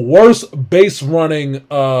base running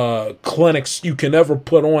clinics you can ever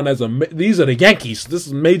put on. These are the Yankees. This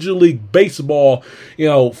is Major League Baseball.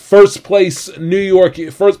 First place in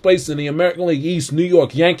the American League East, New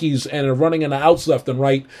York Yankees, and they're running in the outs left and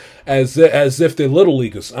right as if they're little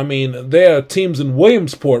leaguers. I mean, there are teams in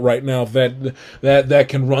Williamsport right now that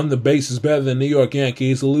can run the bases better than New York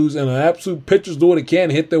Yankees. Lose in an absolute pitcher's duel. They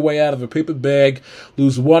can't hit their way out of a paper bag.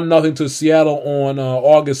 Lose 1-0 to Seattle on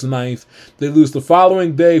August 9th. They lose the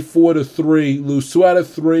following day 4-3. Lose 2 out of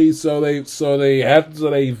 3.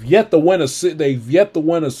 They've yet to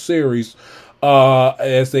win a series.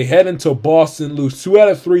 As they head into Boston, lose 2 out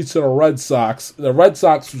of 3 to the Red Sox. The Red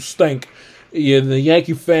Sox, who stink. Yeah, the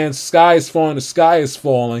Yankee fans, sky is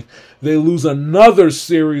falling. They lose another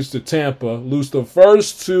series to Tampa, lose the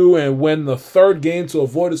first 2, and win the third game to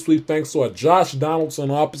avoid a sweep thanks to a Josh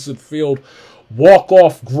Donaldson opposite field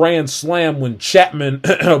walk-off grand slam when Chapman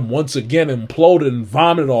once again imploded and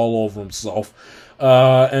vomited all over himself.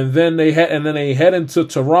 And then they head into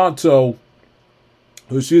Toronto.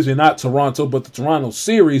 Not Toronto, but the Toronto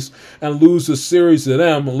series, and lose the series to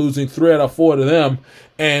them, losing 3 out of 4 to them,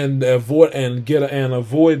 and avoid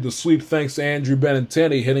the sweep thanks to Andrew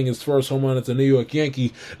Benintendi hitting his first home run as a New York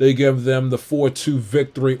Yankee. They give them the 4-2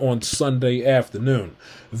 victory on Sunday afternoon.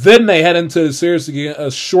 Then they head into the series again,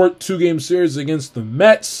 a short 2-game series against the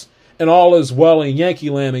Mets. And all is well in Yankee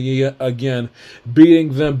land again,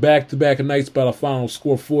 beating them back-to-back nights by the final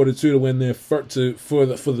score 4-2 to win their for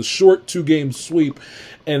the short 2-game sweep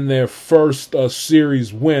and their first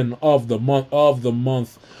series win of the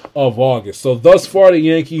month of August. So thus far, the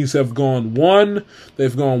Yankees have gone 1,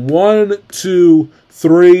 2,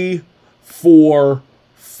 3, 4,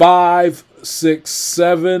 5, 6,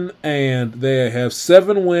 7, and they have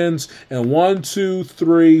 7 wins and 1, 2,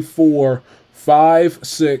 3, 4, 5,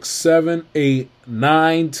 6, 7, 8,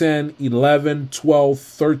 9, 10, 11, 12,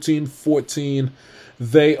 13, 14.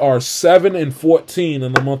 They are 7-14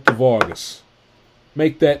 in the month of August.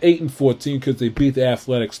 Make that 8-14 because they beat the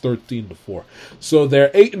Athletics 13-4. So they're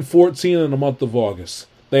 8-14 in the month of August.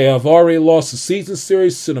 They have already lost the season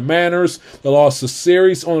series to the Mariners. They lost the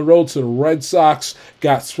series on the road to the Red Sox.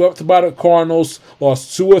 Got swept by the Cardinals.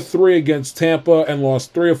 Lost 2 or 3 against Tampa and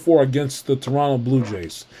lost 3 or 4 against the Toronto Blue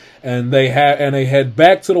Jays. And they head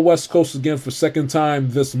back to the West Coast again for second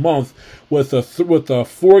time this month with a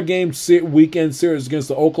 4-game weekend series against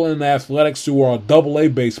the Oakland Athletics, who are a Double-A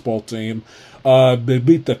baseball team. They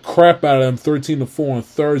beat the crap out of them 13-4 on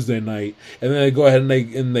Thursday night, and then they go ahead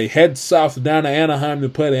and they head south down to Anaheim to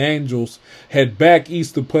play the Angels, head back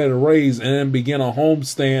east to play the Rays, and then begin a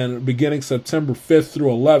homestand beginning September 5th through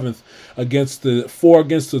 11th against the 4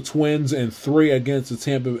 against the Twins and 3 against the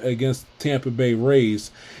Tampa Bay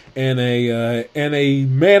Rays. And a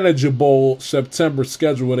manageable September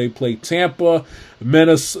schedule where they play Tampa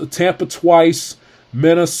twice,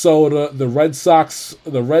 Minnesota, the Red Sox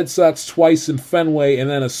twice in Fenway, and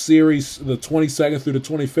then a series the 22nd through the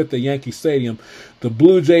 25th at Yankee Stadium. The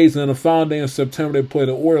Blue Jays, and the final day in September, they play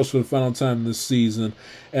the Orioles for the final time this season.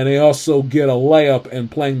 And they also get a layup and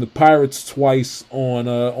playing the Pirates twice on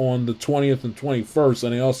the 20th and 21st.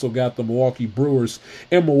 And they also got the Milwaukee Brewers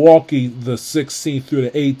in Milwaukee the 16th through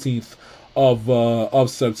the 18th of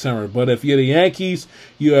September. But if you're the Yankees,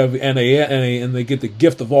 you have and they get the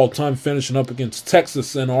gift of all time finishing up against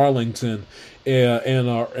Texas and Arlington in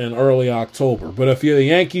early October. But if you're the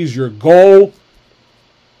Yankees, your goal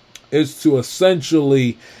is to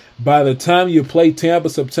essentially, by the time you play Tampa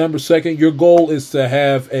September 2nd, your goal is to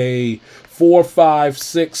have a 4, 5,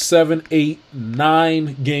 6, 7, 8,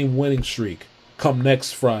 9 game winning streak come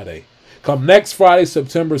next Friday. Come next Friday,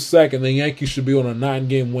 September 2nd, the Yankees should be on a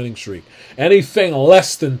 9-game winning streak. Anything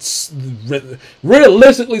less than,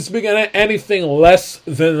 realistically speaking, anything less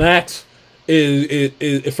than that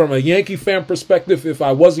is from a Yankee fan perspective. If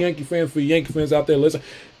I was a Yankee fan, for Yankee fans out there, listen,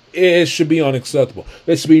 it should be unacceptable.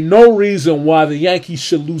 There should be no reason why the Yankees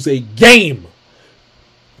should lose a game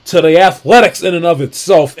to the Athletics in and of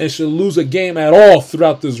itself, and should lose a game at all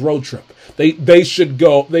throughout this road trip. They should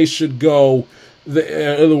go.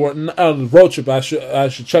 The road trip. I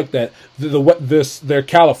should check that. Their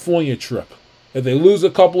California trip. If they lose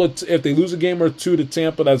if they lose a game or two to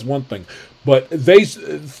Tampa, that's one thing. But they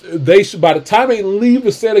should, by the time they leave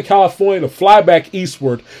the state of California to fly back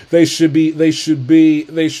eastward, they should be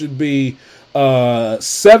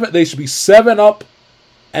 7 up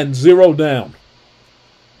and 0 down.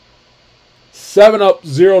 7 up,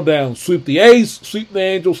 0 down. Sweep the A's, sweep the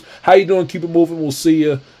Angels. How you doing? Keep it moving. We'll see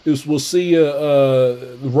you.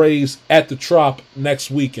 The Rays at the Trop next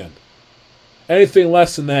weekend. Anything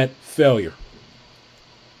less than that, failure.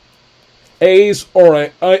 The A's are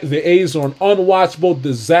an unwatchable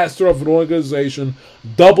disaster of an organization,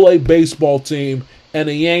 AA baseball team, and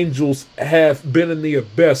the Angels have been in the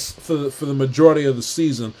abyss for the majority of the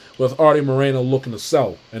season, with Artie Moreno looking to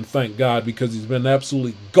sell. And thank God, because he's been an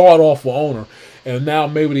absolutely god-awful owner. And now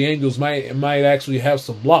maybe the Angels might actually have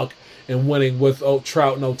some luck in winning with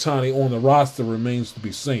Trout and Ohtani on the roster, remains to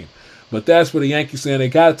be seen. But that's what the Yankees saying. They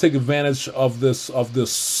got to take advantage of this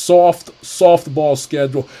softball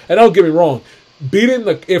schedule. And don't get me wrong,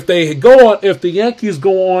 if the Yankees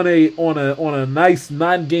go on a nice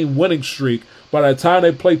 9-game winning streak, by the time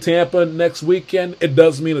they play Tampa next weekend, it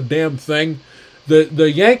doesn't mean a damn thing.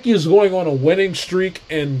 The Yankees going on a winning streak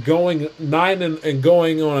and going on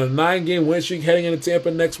a 9-game winning streak heading into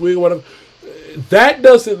Tampa next week or whatever, that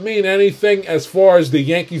doesn't mean anything as far as the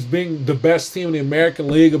Yankees being the best team in the American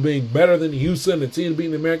League or being better than Houston, the team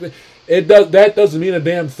beating the American League. That doesn't mean a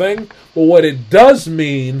damn thing. But what it does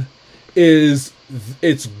mean is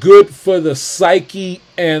it's good for the psyche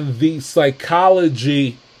and the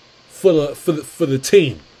psychology for the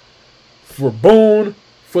team, for Boone,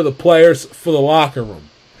 for the players, for the locker room.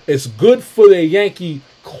 It's good for the Yankee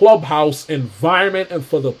clubhouse environment and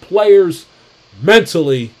for the players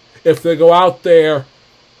mentally if they go out there,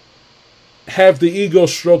 have the ego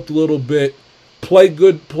stroked a little bit, play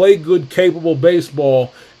good, capable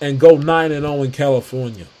baseball, and go 9-0 in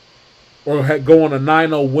California, or go on a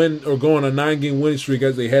 9-0 win, or go on a 9-game winning streak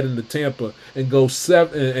as they head into Tampa, and go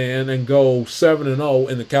 7-0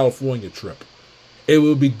 in the California trip. It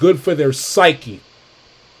would be good for their psyche,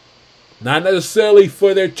 not necessarily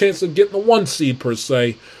for their chance of getting the 1 seed per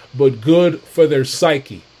se, but good for their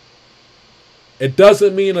psyche. It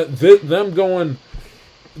doesn't mean them going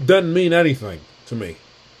doesn't mean anything to me,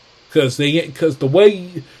 because the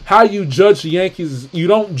way how you judge the Yankees, you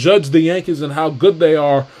don't judge the Yankees and how good they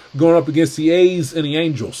are going up against the A's and the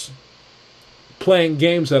Angels, playing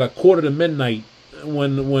games at 1:45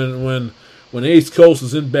 when the East Coast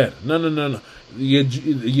is in bed. No.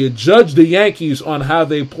 You judge the Yankees on how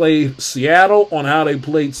they played Seattle, on how they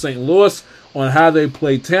played St. Louis, on how they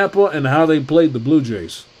played Tampa, and how they played the Blue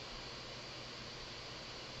Jays.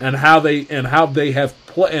 And how they played the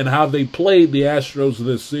Astros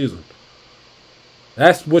this season.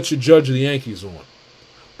 That's what you judge the Yankees on.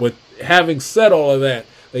 But having said all of that,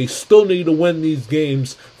 they still need to win these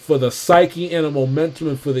games for the psyche and the momentum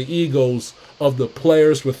and for the egos of the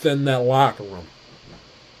players within that locker room.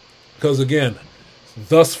 Because again,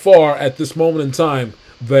 thus far at this moment in time,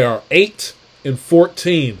 they are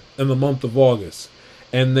 8-14 in the month of August,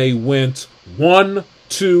 and they went 1,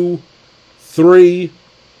 2, 3,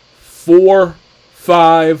 4,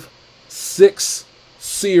 5, 6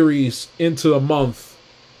 series into the month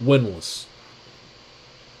winless.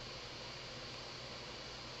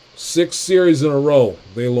 6 series in a row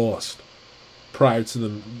they lost prior to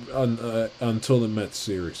the until the Mets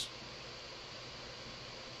series.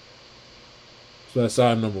 So that's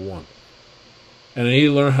item number 1. And they need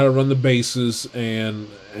to learn how to run the bases, and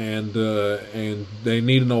they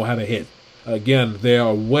need to know how to hit. Again, they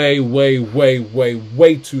are way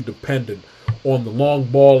too dependent on the long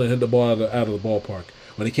ball and hit the ball out of the ballpark.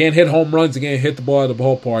 When they can't hit home runs, they can't hit the ball out of the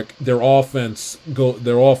ballpark. Their offense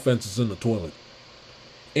is in the toilet.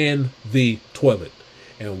 in the toilet.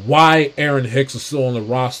 And why Aaron Hicks is still on the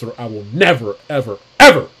roster, I will never, ever,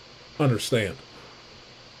 ever understand.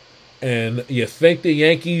 And you think the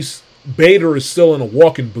Yankees, Bader is still in a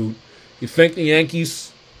walking boot. You think the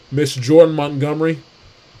Yankees miss Jordan Montgomery,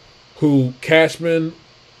 who Cashman,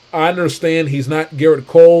 I understand he's not Garrett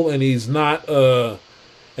Cole and he's not Don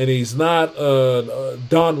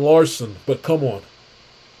Larson, but come on.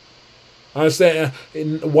 I understand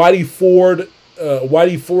Whitey Ford,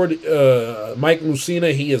 Mike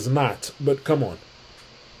Mussina, he is not, but come on.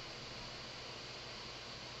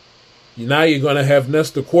 Now you're going to have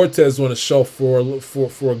Nestor Cortez on the shelf for a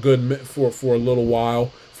little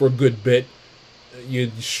while, for a good bit.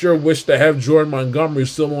 You sure wish to have Jordan Montgomery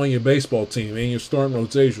still on your baseball team and your starting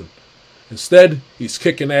rotation. Instead, he's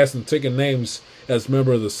kicking ass and taking names as a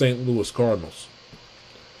member of the St. Louis Cardinals.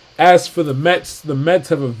 As for the Mets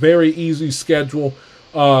have a very easy schedule.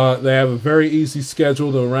 They have a very easy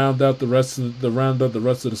schedule to round out the rest of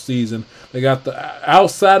the season. They got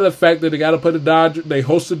outside of the fact that they got to play the Dodgers. They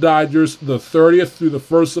host the Dodgers the 30th through the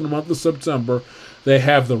 1st of the month of September. They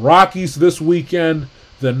have the Rockies this weekend,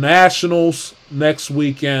 the Nationals next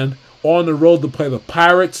weekend. On the road to play the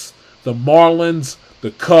Pirates, the Marlins,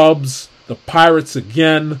 the Cubs, the Pirates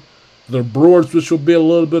again, the Brewers, which will be a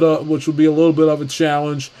little bit of a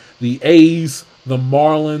challenge, the A's, the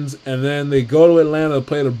Marlins, and then they go to Atlanta to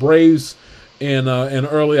play the Braves in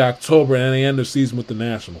early October, and then they end the season with the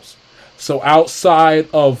Nationals. So outside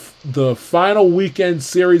of the final weekend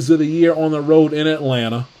series of the year on the road in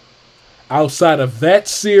Atlanta, outside of that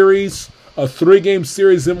series, a 3-game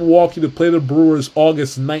series in Milwaukee to play the Brewers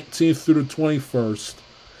August 19th through the 21st,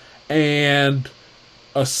 and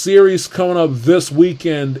a series coming up this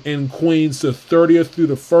weekend in Queens, the 30th through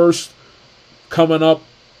the 1st, coming up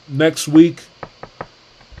next week.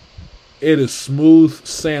 It is smooth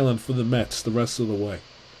sailing for the Mets the rest of the way.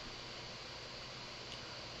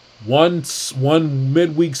 One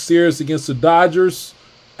midweek series against the Dodgers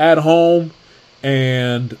at home,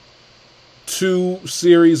 and 2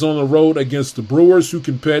 series on the road against the Brewers, who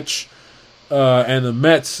can pitch. And the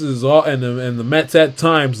Mets and the Mets at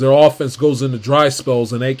times their offense goes into dry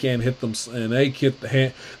spells and they can't hit them, and they hit the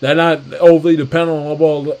hand. They're not overly dependent on the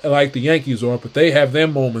ball like the Yankees are, but they have their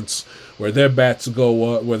moments where their bats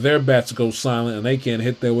go silent and they can't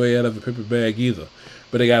hit their way out of the paper bag either.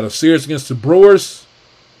 But they got a series against the Brewers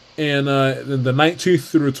in the 19th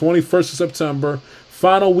through the 21st of September.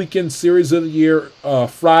 Final weekend series of the year,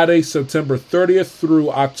 Friday, September 30th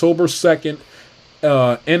through October 2nd.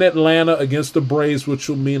 In Atlanta against the Braves, which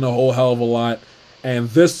will mean a whole hell of a lot,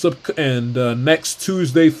 and next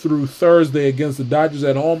Tuesday through Thursday against the Dodgers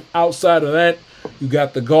at home. Outside of that, you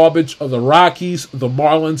got the garbage of the Rockies, the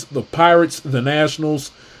Marlins, the Pirates, the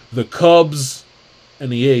Nationals, the Cubs,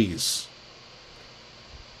 and the A's.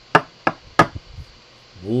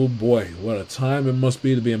 Oh boy, what a time it must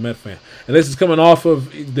be to be a Met fan. And this is coming off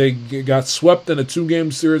of, they got swept in a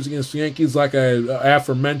 2-game series against the Yankees, like I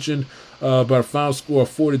aforementioned, by a final score of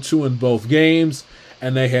 4-2 in both games.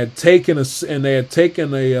 And they had taken a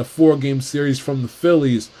 4-game series from the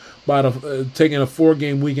Phillies, taking a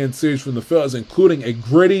 4-game weekend series from the Phillies, including a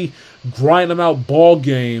gritty, grind them out ball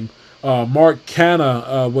game. Mark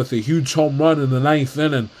Canha with a huge home run in the 9th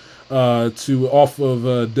inning. Off of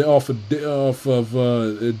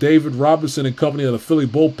David Robertson and company of the Philly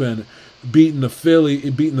bullpen, beating the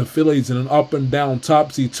Phillies in an up and down,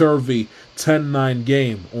 topsy-turvy 10-9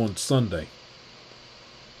 game on Sunday.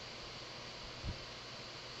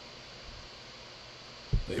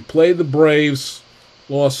 They played the Braves,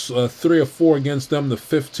 lost 3 or 4 against them, the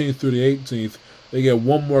 15th through the 18th. They get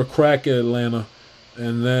one more crack at Atlanta,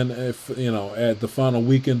 and then at the final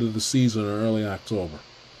weekend of the season in early October.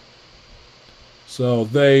 So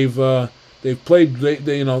they've played.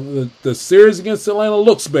 The series against Atlanta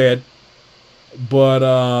looks bad, but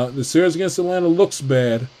the series against Atlanta looks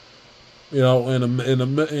bad. That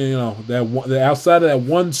outside of that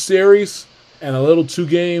one series and a little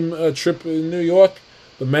 2-game trip in New York,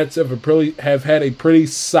 the Mets have had a pretty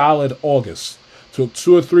solid August. Took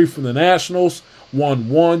 2 or 3 from the Nationals, won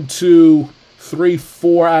 1, 2, 3,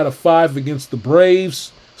 4 out of 5 against the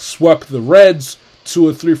Braves, swept the Reds. 2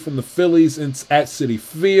 or 3 from the Phillies at Citi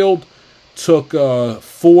Field. Took 3 or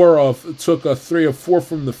 4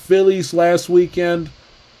 from the Phillies last weekend,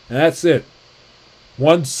 and that's it.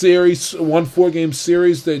 One 4-game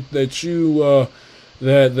series that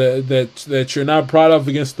you're not proud of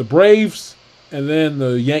against the Braves, and then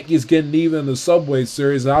the Yankees getting even in the Subway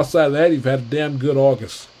Series. Outside of that, you've had a damn good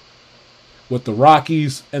August, with the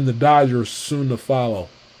Rockies and the Dodgers soon to follow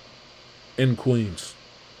in Queens.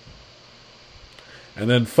 And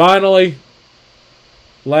then finally,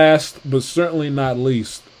 last but certainly not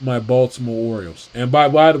least, my Baltimore Orioles. And by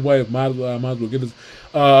the way, might as well get this.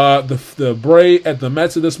 The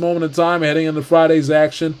Mets at this moment in time, heading into Friday's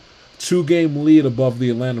action, 2-game lead above the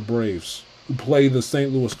Atlanta Braves, who play the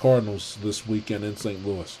St. Louis Cardinals this weekend in St.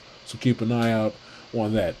 Louis. So keep an eye out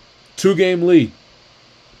on that. 2-game lead.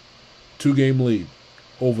 2-game lead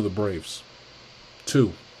over the Braves.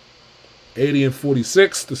 80-46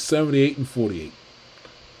 to 78-48.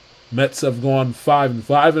 Mets have gone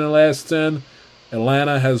 5-5 in the last 10.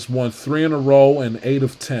 Atlanta has won 3 in a row and 8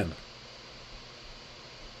 of 10.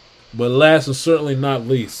 But last and certainly not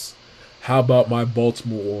least, how about my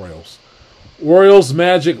Baltimore Orioles? Orioles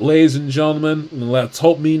magic, ladies and gentlemen. And let's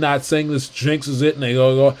hope me not saying this jinxes it. And they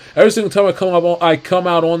go. Every single time I come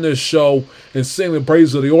out on this show and sing the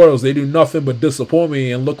praises of the Orioles, they do nothing but disappoint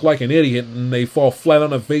me and look like an idiot. And they fall flat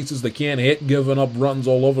on their faces. They can't hit, giving up runs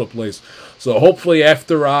all over the place. So hopefully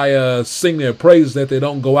after I sing their praise that they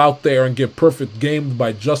don't go out there and get perfect gamed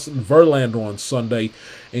by Justin Verlander on Sunday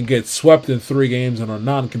and get swept in 3 games and are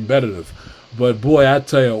non-competitive. But boy, I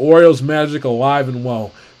tell you, Orioles magic alive and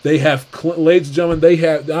well. They have, ladies and gentlemen,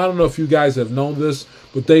 I don't know if you guys have known this,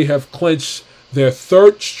 but they have clinched their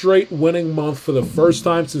 3rd straight winning month for the first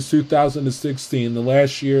time since 2016. The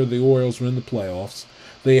last year the Orioles were in the playoffs.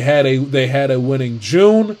 They had a winning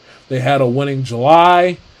June. They had a winning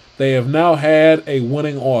July. They have now had a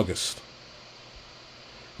winning August.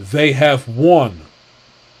 They have won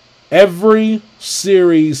every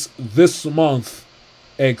series this month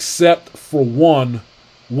except for one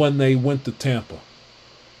when they went to Tampa.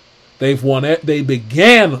 They've won it. They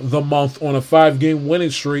began the month on a 5-game winning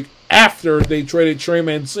streak after they traded Trey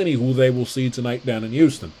Mancini, who they will see tonight down in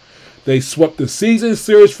Houston. They swept the season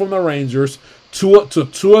series from the Rangers, 2 or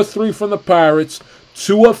 3 from the Pirates. They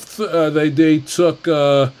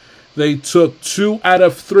took 2 out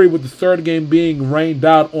of 3, with the 3rd game being rained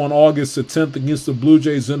out on August the 10th against the Blue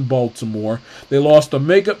Jays in Baltimore. They lost a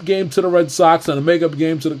makeup game to the Red Sox and a makeup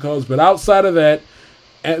game to the Cubs. But outside of that,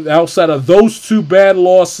 outside of those 2 bad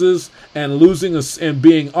losses and losing and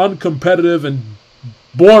being uncompetitive and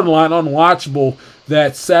borderline unwatchable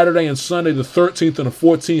that Saturday and Sunday, the 13th and the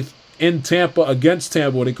 14th in Tampa against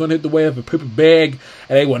Tampa, where they couldn't hit the way of a paper bag,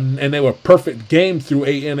 and they were perfect game through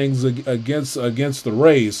 8 innings against the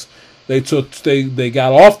Rays. They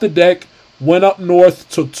got off the deck, went up north,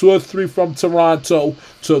 took 2 or 3 from Toronto,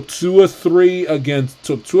 took 2 or 3 against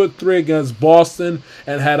Boston,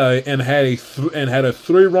 and had a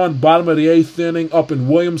 3-run bottom of the 8th inning up in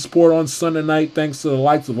Williamsport on Sunday night, thanks to the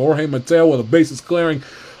likes of Jorge Mateo with a bases clearing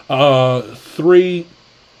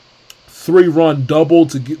 3-run double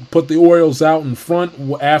to put the Orioles out in front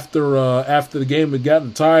after the game had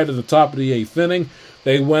gotten tied at the top of the 8th inning.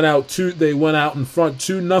 They went out in front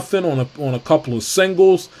 2-0 on a couple of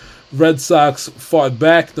singles. Red Sox fought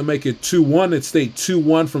back to make it 2-1. It stayed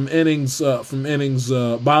 2-1 from innings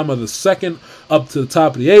bottom of the 2nd up to the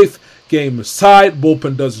top of the 8th. Game is tied.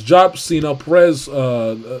 Bullpen does the job. Cino Perez,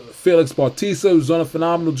 Felix Bautista, who's done a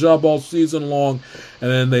phenomenal job all season long.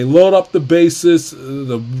 And then they load up the bases.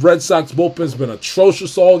 The Red Sox bullpen's been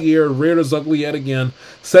atrocious all year. Reared is ugly yet again.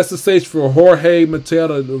 Sets the stage for Jorge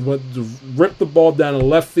Mateo to rip the ball down the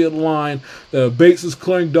left field line. The bases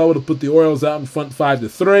clearing double to put the Orioles out in front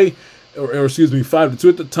 5-3. Or excuse me, 5-2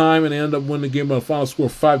 at the time, and they end up winning the game by a final score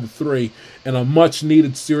of 5-3 in a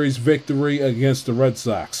much-needed series victory against the Red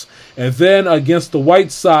Sox. And then against the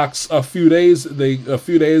White Sox a few days ago, they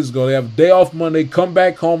have a day off Monday, come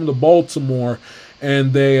back home to Baltimore,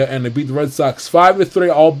 and they beat the Red Sox 5-3.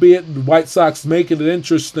 Albeit the White Sox making it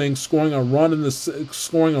interesting, scoring a run in the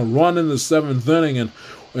 7th inning,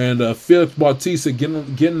 and Felix Bautista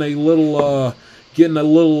getting a little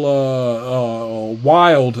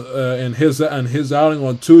wild in his outing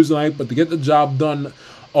on Tuesday night, but to get the job done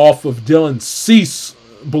off of Dylan Cease,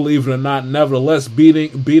 believe it or not, nevertheless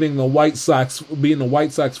beating the White Sox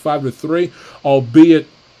 5-3, albeit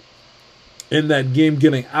in that game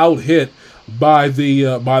getting out hit by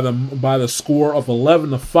the score of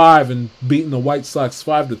 11-5 and beating the White Sox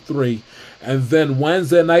 5-3. And then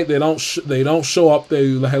Wednesday night they don't show up.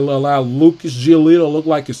 They allow Lucas Giolito look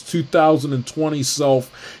like his 2020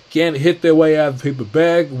 self. Can't hit their way out of the paper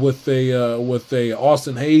bag with a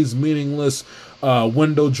Austin Hayes meaningless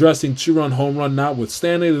window dressing 2-run home run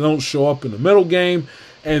notwithstanding. They don't show up in the middle game.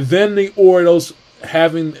 And then the Orioles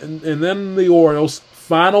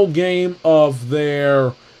final game of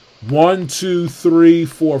their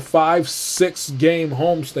 6-game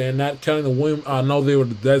homestand, not counting the win. I know they were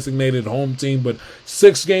the designated home team, but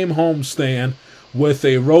 6-game homestand with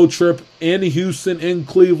a road trip in Houston, in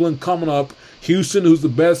Cleveland coming up. Houston, who's the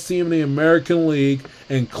best team in the American League,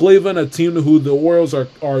 and Cleveland, a team who the Orioles are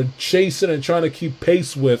chasing and trying to keep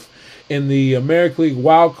pace with in the American League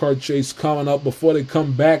wildcard chase coming up before they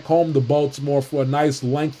come back home to Baltimore for a nice,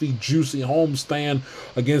 lengthy, juicy homestand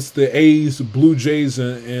against the A's, Blue Jays,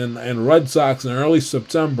 and Red Sox in early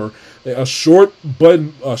September. A short but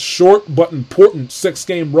important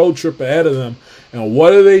 6-game road trip ahead of them. And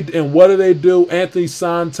what do they do? Anthony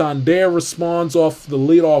Santander responds off the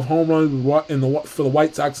leadoff home run for the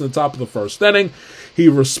White Sox in the top of the first inning. He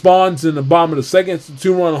responds in the bottom of the second. It's a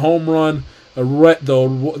 2-run home run.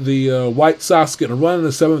 The White Sox get a run in the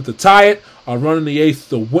 7th to tie it. A run in the 8th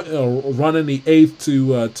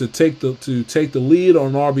to take the lead on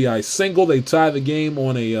an RBI single. They tie the game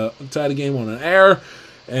on an error.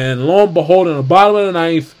 And lo and behold, in the bottom of the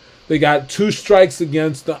 9th, they got 2 strikes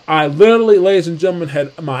against them. I literally, ladies and gentlemen,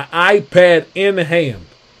 had my iPad in hand,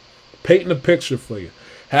 painting a picture for you.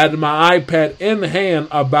 Had my iPad in hand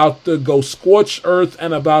about to go scorched earth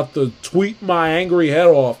and about to tweet my angry head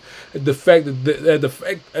off at the fact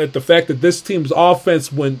that this team's offense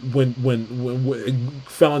when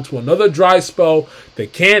fell into another dry spell. They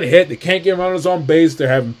can't hit. They can't get runners on base. They're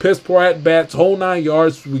having piss poor at bats, whole 9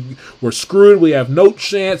 yards. We're screwed. We have no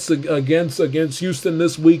chance against Houston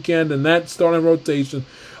this weekend in that starting rotation.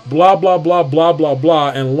 Blah blah blah blah blah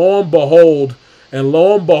blah. And lo and behold.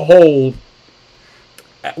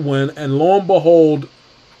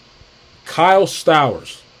 Kyle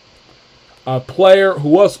Stowers, a player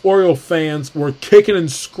who us Oriole fans were kicking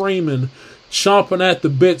and screaming, chomping at the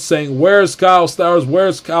bit, saying, "Where's Kyle Stowers?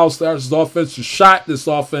 Where's Kyle Stowers? This offense is shot. This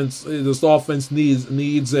offense needs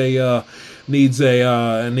a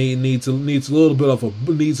little bit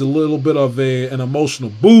of an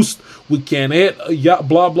emotional boost. We can't hit.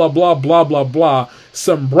 Blah blah blah blah blah blah.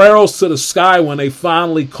 Sombreros to the sky when they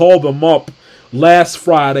finally called them up last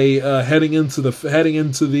Friday, heading into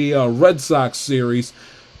the Red Sox series.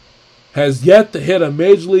 Has yet to hit a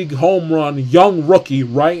major league home run. Young rookie,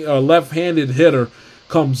 left-handed hitter,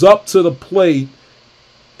 comes up to the plate,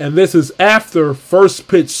 and this is after first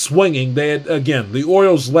pitch swinging. They had, again, the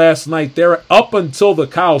Orioles last night. They're up until the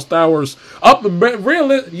Kyle Stowers up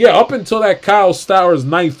until that Kyle Stowers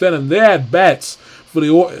 9th inning. They had bats for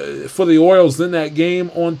the Orioles in that game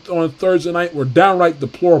on Thursday night were downright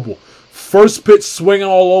deplorable. First pitch swinging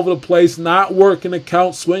all over the place, not working the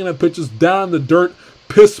count, swinging the pitches down in the dirt,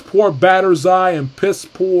 piss poor batter's eye and piss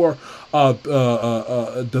poor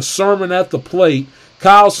discernment at the plate.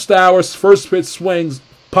 Kyle Stowers, first pitch swings,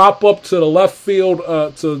 pop up to the left field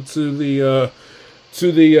to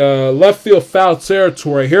the left field foul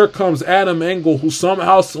territory. Here comes Adam Engel, who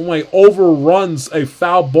somehow, some way overruns a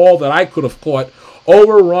foul ball that I could have caught.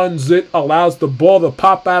 Overruns it, allows the ball to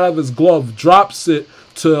pop out of his glove, drops it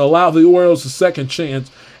to allow the Orioles a second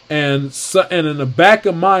chance. And in the back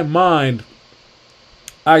of my mind,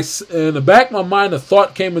 the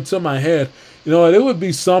thought came into my head, it would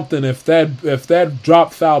be something if that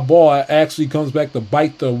drop foul ball actually comes back to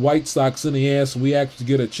bite the White Sox in the ass. We actually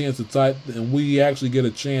get a chance to tie, and we actually get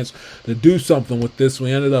a chance to do something with this.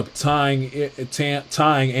 We ended up tying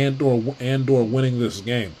and/or winning this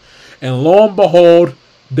game. And lo and behold,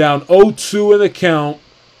 down 0-2 in the count,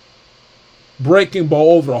 breaking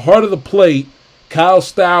ball over the heart of the plate, Kyle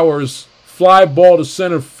Stowers, fly ball to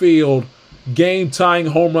center field, game-tying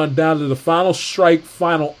home run down to the final strike,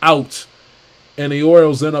 final out, and the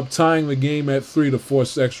Orioles end up tying the game at 3 to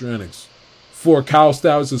force extra innings for Kyle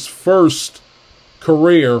Stowers' first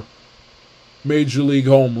career Major League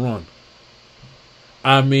home run.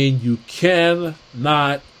 I mean, you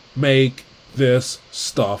cannot make this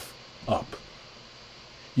stuff up.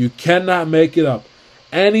 You cannot make it up.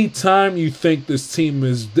 Any single time you think this team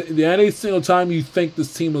is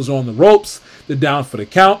on the ropes, they're down for the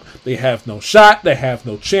count. They have no shot. They have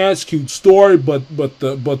no chance. Cute story, but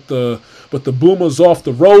the boomer's off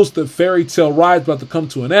the rose. The fairy tale ride's about to come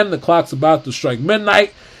to an end. The clock's about to strike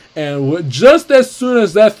midnight, and just as soon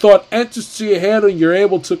as that thought enters to your head and you're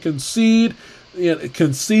able to concede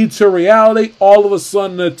to reality, all of a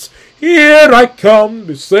sudden it's here I come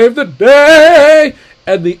to save the day.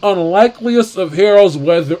 And the unlikeliest of heroes,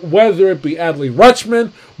 whether it be Adley Rutschman,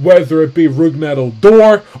 whether it be Rougned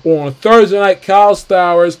Odor, or on Thursday night, Kyle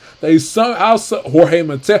Stowers, Jorge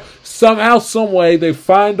Mateo, somehow, some way, they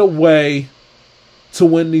find a way to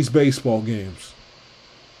win these baseball games.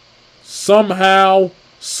 Somehow,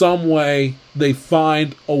 some way, they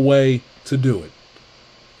find a way to do it.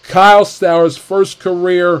 Kyle Stowers' first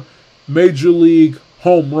career Major League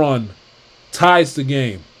home run ties the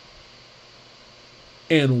game.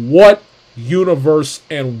 In what universe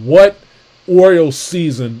and what Orioles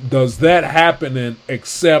season does that happen in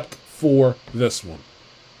except for this one.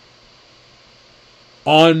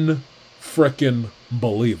 Unfrickin'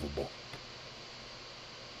 believable.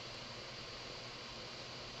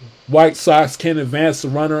 White Sox cannot advance the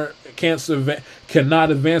runner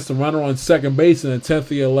on second base in the 10th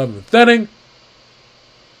or 11th inning.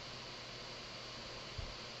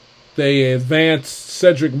 They advanced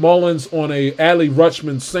Cedric Mullins on a Adley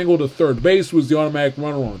Rutschman single to third base, who was the automatic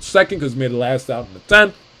runner on second because he made the last out in the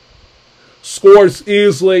 10th. Scores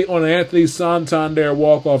easily on an Anthony Santander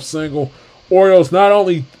walk-off single. Orioles not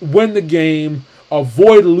only win the game,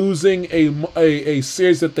 avoid losing a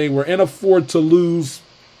series that they were in a for to lose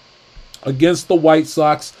against the White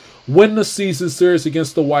Sox, win the season series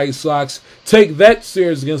against the White Sox, take that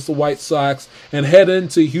series against the White Sox, and head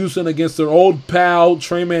into Houston against their old pal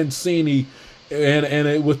Trey Mancini,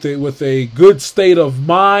 and with a good state of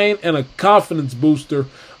mind and a confidence booster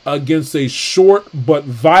against a short but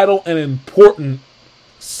vital and important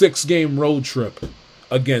 6-game road trip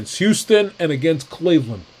against Houston and against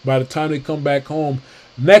Cleveland by the time they come back home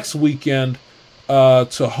next weekend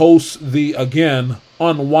to host the, again,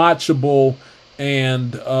 unwatchable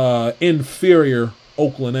and inferior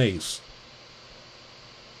Oakland A's.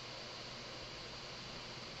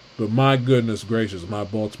 But my goodness gracious, my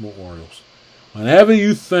Baltimore Orioles. Whenever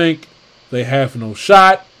you think they have no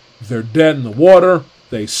shot, they're dead in the water,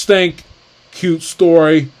 they stink, cute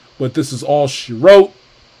story, but this is all she wrote.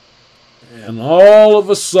 And all of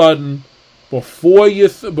a sudden, before you,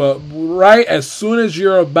 right as soon as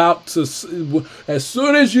you're about to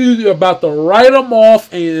write them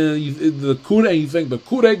off, and you think the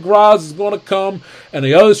coup de grace is going to come, and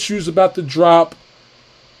the other shoe's about to drop,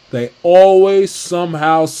 they always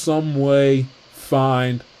somehow, some way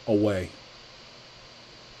find a way.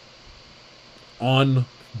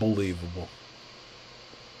 Unbelievable.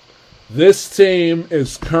 This team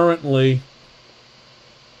is currently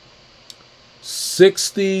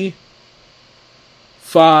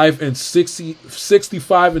 65 and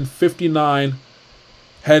 59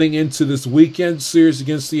 heading into this weekend series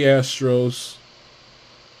against the Astros.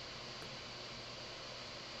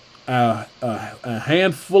 A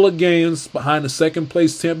handful of games behind the second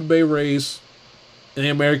place Tampa Bay Rays in the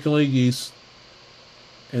American League East,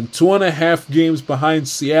 and 2.5 games behind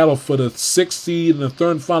Seattle for the 6th seed and the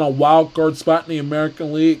third and final wild card spot in the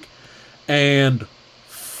American League, and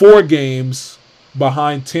 4 games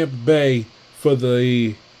behind Tampa Bay for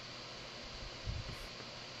the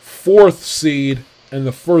 4th seed and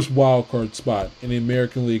the first wild card spot in the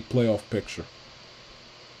American League playoff picture.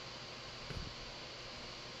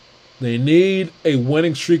 They need a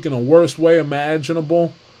winning streak in the worst way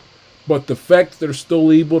imaginable, but the fact that they're still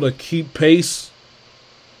able to keep pace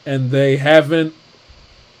and they haven't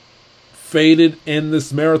faded in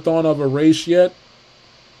this marathon of a race yet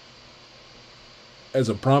as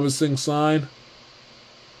a promising sign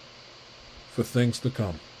for things to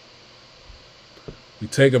come. We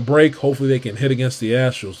take a break. Hopefully they can hit against the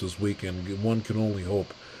Astros this weekend. One can only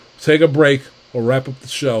hope. Take a break. We'll wrap up the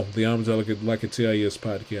show. The Amazon Like a TIS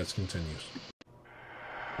podcast continues.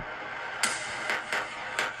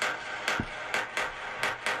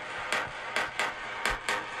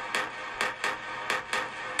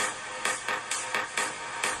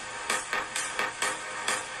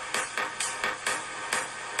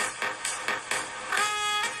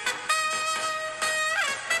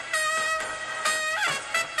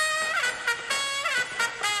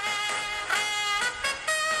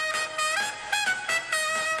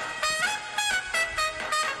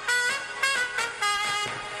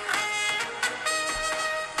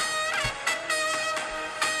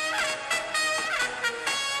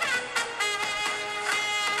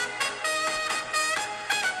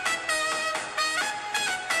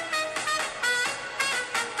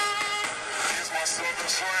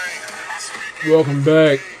 Welcome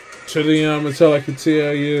back to the Metallica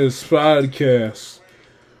TIS podcast.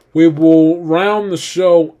 We will round the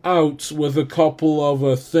show out with a couple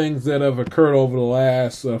of things that have occurred over the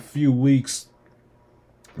last few weeks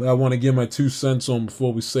that I want to give my 2 cents on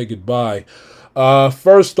before we say goodbye.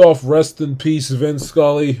 First off, rest in peace, Vin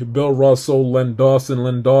Scully, Bill Russell, Len Dawson.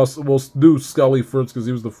 We'll do Scully first because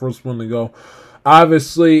he was the first one to go.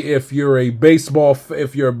 Obviously, if you're a baseball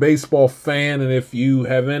fan, and if you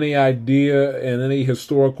have any idea and any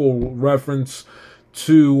historical reference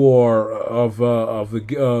to or of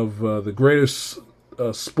the greatest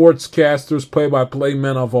sportscasters, play-by-play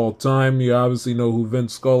men of all time, you obviously know who Vin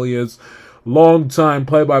Scully is. Longtime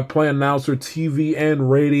play-by-play announcer, TV and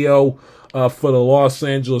radio for the Los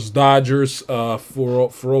Angeles Dodgers for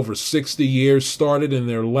over 60 years. Started in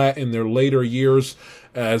their later years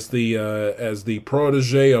as the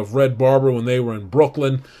protege of Red Barber when they were in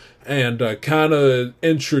Brooklyn. and kind of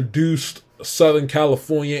introduced Southern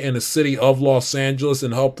California and the city of Los Angeles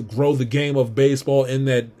and helped grow the game of baseball in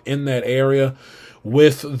that area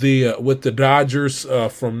with the Dodgers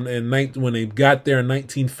when they got there in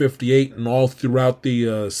 1958 and all throughout the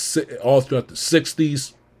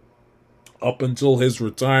 60s up until his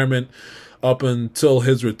retirement. About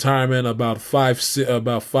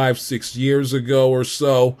 5-6 years ago or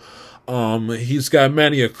so. He's got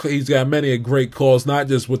many a great calls, not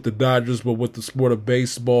just with the Dodgers, but with the sport of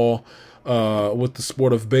baseball. With the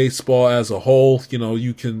sport of baseball as a whole, you know,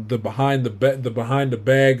 you can the behind the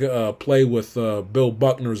bag play with Bill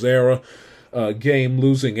Buckner's losing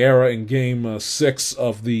era in Game 6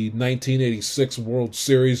 of the 1986 World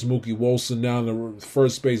Series. Mookie Wilson down the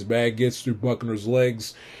first base bag gets through Buckner's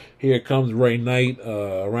legs. Here comes Ray Knight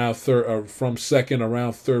from second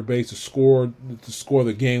around third base to score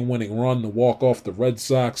the game-winning run to walk off the Red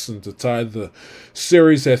Sox and to tie the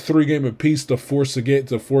series at 3-game apiece to force a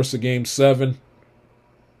Game 7.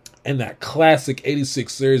 And that classic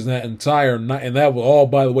 '86 series, and that was all,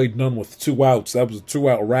 by the way, done with 2 outs. That was a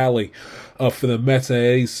 2-out rally for the Mets in the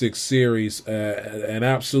 '86 series. An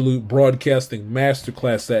absolute broadcasting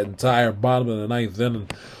masterclass. That entire bottom of the ninth inning.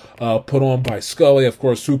 Put on by Scully. Of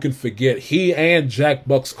course, who can forget he and Jack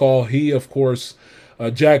Buck's call? Jack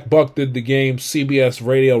Buck did the game, CBS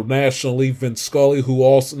Radio nationally. Vince Scully, who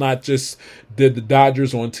also not just did the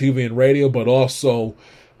Dodgers on TV and radio, but also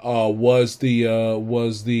was the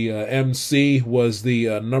MC, was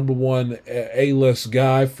the number one A-list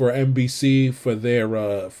guy for NBC for their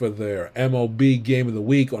MLB Game of the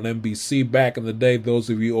Week on NBC back in the day.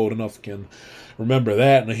 Those of you old enough can remember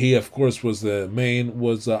that. And he, of course, was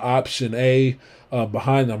option A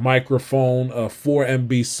behind the microphone for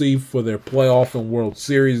NBC for their playoff and World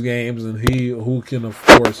Series games. And who can, of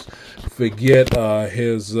course, forget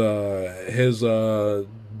his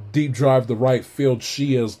deep drive to right field,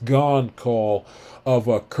 she is gone call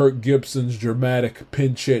of Kirk Gibson's dramatic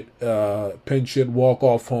pinch hit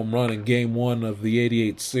walk-off home run in Game 1 of the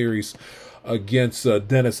 '88 series against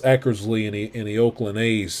Dennis Eckersley in the Oakland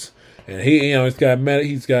A's. And he's got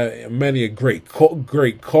many great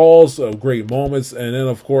calls, great moments, and then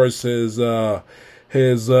of course the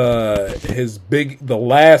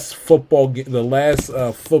last football game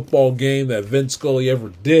that Vince Scully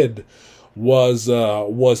ever did was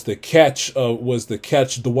the catch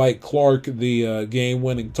Dwight Clark, the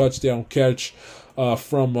game-winning touchdown catch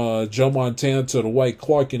from Joe Montana to Dwight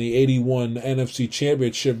Clark in the '81 NFC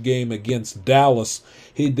Championship game against Dallas.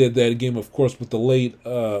 He did that game, of course, with the late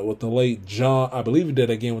John. I believe he did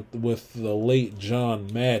that game with the late John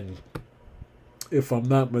Madden. If I'm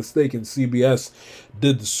not mistaken, CBS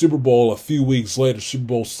did the Super Bowl a few weeks later, Super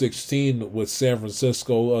Bowl 16 with San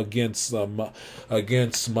Francisco against my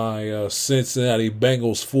Cincinnati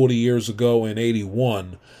Bengals 40 years ago in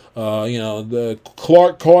 '81. The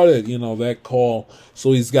Clark caught it, that call.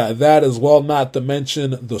 So he's got that as well. Not to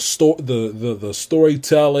mention the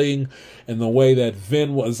storytelling and the way that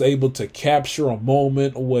Vin was able to capture a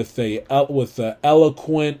moment with a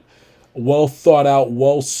eloquent, well thought out,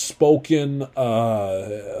 well spoken.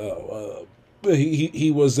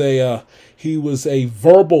 He was a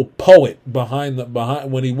verbal poet behind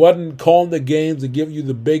when he wasn't calling the games and giving you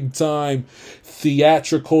the big time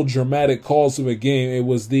theatrical dramatic calls of a game. It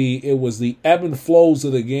was the ebb and flows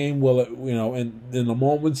of the game. Well, in the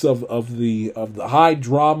moments of the high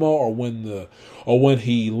drama, or when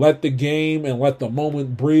he let the game and let the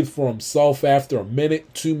moment breathe for himself. After a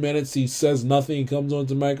minute, 2 minutes, he says nothing. He comes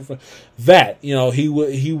onto the microphone.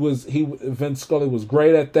 Vince Scully was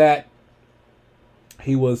great at that.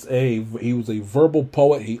 He was a verbal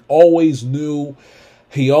poet. He always knew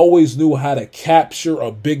how to capture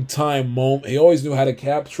a big time moment. He always knew how to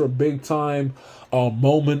capture a big time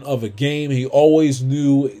moment of a game. He always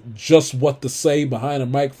knew just what to say behind a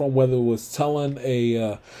microphone, whether it was telling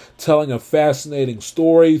a fascinating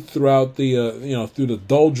story throughout through the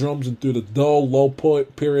doldrums and through the dull low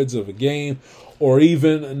periods of a game, or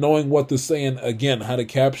even knowing what to say, and again how to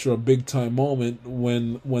capture a big time moment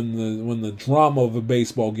when the drama of a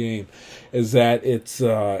baseball game is at its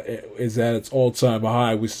all time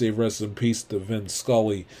high. We say rest in peace to Vince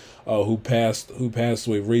Scully, who passed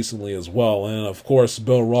away recently as well, and of course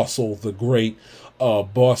Bill Russell, the great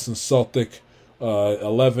Boston Celtic,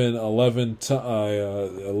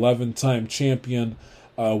 11-time champion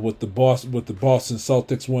with the Boston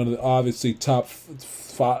Celtics, one of the obviously top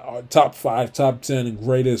 5, top 10 and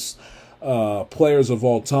greatest players of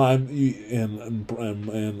all time,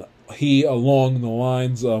 and he, along the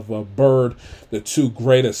lines of Bird, the two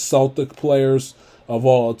greatest Celtic players of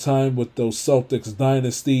all time with those Celtics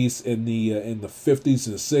dynasties in the 50s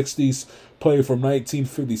and 60s. Played from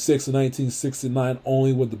 1956 to 1969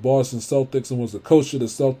 only with the Boston Celtics and was the coach of the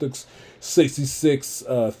Celtics 66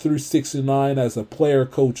 through 69 as a player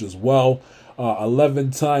coach as well.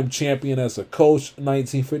 11-time champion as a coach,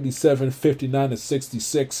 1957, 59 and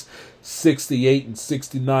 66, 68 and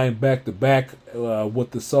 69 back-to-back with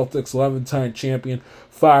the Celtics. 11-time champion,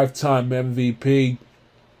 5-time MVP,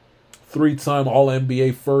 3-time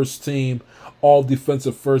All-NBA first team,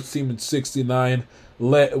 All-Defensive first team in 69.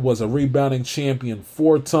 Was a rebounding champion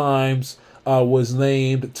 4 times. Was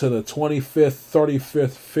named to the 25th,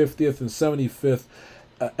 35th, 50th, and 75th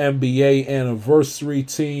NBA anniversary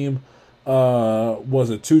team. Was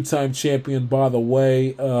a 2-time champion, by the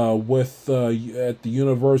way, with at the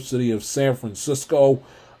University of San Francisco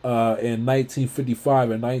in 1955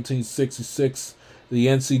 and 1966. The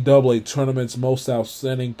NCAA tournament's most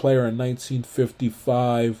outstanding player in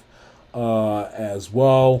 1955 as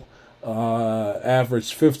well.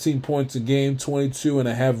 Averaged 15 points a game,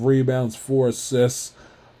 22.5 rebounds, 4 assists,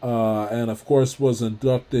 and of course was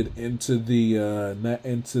inducted into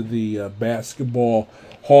the Basketball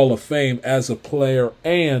Hall of Fame as a player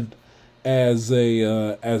and as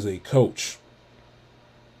a coach.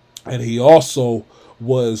 And he also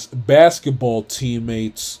was high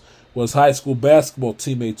school basketball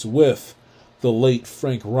teammates with the late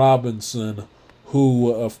Frank Robinson,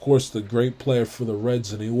 who, of course, the great player for the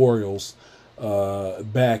Reds and the Orioles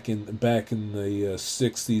back in the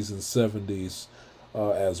 60s and 70s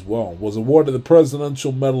as well. Was awarded the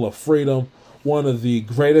Presidential Medal of Freedom, one of the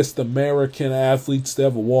greatest American athletes to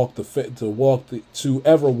ever walk the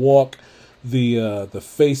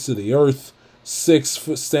face of the earth. 6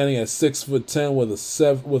 foot, standing at 6'10" with a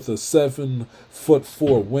 7'4"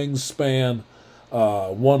 wingspan.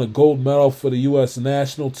 Won a gold medal for the U.S.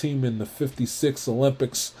 national team in the '56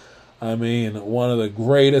 Olympics. I mean, one of the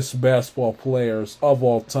greatest basketball players of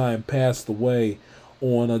all time passed away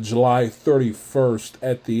on July 31st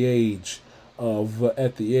at the age of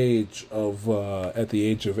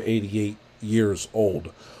 88 years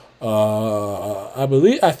old. I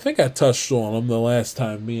think I touched on him the last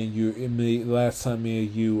time me and you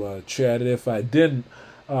chatted. If I didn't,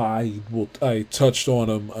 I touched on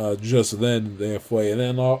him just then, therefore. And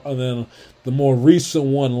then the more recent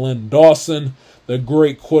one, Len Dawson, the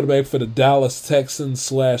great quarterback for the Dallas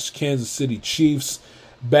Texans / Kansas City Chiefs,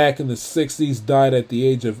 back in the 60s, died at the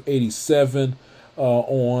age of 87.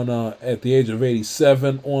 On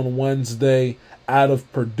Wednesday, out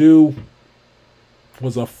of Purdue.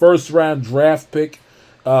 Was a first-round draft pick,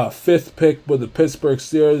 5th pick with the Pittsburgh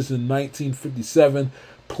Steelers in 1957.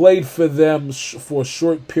 Played for them for a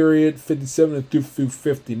short period, 57 through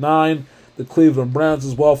 59. The Cleveland Browns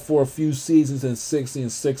as well for a few seasons in 60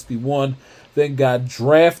 and 61. Then got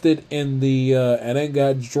drafted in the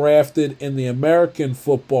American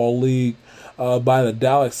Football League by the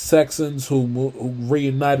Dallas Texans, who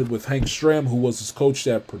reunited with Hank Stram, who was his coach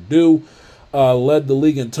at Purdue. Led the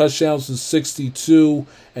league in touchdowns in 62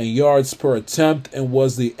 and yards per attempt, and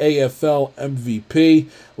was the AFL MVP.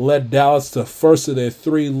 Led Dallas to first of their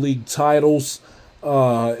 3 league titles.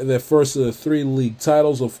 Of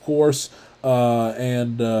course,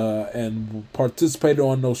 and participated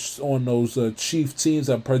on those Chief teams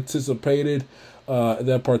that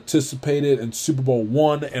participated in Super Bowl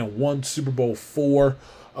I and won Super Bowl IV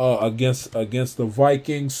against the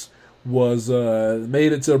Vikings. Was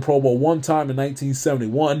made it to the Pro Bowl 1 time in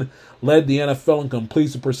 1971, led the NFL in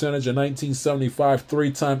completion percentage in 1975,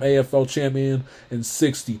 3-time AFL champion in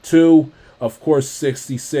 62, of course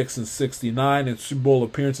 66 and 69, and Super Bowl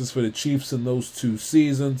appearances for the Chiefs in those 2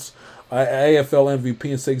 seasons. AFL MVP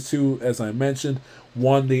in 62, as I mentioned,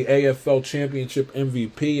 won the AFL championship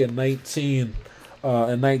MVP in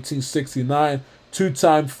 1969,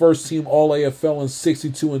 2-time first team All-AFL in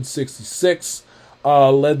 62 and 66.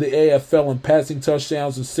 Led the AFL in passing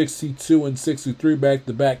touchdowns in 62 and 63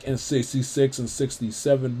 back-to-back, and 66 and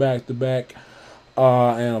 67 back-to-back.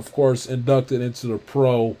 And, of course, inducted into the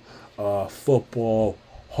Pro Football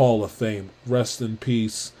Hall of Fame. Rest in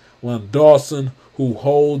peace, Len Dawson, who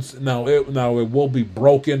holds... Now it will be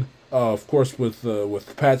broken, of course, with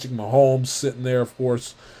Patrick Mahomes sitting there, of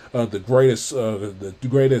course, the greatest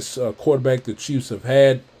quarterback the Chiefs have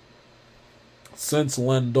had since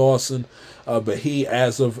Len Dawson. But he,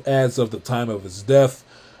 as of the time of his death,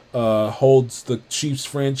 holds the Chiefs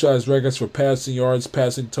franchise records for passing yards,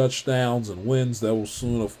 passing touchdowns, and wins. That will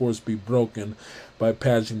soon, of course, be broken by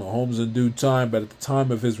Patrick Mahomes in due time. But at the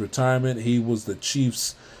time of his retirement, he was the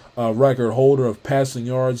Chiefs' record holder of passing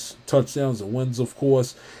yards, touchdowns, and wins, of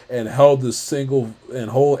course, and held the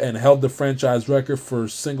franchise record for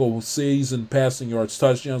single season passing yards,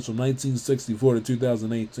 touchdowns from 1964 to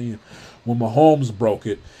 2018, when Mahomes broke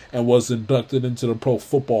it and was inducted into the Pro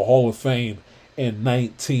Football Hall of Fame in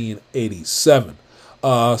 1987.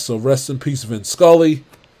 So rest in peace, Vin Scully,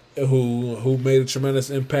 who made a tremendous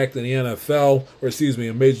impact in the NFL,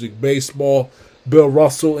 in Major League Baseball. Bill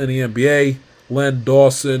Russell in the NBA. Len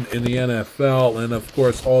Dawson in the NFL, and of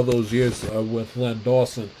course all those years with Len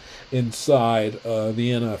Dawson inside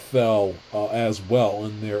the NFL as well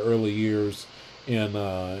in their early years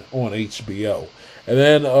on HBO. And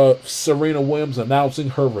then Serena Williams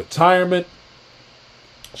announcing her retirement.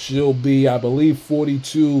 She'll be, I believe,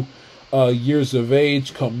 42 years of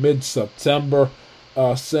age come mid-September.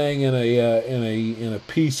 Saying in a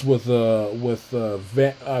piece with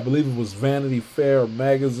I believe it was Vanity Fair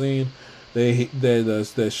magazine,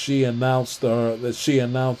 that she announced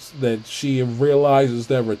that she realizes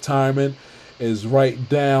that retirement is right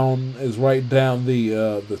down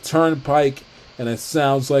the turnpike, and it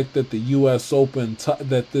sounds like that the U.S. Open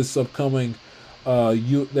and it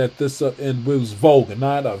was Vogue,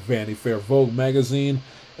 not a Vanity Fair, Vogue magazine,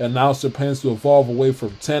 announced her plans to evolve away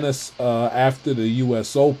from tennis after the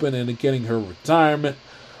U.S. Open and getting her retirement.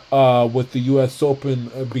 With the U.S.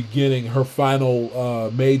 Open beginning her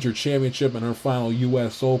final major championship and her final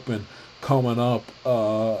U.S. Open coming up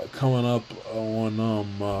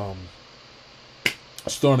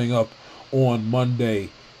starting up on Monday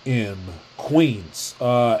in Queens.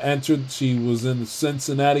 She was in the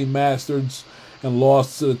Cincinnati Masters and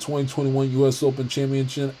lost to the 2021 U.S. Open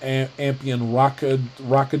Championship champion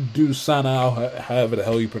Raducanu, however the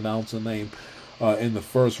hell you pronounce her name, in the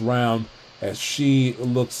first round. As she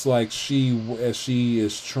looks like she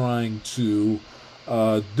is trying to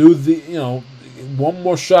do one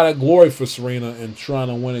more shot at glory for Serena and trying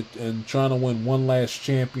to win one last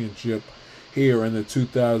championship here in the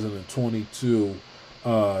 2022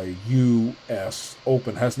 U.S.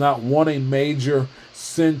 Open. Has not won a major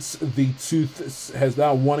since the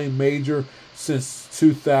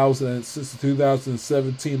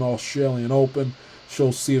 2017 Australian Open.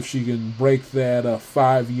 She'll see if she can break that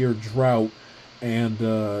 5-year drought and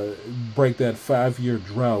go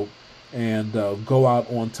out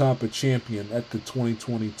on top of champion at the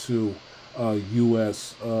 2022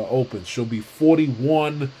 U.S. Open. She'll be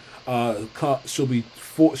 41. She'll be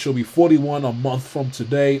 41 a month from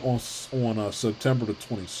today on September the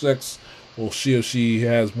 26th. We'll see if she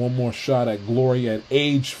has one more shot at glory at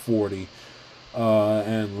age 40.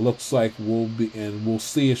 And looks like we'll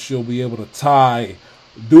see if she'll be able to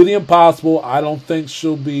do the impossible. I don't think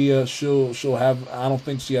she'll be I don't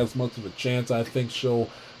think she has much of a chance. I think she'll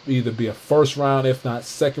either be a first round, if not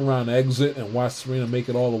second round exit, and watch Serena make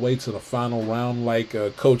it all the way to the final round like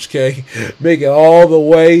Coach K. make it all the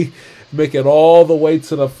way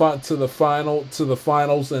to the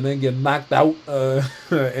finals and then get knocked out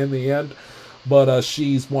in the end. But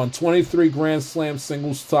she's won 23 Grand Slam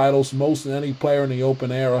singles titles, most than any player in the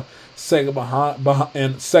Open era. Second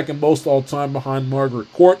most all-time behind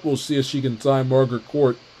Margaret Court. We'll see if she can tie Margaret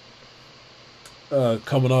Court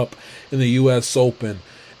coming up in the U.S. Open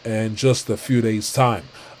in just a few days' time.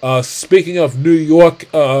 Speaking of New York,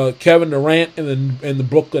 Kevin Durant and the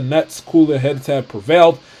Brooklyn Nets, cooler heads have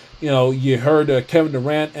prevailed. You heard Kevin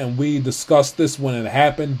Durant, and we discussed this when it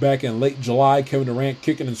happened back in late July. Kevin Durant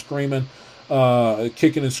kicking and screaming,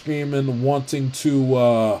 wanting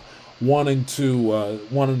to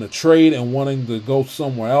trade and wanting to go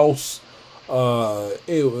somewhere else.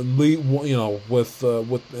 Leaving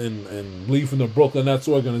the Brooklyn Nets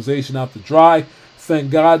organization out to dry. Thank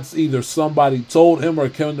God either somebody told him or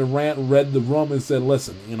Kevin Durant read the room and said,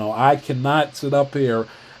 "Listen, I cannot sit up here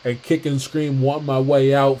and kick and scream, want my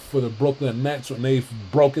way out for the Brooklyn Nets when they've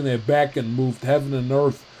broken their back and moved heaven and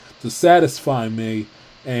earth to satisfy me."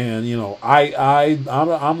 And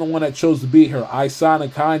I'm the one that chose to be here. I signed a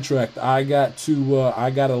contract. I got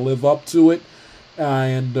to live up to it.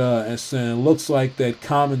 And it looks like that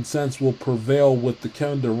common sense will prevail with the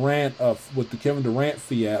Kevin Durant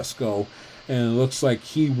fiasco, and it looks like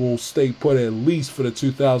he will stay put at least for the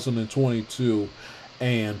 2022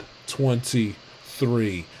 and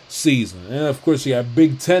 23 season. And of course, you got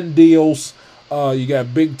Big Ten deals. You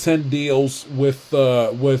got Big Ten deals with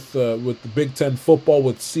the Big Ten football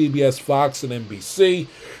with CBS, Fox, and NBC.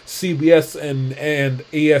 CBS and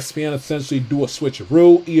ESPN essentially do a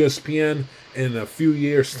switcheroo. ESPN in a few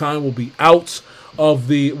years' time will be out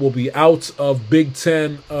will be out of Big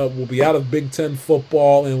Ten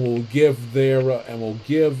football, and will give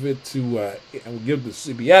it to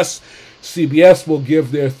CBS. CBS will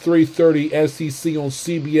give their 3:30 SEC on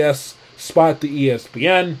CBS spot to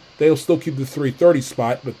ESPN. They'll still keep the 3:30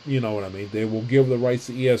 spot, but you know what I mean. They will give the rights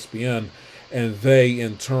to ESPN, and they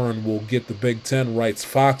in turn will get the Big Ten rights.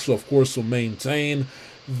 Fox, of course, will maintain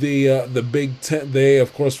the Big Ten. They,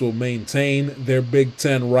 of course, will maintain their Big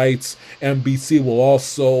Ten rights. NBC will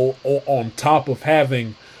also, on top of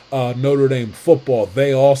having Notre Dame football,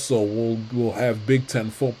 they also will have Big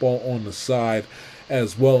Ten football on the side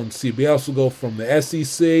as well. And CBS will go from the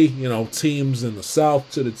SEC, teams in the South,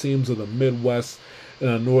 to the teams of the Midwest and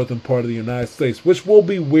the northern part of the United States, which will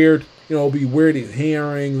be weird. It'll be weird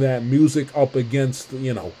hearing that music up against,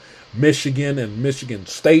 Michigan and Michigan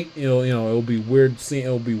State. It'll be weird seeing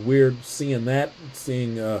that,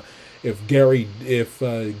 if Gary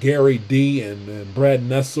D and Brad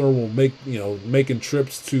Nessler will making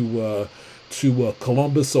trips to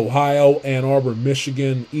Columbus, Ohio, Ann Arbor,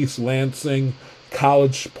 Michigan, East Lansing,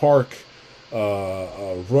 College Park. Let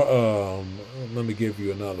me give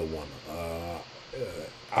you another one.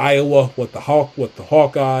 Iowa with the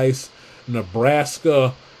Hawkeyes,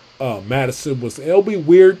 Nebraska, Madison was. It'll be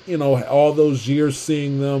weird, all those years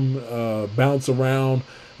seeing them bounce around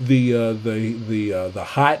the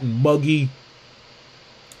hot and muggy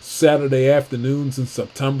Saturday afternoons in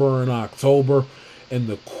September and October, and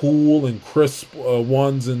the cool and crisp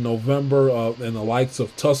ones in November, and the likes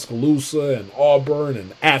of Tuscaloosa and Auburn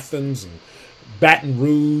and Athens and Baton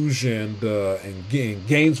Rouge and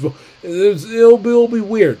Gainesville. It'll be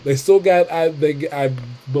weird. They still got. I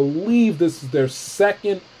believe this is their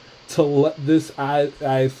second to this.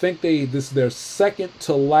 I think this is their second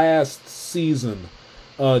to last season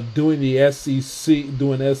doing the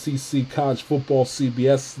SEC college football.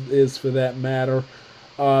 CBS is, for that matter.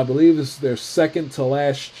 I believe this is their second to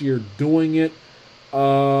last year doing it.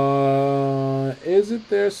 Is it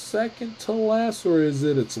their second to last, or is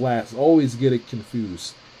it its last? I always get it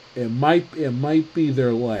confused. It might be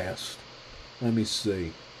their last. Let me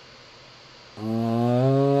see.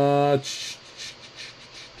 Let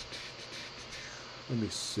me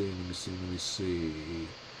see.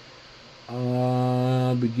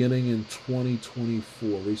 Beginning in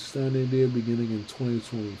 2024. We started there beginning in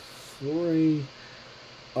 2023.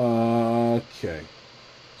 Okay.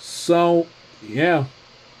 So, yeah.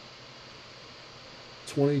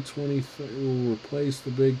 2023 will replace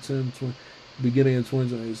the Big Ten beginning in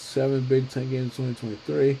 2027. Big Ten games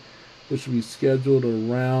 2023, which will be scheduled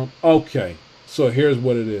around. Okay. So here's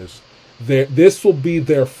what it is. This will be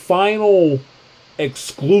their final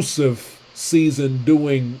exclusive season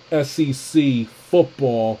doing SEC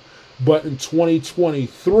football, but in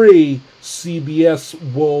 2023, CBS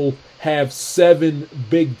will have 7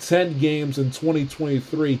 Big Ten games in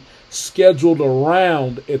 2023 scheduled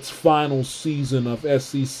around its final season of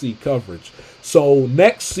SEC coverage. So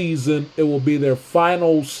next season, it will be their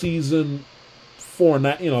final season for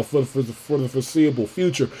the foreseeable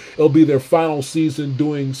future. It'll be their final season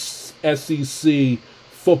doing SEC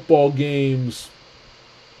football games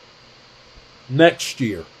next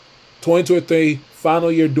year. 2023,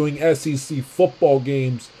 final year doing SEC football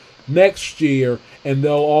games next year, and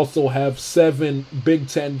they'll also have 7 Big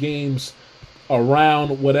Ten games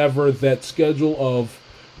around whatever that schedule of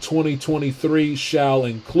 2023 shall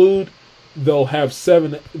include. They'll have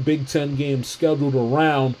 7 Big Ten games scheduled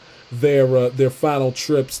around their final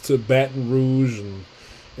trips to Baton Rouge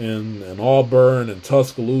and Auburn and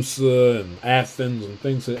Tuscaloosa and Athens and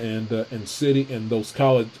things, and city and those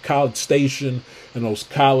college station and those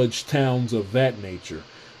college towns of that nature.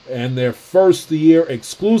 And their first year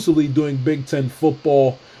exclusively doing Big Ten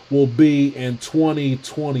football will be in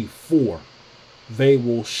 2024. They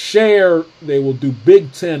will do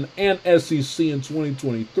Big Ten and SEC in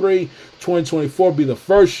 2023. 2024 will be the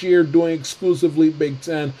first year doing exclusively Big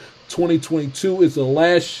Ten. 2022 is the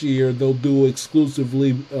last year they'll do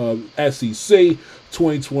exclusively SEC.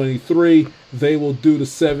 2023, they will do the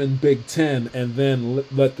 7 Big Ten, and then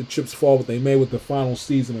let the chips fall what they may with the final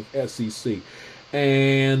season of SEC.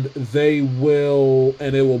 And it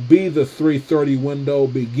will be the 3:30 window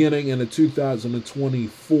beginning in the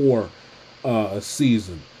 2024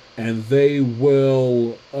 season, and they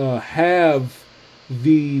will have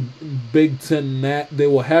the Big Ten. They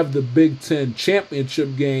will have the Big Ten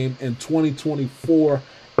championship game in 2024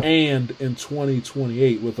 and in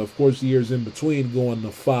 2028, with of course years in between going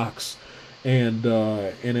to Fox and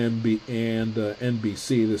NBC.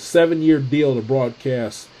 The 7-year deal to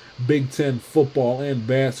broadcast Big Ten football and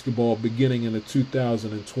basketball beginning in the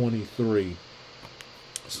 2023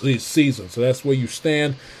 season. So that's where you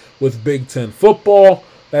stand with Big Ten football.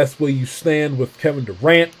 That's where you stand with Kevin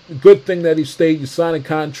Durant. Good thing that he stayed. You sign a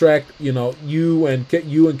contract. You and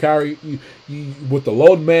Kyrie, you with the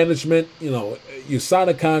load management. You sign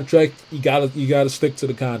a contract. You gotta stick to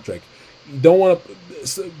the contract. You don't want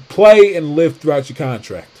to play and live throughout your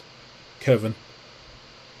contract, Kevin.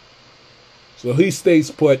 So he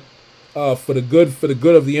stays put for the good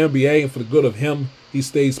of the NBA and for the good of him. He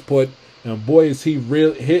stays put, and boy, is he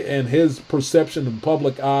really and his perception in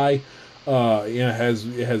public eye.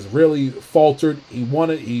 Has really faltered. He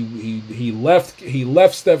wanted he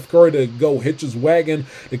left Steph Curry to go hitch his wagon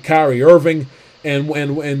to Kyrie Irving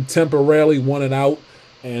and temporarily wanted out,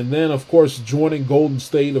 and then of course joining Golden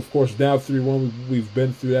State, of course down 3-1. We've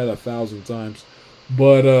been through that 1,000 times,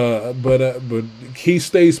 but he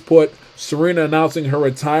stays put. Serena announcing her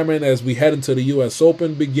retirement as we head into the U.S.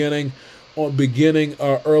 Open beginning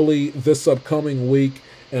early this upcoming week,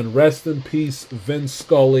 and rest in peace Vin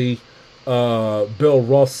Scully, Bill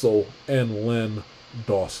Russell, and Len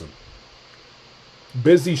Dawson.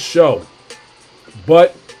 Busy show,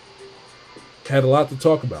 but had a lot to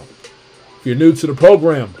talk about. If you're new to the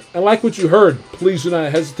program and like what you heard, please do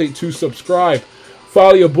not hesitate to subscribe.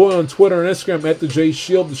 Follow your boy on Twitter and Instagram at the J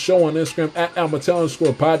Shield, the show on Instagram at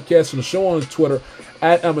 @Amatel_podcast, and the show on Twitter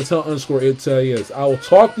at Amatel_It I will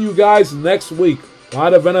talk to you guys next week. A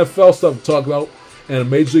lot of NFL stuff to talk about, and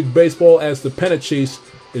Major League Baseball as the pennant chase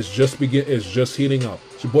is just heating up.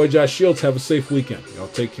 It's your boy Josh Shields. Have a safe weekend. Y'all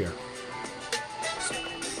take care.